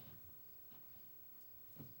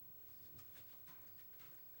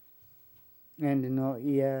 And no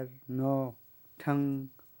ear, no tongue,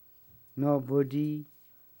 no body,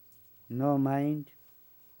 no mind,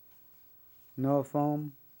 no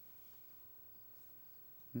form,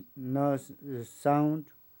 no sound,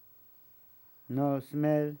 no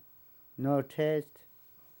smell, no taste,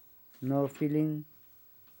 no feeling,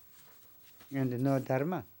 and no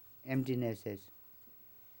dharma. Emptiness is.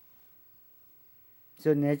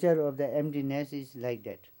 So nature of the emptiness is like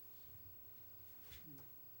that.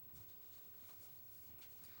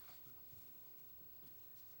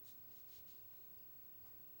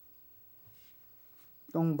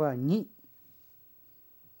 Tongba ni.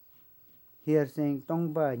 Here saying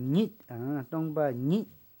tongba nit, tongba ni.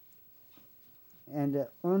 And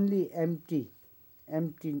only empty,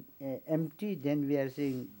 then we are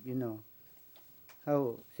saying,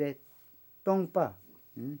 how say tongpa.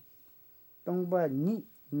 Tongba ni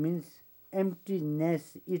means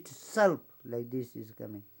emptiness itself, like this is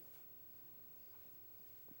coming.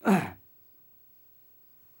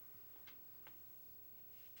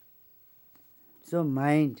 So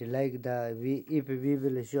mind, like if we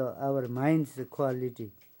will show our mind's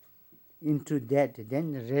quality into that,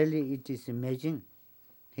 then really it is amazing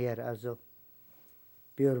here also.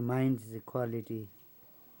 Pure mind's quality.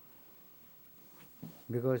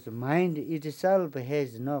 Because mind itself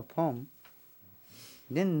has no form,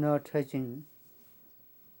 then no touching,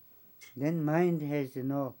 then mind has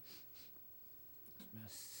no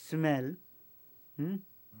smell,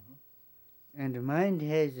 and mind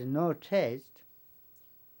has no taste.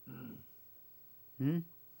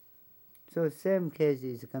 So same case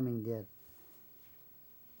is coming there.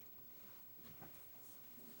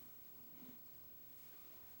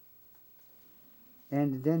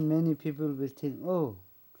 And then many people will think, oh,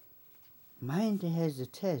 mind has a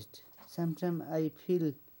taste. Sometimes I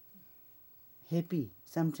feel happy.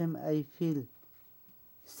 Sometimes I feel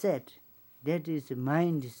sad. That is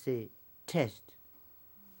mind's taste.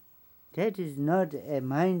 That is not a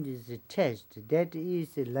mind's taste. That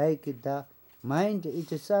is like the mind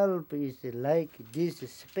itself is like this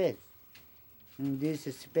space. In this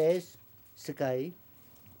space, sky,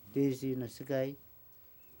 this sky.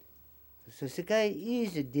 So sky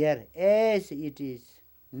is there as it is.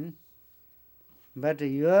 But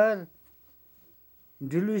your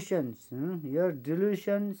delusions, your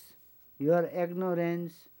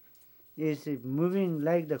ignorance is moving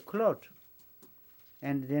like the cloud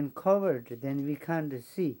and then covered, then we can't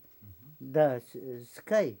see the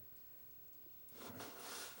sky.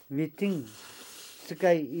 We think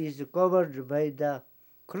sky is covered by the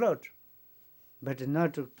cloud, but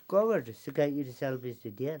not covered. Sky itself is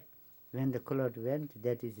there. When the cloud went,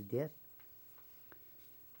 that is there.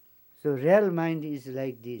 So real mind is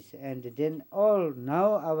like this, and then all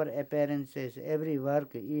now our appearances, every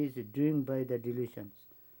work is doing by the delusions,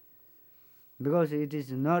 because it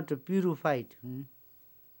is not purified.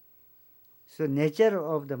 So nature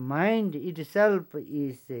of the mind itself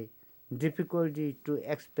is a difficulty to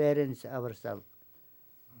experience ourselves,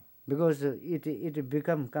 because it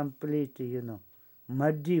become complete,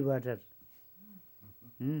 muddy water.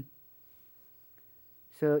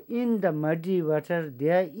 So in the muddy water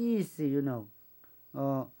there is,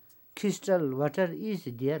 crystal water is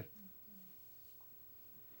there.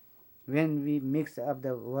 When we mix up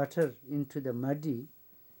the water into the muddy,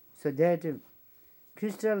 so that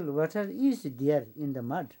crystal water is there in the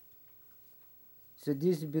mud. So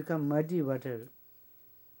this become muddy water.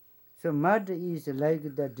 So mud is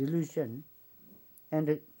like the delusion,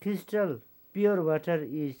 and crystal pure water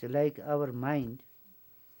is like our mind.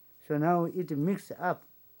 So now it mix up.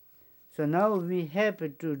 So now we have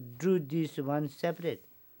to do this one separate.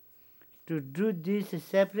 To do this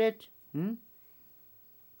separate,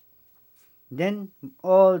 then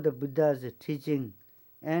all the Buddha's teaching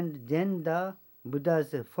and then the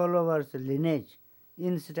Buddha's followers' lineage,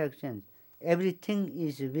 instructions, everything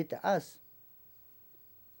is with us.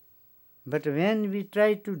 But when we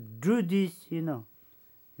try to do this,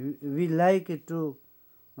 we like to,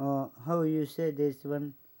 how you say this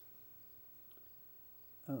one,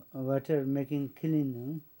 water making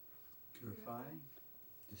clean. Purify,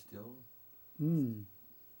 distill.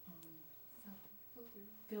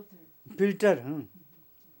 Filter.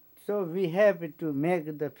 So we have to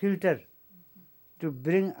make the filter to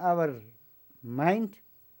bring our mind,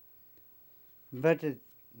 but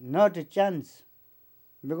not a chance,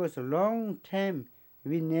 because a long time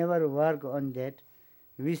we never work on that.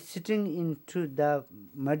 We sitting into the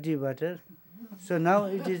muddy water, so now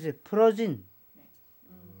it is frozen.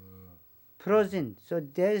 So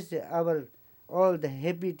there's all the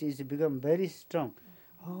habit is become very strong.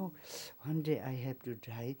 Oh, one day I have to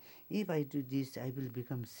die. If I do this, I will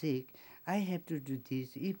become sick. I have to do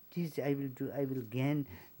this. If this I will do, I will gain.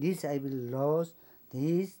 This I will lose.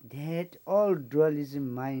 This, that, all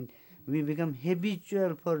dualism mind. We become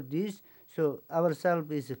habitual for this, so ourself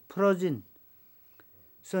is frozen.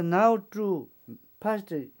 So now to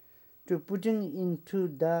putting into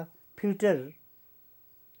the filter,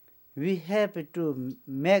 we have to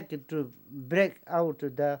break out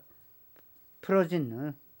the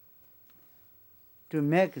frozen, to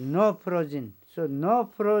make no frozen. So no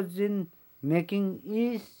frozen making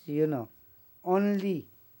is, only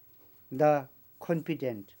the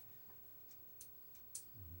confident.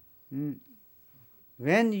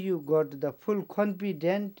 When you got the full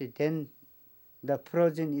confident, then the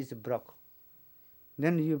frozen is broke.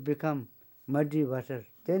 Then you become muddy water.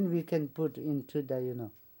 Then we can put into the,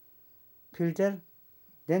 filter,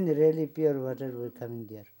 then really pure water will come in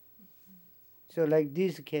there. So like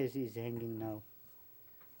this case is hanging now.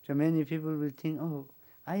 So many people will think, oh,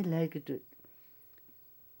 I like to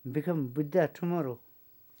become Buddha tomorrow,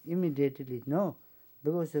 immediately. No,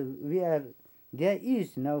 because there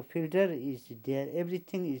is now filter is there,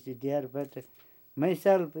 everything is there, but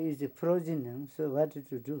myself is frozen, so what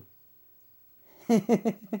to do?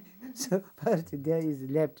 So first there is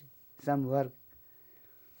left some work.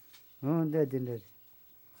 Oh, that is.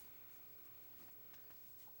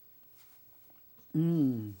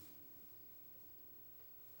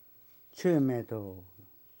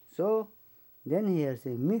 So then he has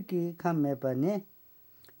said, Miki kame pane,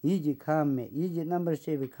 yiji kame, yiji number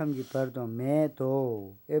 7 kamji pardon,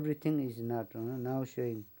 meto. Everything is not now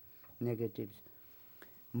showing negatives.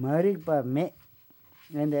 Marikpa me,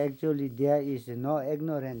 and actually there is no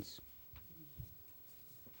ignorance.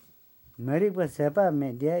 Marikpa sepa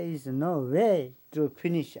me, there is no way to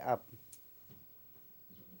finish up,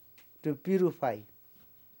 to purify,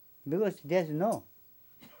 because there's no,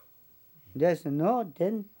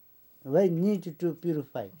 then why need to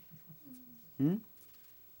purify?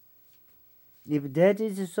 If that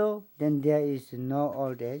is so, then there is no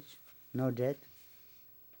old age, no death.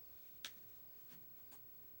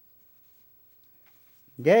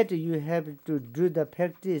 That you have to do the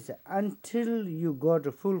practice until you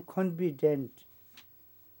got full confidence.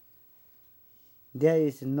 There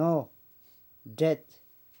is no death,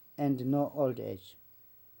 and no old age.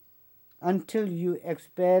 Until you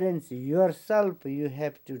experience yourself, you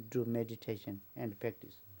have to do meditation and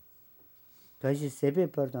practice. Because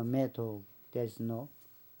there's no,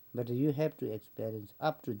 but you have to experience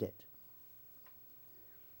up to that.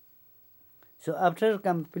 So after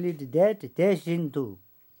complete that,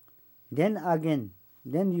 then again,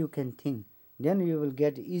 then you can think. Then you will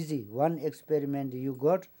get easy. One experiment you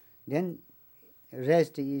got, then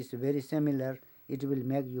rest is very similar. It will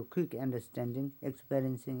make you quick understanding.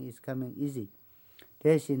 Experiencing is coming easy.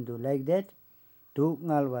 Like that,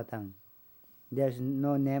 there's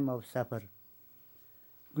no name of supper.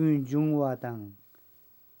 There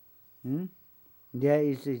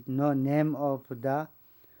is no name of the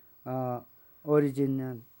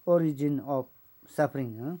origin of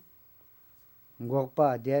suffering.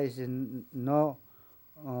 Gokpa, there is no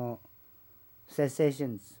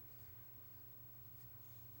cessations,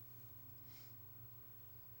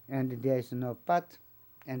 and there is no path,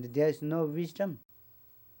 and there is no wisdom.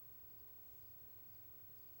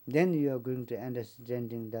 Then you are going to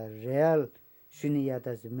understanding the real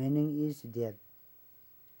Shunyata's meaning is there.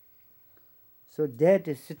 So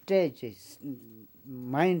that stage,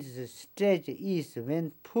 mind's stage is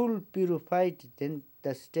when full purified, then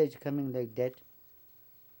the stage coming like that.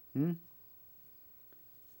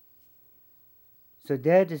 So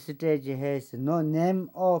that stage has no name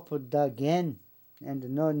of the gain and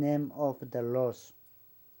no name of the loss.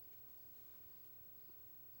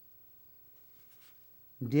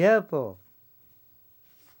 Therefore,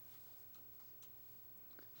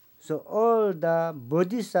 so all the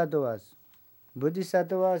bodhisattvas,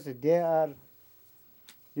 they are,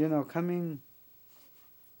 coming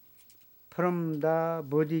from the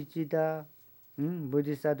bodhicitta,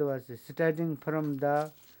 bodhisattvas, starting from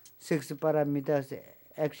the 6 paramitas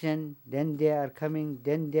action, then they are coming,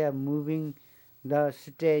 then they are moving the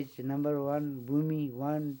stage number 1, bhumi,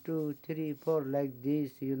 1, 2, 3, 4, like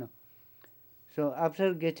this, So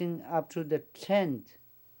after getting up to the 10th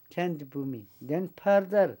bhumi, then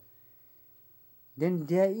further, then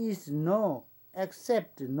there is no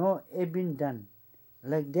except no abandon.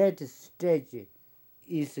 Like that stage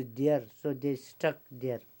is there, so they stuck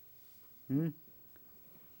there.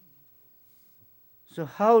 So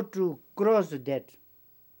how to cross that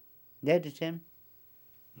time?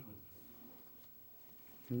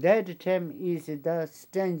 That time is the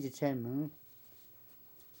strange time.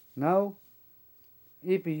 Now,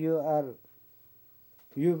 if you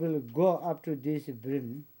will go up to this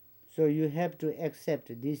brim, so you have to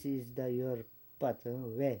accept this is your path,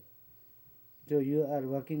 way. So you are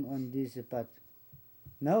working on this path.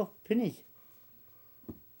 Now finish.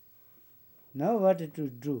 Now what to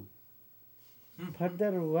do?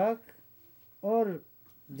 Further work or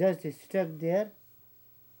just stuck there?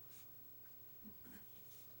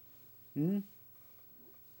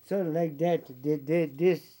 So like that,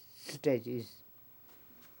 this stage is.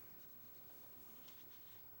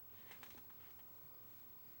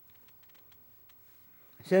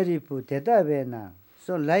 Saripu Teta Vena.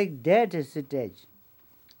 So like that stage,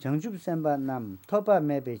 Changchup Semba Nam, Topa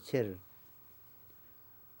Mebe Chir.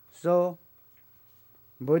 So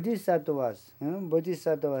Bodhisattvas,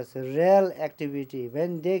 real activity,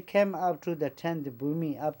 when they came up to the 10th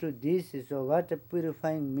bhumi, up to this, so what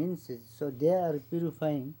purifying means, so they are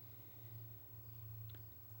purifying,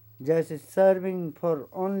 just serving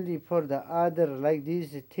only for the other, like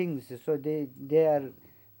these things, so they are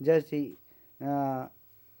just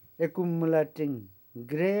accumulating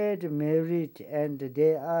great merit, and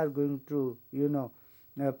they are going to,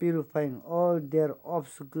 purifying all their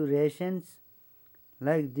obscurations,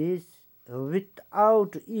 like this,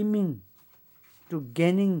 without aiming to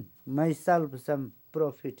gaining myself some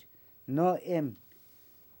profit. No aim.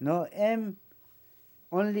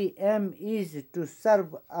 Only aim is to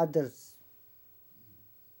serve others.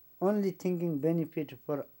 Only thinking benefit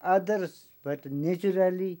for others, but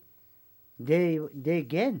naturally they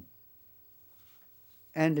gain.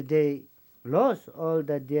 And they lose all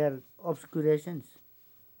their obscurations.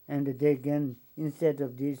 And they gain, instead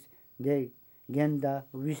of this, they gain the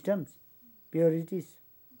wisdoms, purities.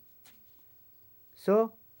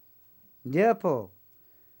 So, therefore,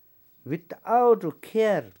 without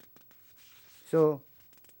care, so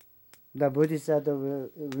the bodhisattva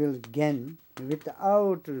will gain.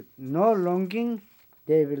 Without no longing,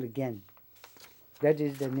 they will gain. That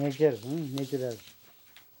is the nature, natural.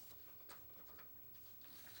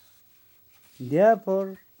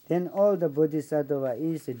 Therefore, then all the bodhisattva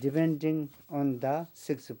is depending on the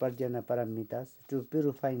 6 parjana paramitas to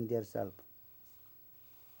purifying their self.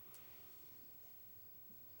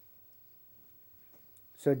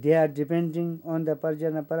 So they are depending on the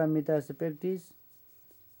Parjana Paramitas practice,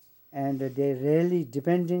 and they really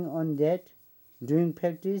depending on that, doing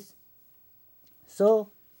practice.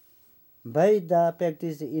 So by the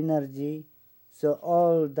practice energy, so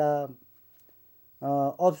all the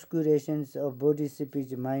obscurations of body,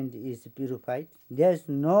 speech, mind is purified. There's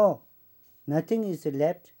nothing is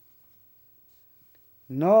left.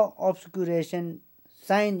 No obscuration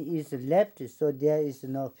sign is left, so there is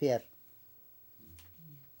no fear.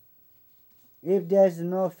 If there is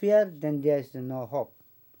no fear, then there is no hope,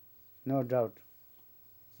 no doubt.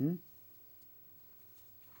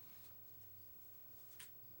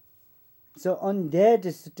 So on that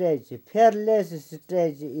stage, fearless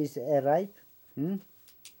stage is arrived.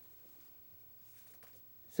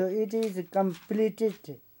 So it is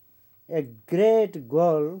completed a great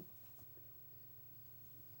goal,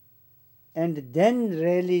 and then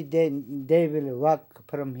really they will walk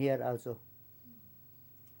from here also.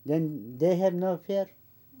 Then they have no fear,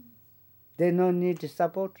 they no need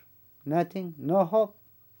support, nothing, no hope,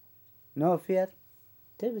 no fear,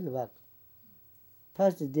 they will walk.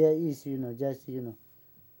 First there is, just,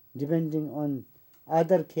 depending on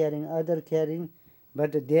other caring,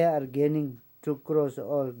 but they are gaining to cross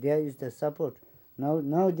all. There is the support.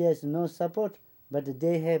 Now there is no support, but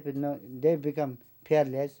they become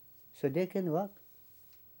fearless, so they can walk.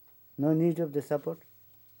 No need of the support.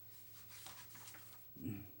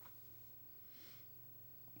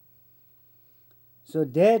 So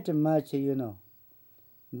that much,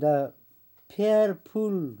 the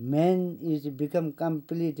fearful man is become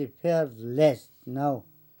completely fearless now.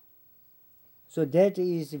 So that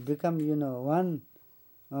is become,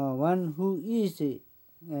 one who is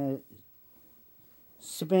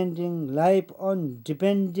spending life on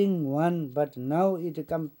depending one, but now it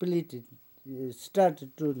completely start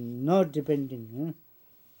to not depending.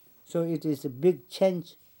 So it is a big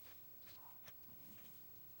change.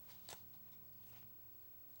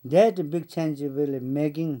 That big change will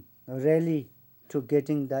making really to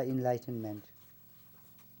getting the enlightenment.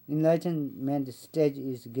 Enlightenment stage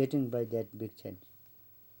is getting by that big change.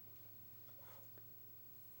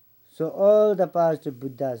 So all the past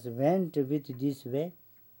Buddhas went with this way,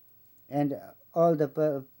 and all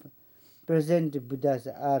the present Buddhas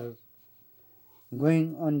are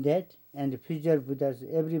going on that, and future Buddhas,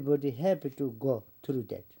 everybody happy to go through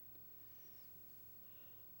that.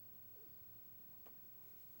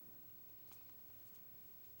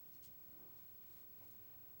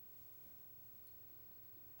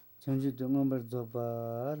 So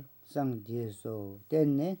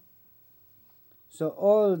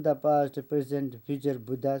all the past, present, future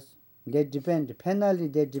Buddhas, they depend, finally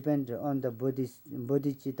they depend on the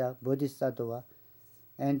bodhicitta, bodhisattva,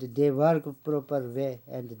 and they work proper way,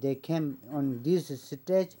 and they came on this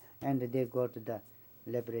stage, and they got the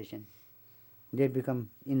liberation. They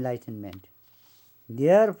become enlightenment.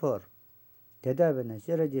 Therefore,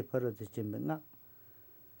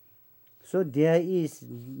 so there is,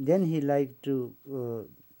 then he like to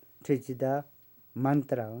teach the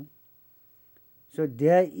mantra. So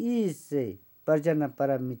there is a Parjana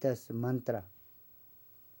Paramitas mantra.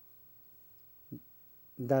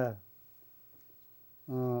 The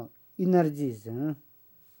energies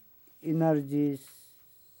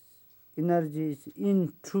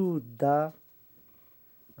into the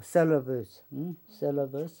syllabus,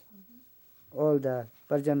 all the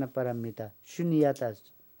Parjana Paramita,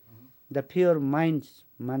 Shunyatas, the pure mind's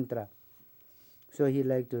mantra. So he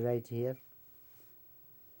like to write here.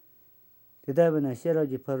 Tedavana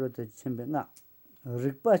Sheraji Parvata Chembe nga,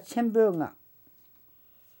 Rikpa Chembe nga.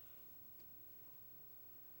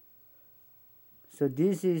 So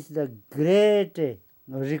this is the great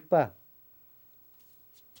Rikpa.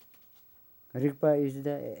 Rikpa is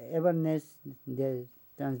the everness, they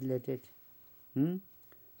translated.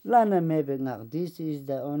 Lana Mebe nga, this is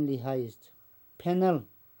the only highest. Penal,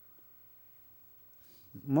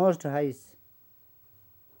 most highest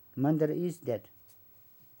mantra is that.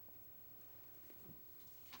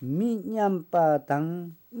 Mi nyampa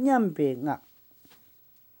tang nyampe nga.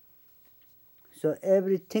 So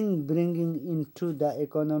everything bringing into the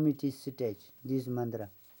economity stage, this mantra.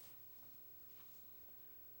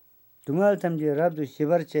 Tungal tamji rabdu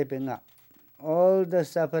shivar chepe nga. All the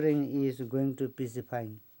suffering is going to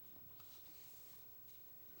pacifying.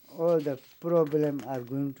 All the problems are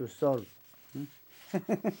going to solve.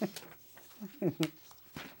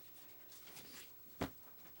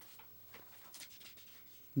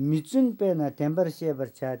 Mitsun pe na temper shebar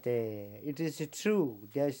chate. It is true.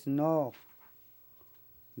 There is no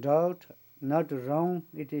doubt, not wrong.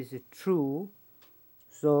 It is true.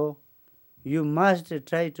 So you must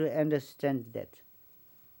try to understand that.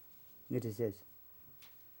 it says.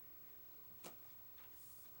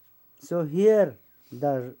 So here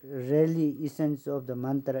the really essence of the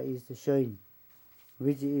mantra is showing,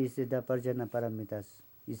 which is the Parjana Paramita's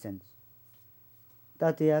essence.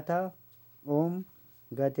 Tatyata Om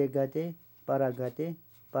Gate Gate Paragate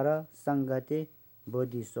Para Sangate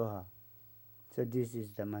Bodhi Soha. So this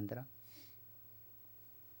is the mantra.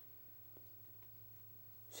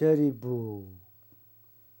 Sharibu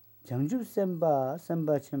Jangju Semba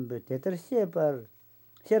Samba Chembe Tetar Shepar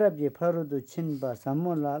Sherabje Parudu Chinba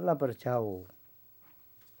Samola Lapar Chao.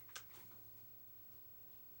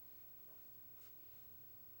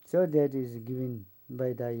 So that is given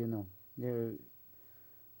by the,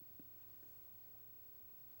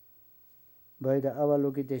 by the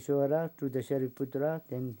Avalokiteshvara to the Shariputra.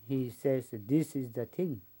 Then he says, this is the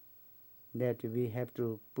thing that we have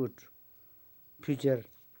to put future,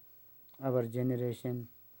 our generation,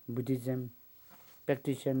 Buddhism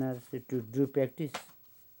practitioners to do practice.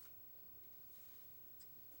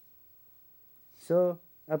 So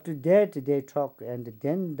up to that they talk, and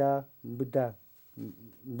then the Buddha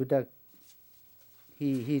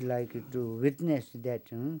he like to witness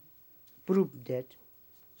that, prove that.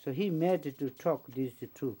 So he made to talk these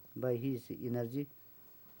two by his energy.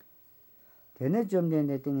 Then and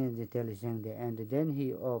then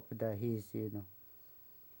he opened his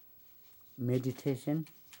meditation.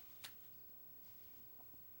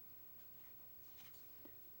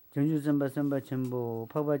 Chanju Samba Samba Chambo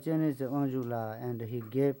Papa Chenes Anjula, and he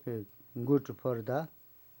gave good for the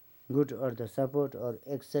good or the support or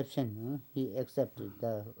exception. He accepted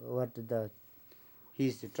the what the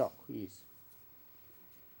his talk is.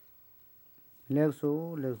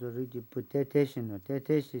 Lexo Rigi Putation or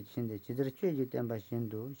Tetation the Chidra Tamba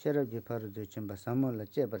Shindu, Sharab Paru Chamba Samola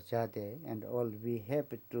Cheber Chate, and all we have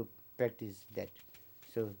to practice that.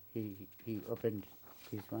 So he opened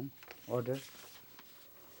this one order.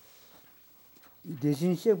 So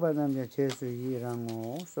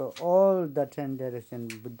all the 10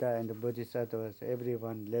 directions, Buddha and the Bodhisattvas,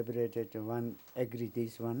 everyone liberated, one agreed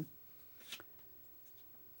this one.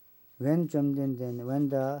 When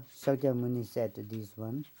the Shakyamuni said this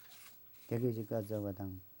one,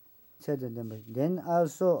 then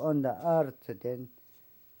also on the earth, then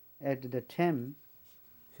at the time,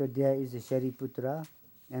 so there is Shariputra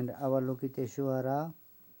and Avalokiteshvara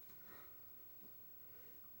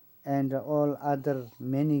and all other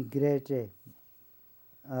many great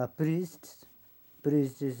priests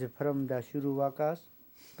from the Shuruvakas,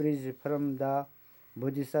 priests from the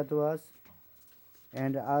Bodhisattvas,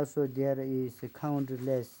 and also there is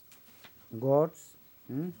countless gods.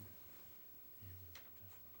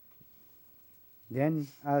 Then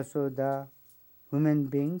also the human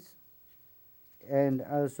beings, and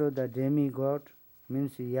also the demigod,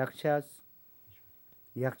 means yakshas,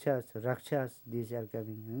 rakshas, these are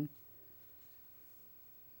coming.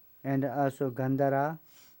 And also Gandhara,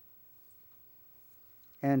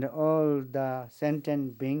 and all the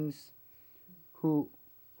sentient beings who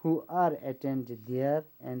are attended there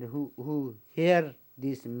and who hear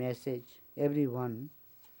this message, everyone.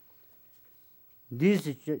 This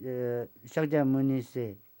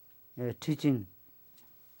Shakyamuni's teaching.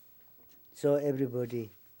 So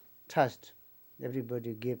everybody trust,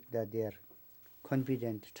 everybody give their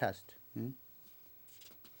confident trust.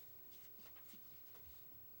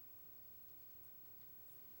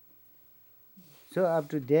 So up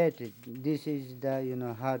to that, this is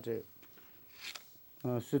the hard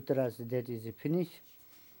sutras that is finished.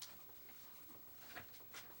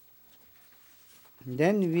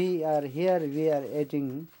 Then we are here, we are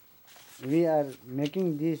eating, we are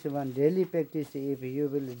making this one daily practice. If you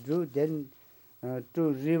will do, then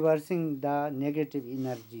to reversing the negative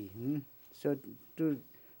energy. So to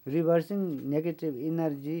reversing negative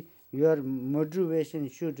energy, your motivation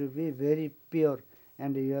should be very pure,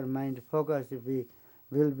 and your mind focus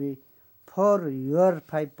will be for your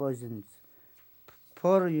 5 poisons,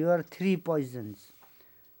 for your 3 poisons.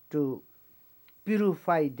 To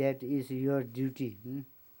purify, that is your duty.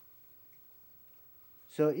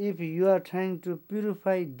 So if you are trying to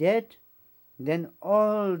purify that, then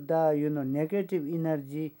all the negative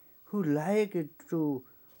energy who like to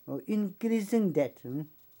increasing that,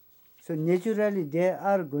 so naturally they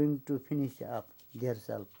are going to finish up their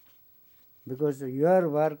self, because your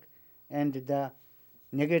work and the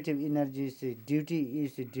negative energy's duty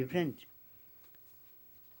is different.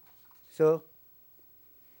 So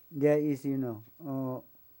there is Kigrik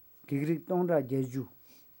Tongda Jeju,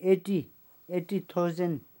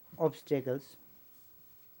 80,000 obstacles.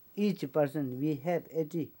 Each person, we have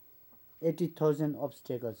 80,000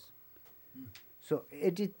 obstacles. So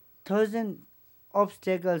 80,000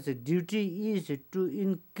 obstacles duty is to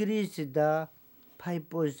increase the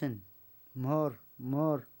 5% more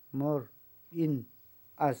in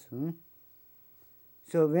us.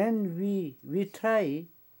 So when we try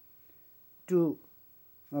to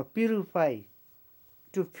purify,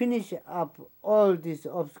 to finish up all these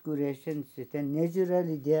obscurations, then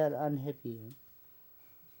naturally they are unhappy.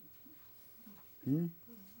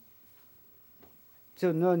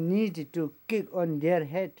 So no need to kick on their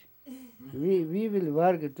head. We will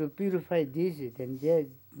work to purify this, then they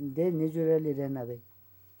naturally run away.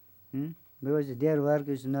 Because their work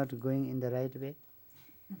is not going in the right way.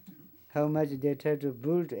 How much they try to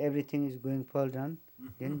build, everything is going fall down.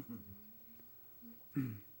 Then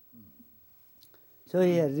so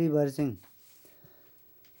here reversing.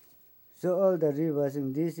 So all the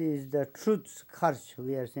reversing, this is the truth kharch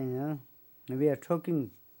we are saying. We are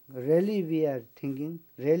talking, really we are thinking,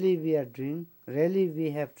 really we are doing, really we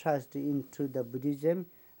have trust into the Buddhism,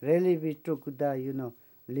 really we took the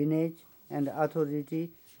lineage and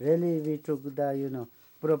authority, really we took the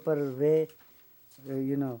proper way,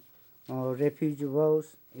 refuge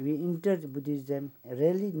vows, we entered Buddhism,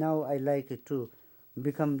 really now I like to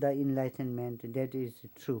become the enlightenment, that is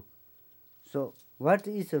true. So what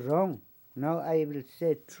is wrong? Now I will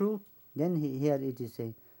say true, then here it is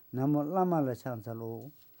saying, Namo Lama La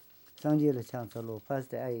Chansalo, Sangye La Chansalo.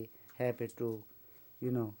 First I have to,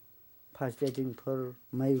 fasting for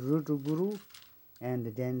my root guru,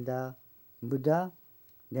 and then the Buddha,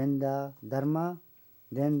 then the Dharma,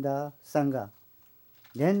 then the Sangha.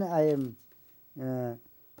 Then I am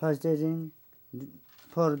fasting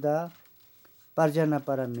for the Parjana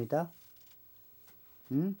Paramita.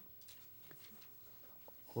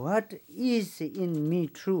 What is in me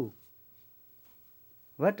true?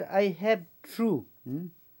 What I have true?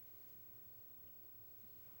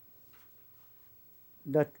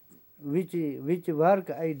 That which work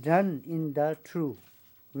I done in the true,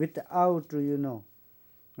 without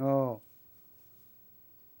how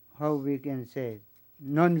we can say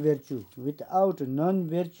non-virtue. Without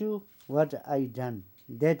non-virtue, what I done,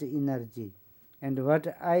 that energy, and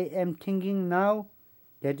what I am thinking now,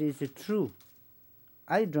 that is true.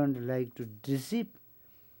 I don't like to deceive.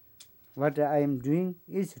 What I am doing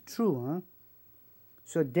is true.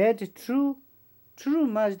 So that true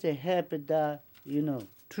must have the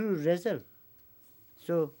true result.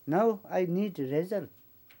 So now I need result.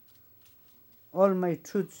 All my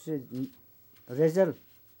truths result.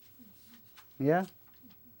 Yeah.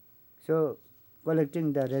 So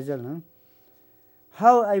collecting the result.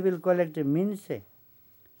 How I will collect means,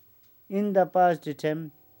 in the past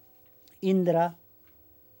time, Indra,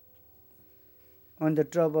 on the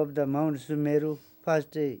top of the Mount Sumeru,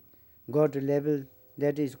 first got level,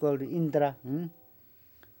 that is called Indra.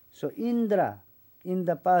 So Indra, in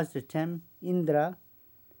the past time, Indra,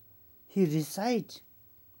 he recite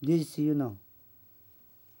this,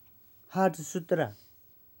 Heart Sutra,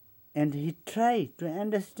 and he tried to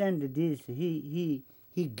understand this. He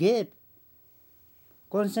gave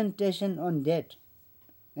concentration on that,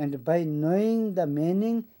 and by knowing the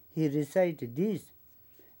meaning, he recited this.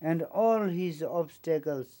 And all his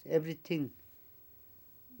obstacles, everything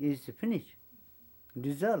is finished,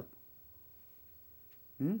 dissolved,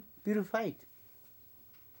 purified.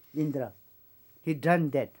 Indra, he done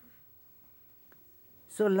that.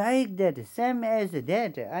 So like that, same as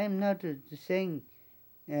that, I am not saying,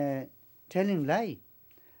 telling lie.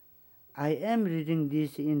 I am reading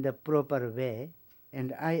this in the proper way,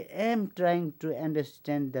 and I am trying to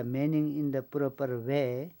understand the meaning in the proper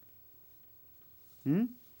way.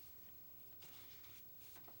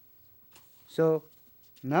 So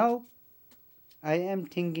now I am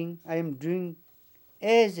thinking, I am doing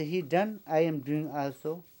as he done, I am doing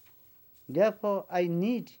also. Therefore I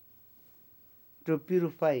need to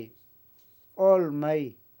purify all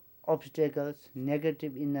my obstacles,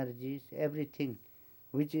 negative energies, everything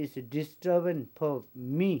which is disturbance for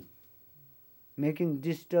me, making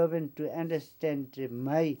disturbance to understand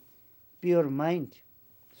my pure mind.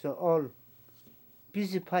 So all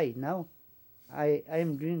peacify now. I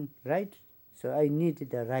am doing right. So I need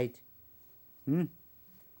the right.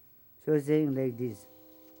 So saying like this.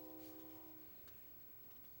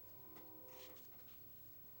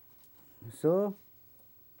 So,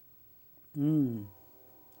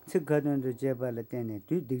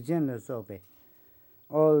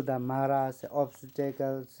 all the maras,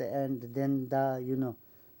 obstacles, and then the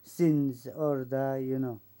sins or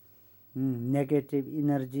the negative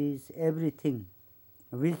energies, everything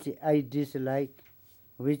which I dislike,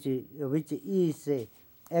 which is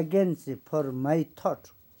against for my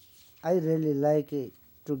thought. I really like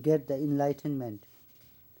to get the enlightenment.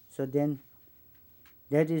 So then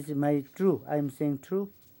That is my true. I am saying true.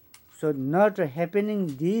 So not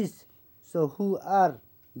happening these. So who are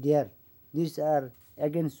there? These are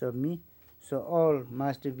against of me. So all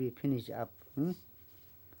must be finished up.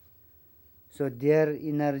 So their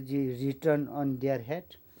energy return on their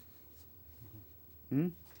head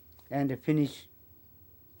and finish.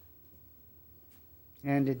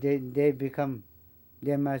 And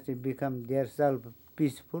they must become their self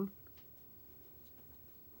peaceful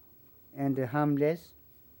and harmless.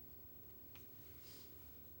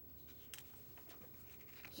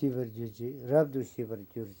 Shivar Juji, Rabdu Shivar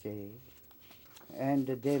Jurje. And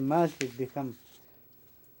they must become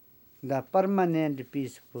the permanent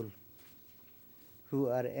peaceful, who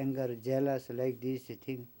are anger, jealous, like this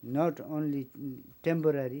thing, not only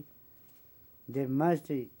temporary. They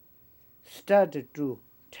must start to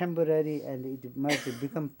temporary and it must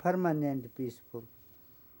become permanent peaceful.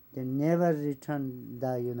 They never return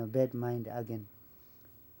the bad mind again.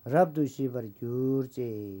 Rabdu Shivar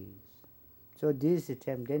Jurje. So this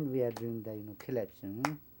time then we are doing the collapse.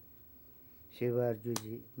 Shivar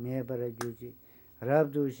Juji, Mebara Juji,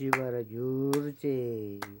 Rabdu Shivara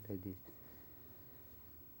Jurje, like this.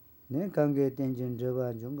 Then Kange Tenjin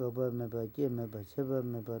Java Junga Meba, K Meba, Seva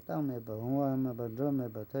Meba, Tang Meba, Hua Meba, Dro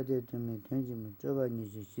Meba, Tade to me, Tenjim, Java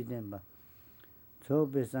Nishi Shidemba.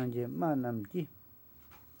 Chobe Sanje Manam Ji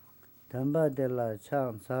Tamba de la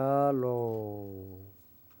Chang Salo.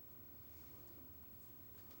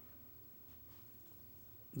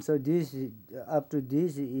 So this up to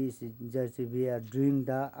this is just we are doing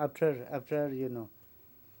the after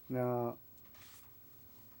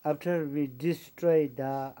after we destroy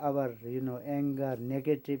our anger,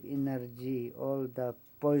 negative energy, all the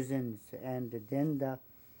poisons, and then the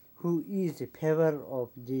who is favor of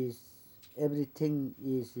this everything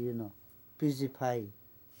is pacified,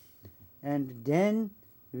 and then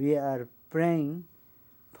we are praying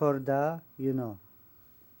for the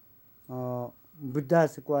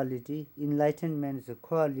Buddha's quality, enlightenment's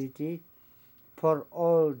quality for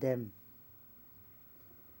all them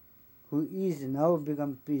who is now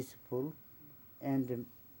become peaceful, and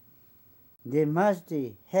they must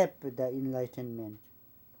have the enlightenment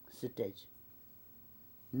stage.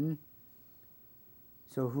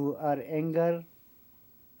 So who are anger,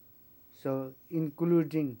 so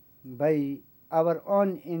including by our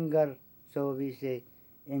own anger, so we say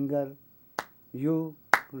anger, you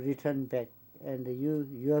return back and you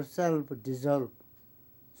yourself dissolve.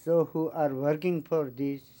 So who are working for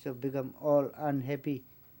this, so become all unhappy.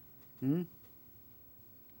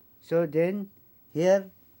 So then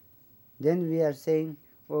here, then we are saying,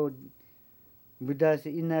 oh, Buddha's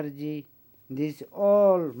energy, this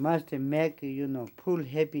all must make full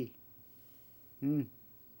happy,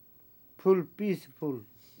 full peaceful,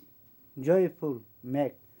 joyful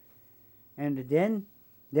make. And then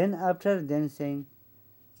after then saying,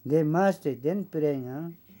 they must then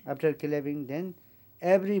praying, after clapping, then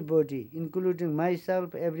everybody, including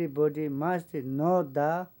myself, everybody must know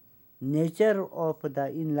the nature of the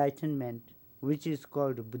enlightenment, which is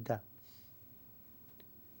called Buddha.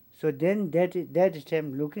 So then that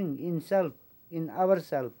time looking in self, in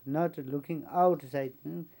ourself, not looking outside,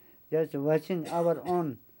 just watching our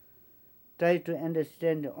own, try to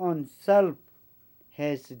understand own self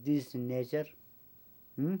has this nature.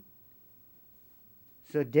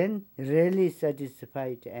 So then really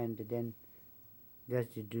satisfied, and then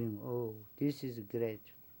just doing, oh, this is great.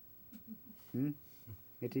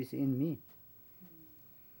 It is in me.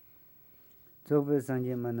 Sobe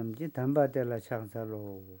Sanje Manamji, Thamba Tela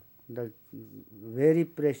Changsalo. The very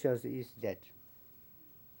precious is that.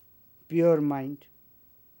 Pure mind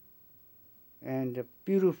and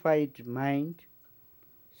purified mind.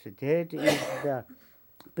 So that is the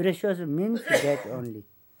precious means that only.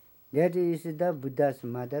 That is the Buddha's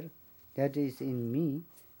mother. That is in me.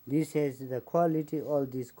 This has the quality, all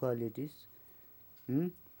these qualities.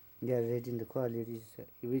 They are read in the qualities,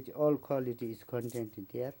 which all quality is contained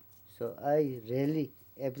there. So I really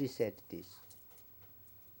appreciate this.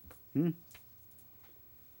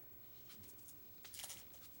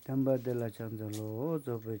 Tamba de la Chandalo,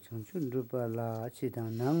 Zobe Changchun Rupa La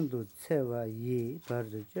Chitang Nangdu Tsewa Yi,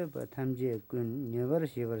 Pardu Cheba Tamje Kun, never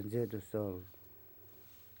shiver Zetu Soul.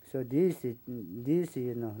 So this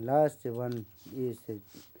last one is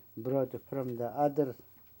brought from the other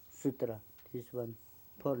sutra. This one,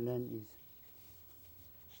 Portland is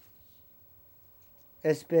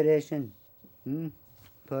aspiration,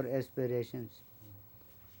 for aspirations.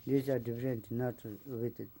 These are different, not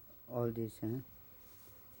with all this.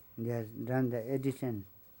 They have done the addition.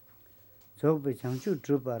 Chokpe Changchu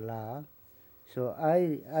Drupa La. So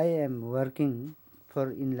I am working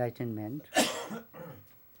for enlightenment.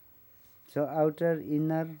 So outer,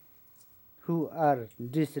 inner, who are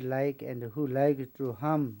dislike and who like to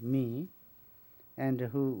harm me, and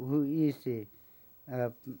who is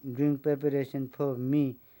doing preparation for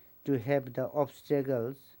me to have the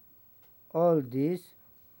obstacles, all these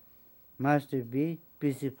must be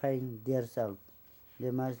pacifying themselves.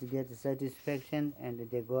 They must get satisfaction and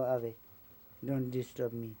they go away. Don't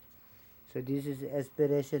disturb me. So this is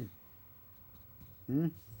aspiration.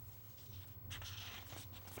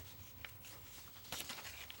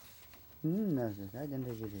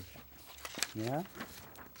 Yeah.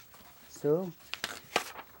 So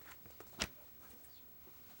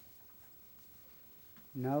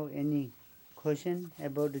now any question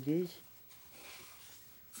about this?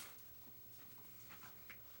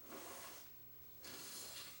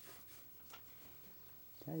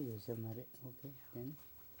 Okay, then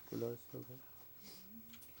close.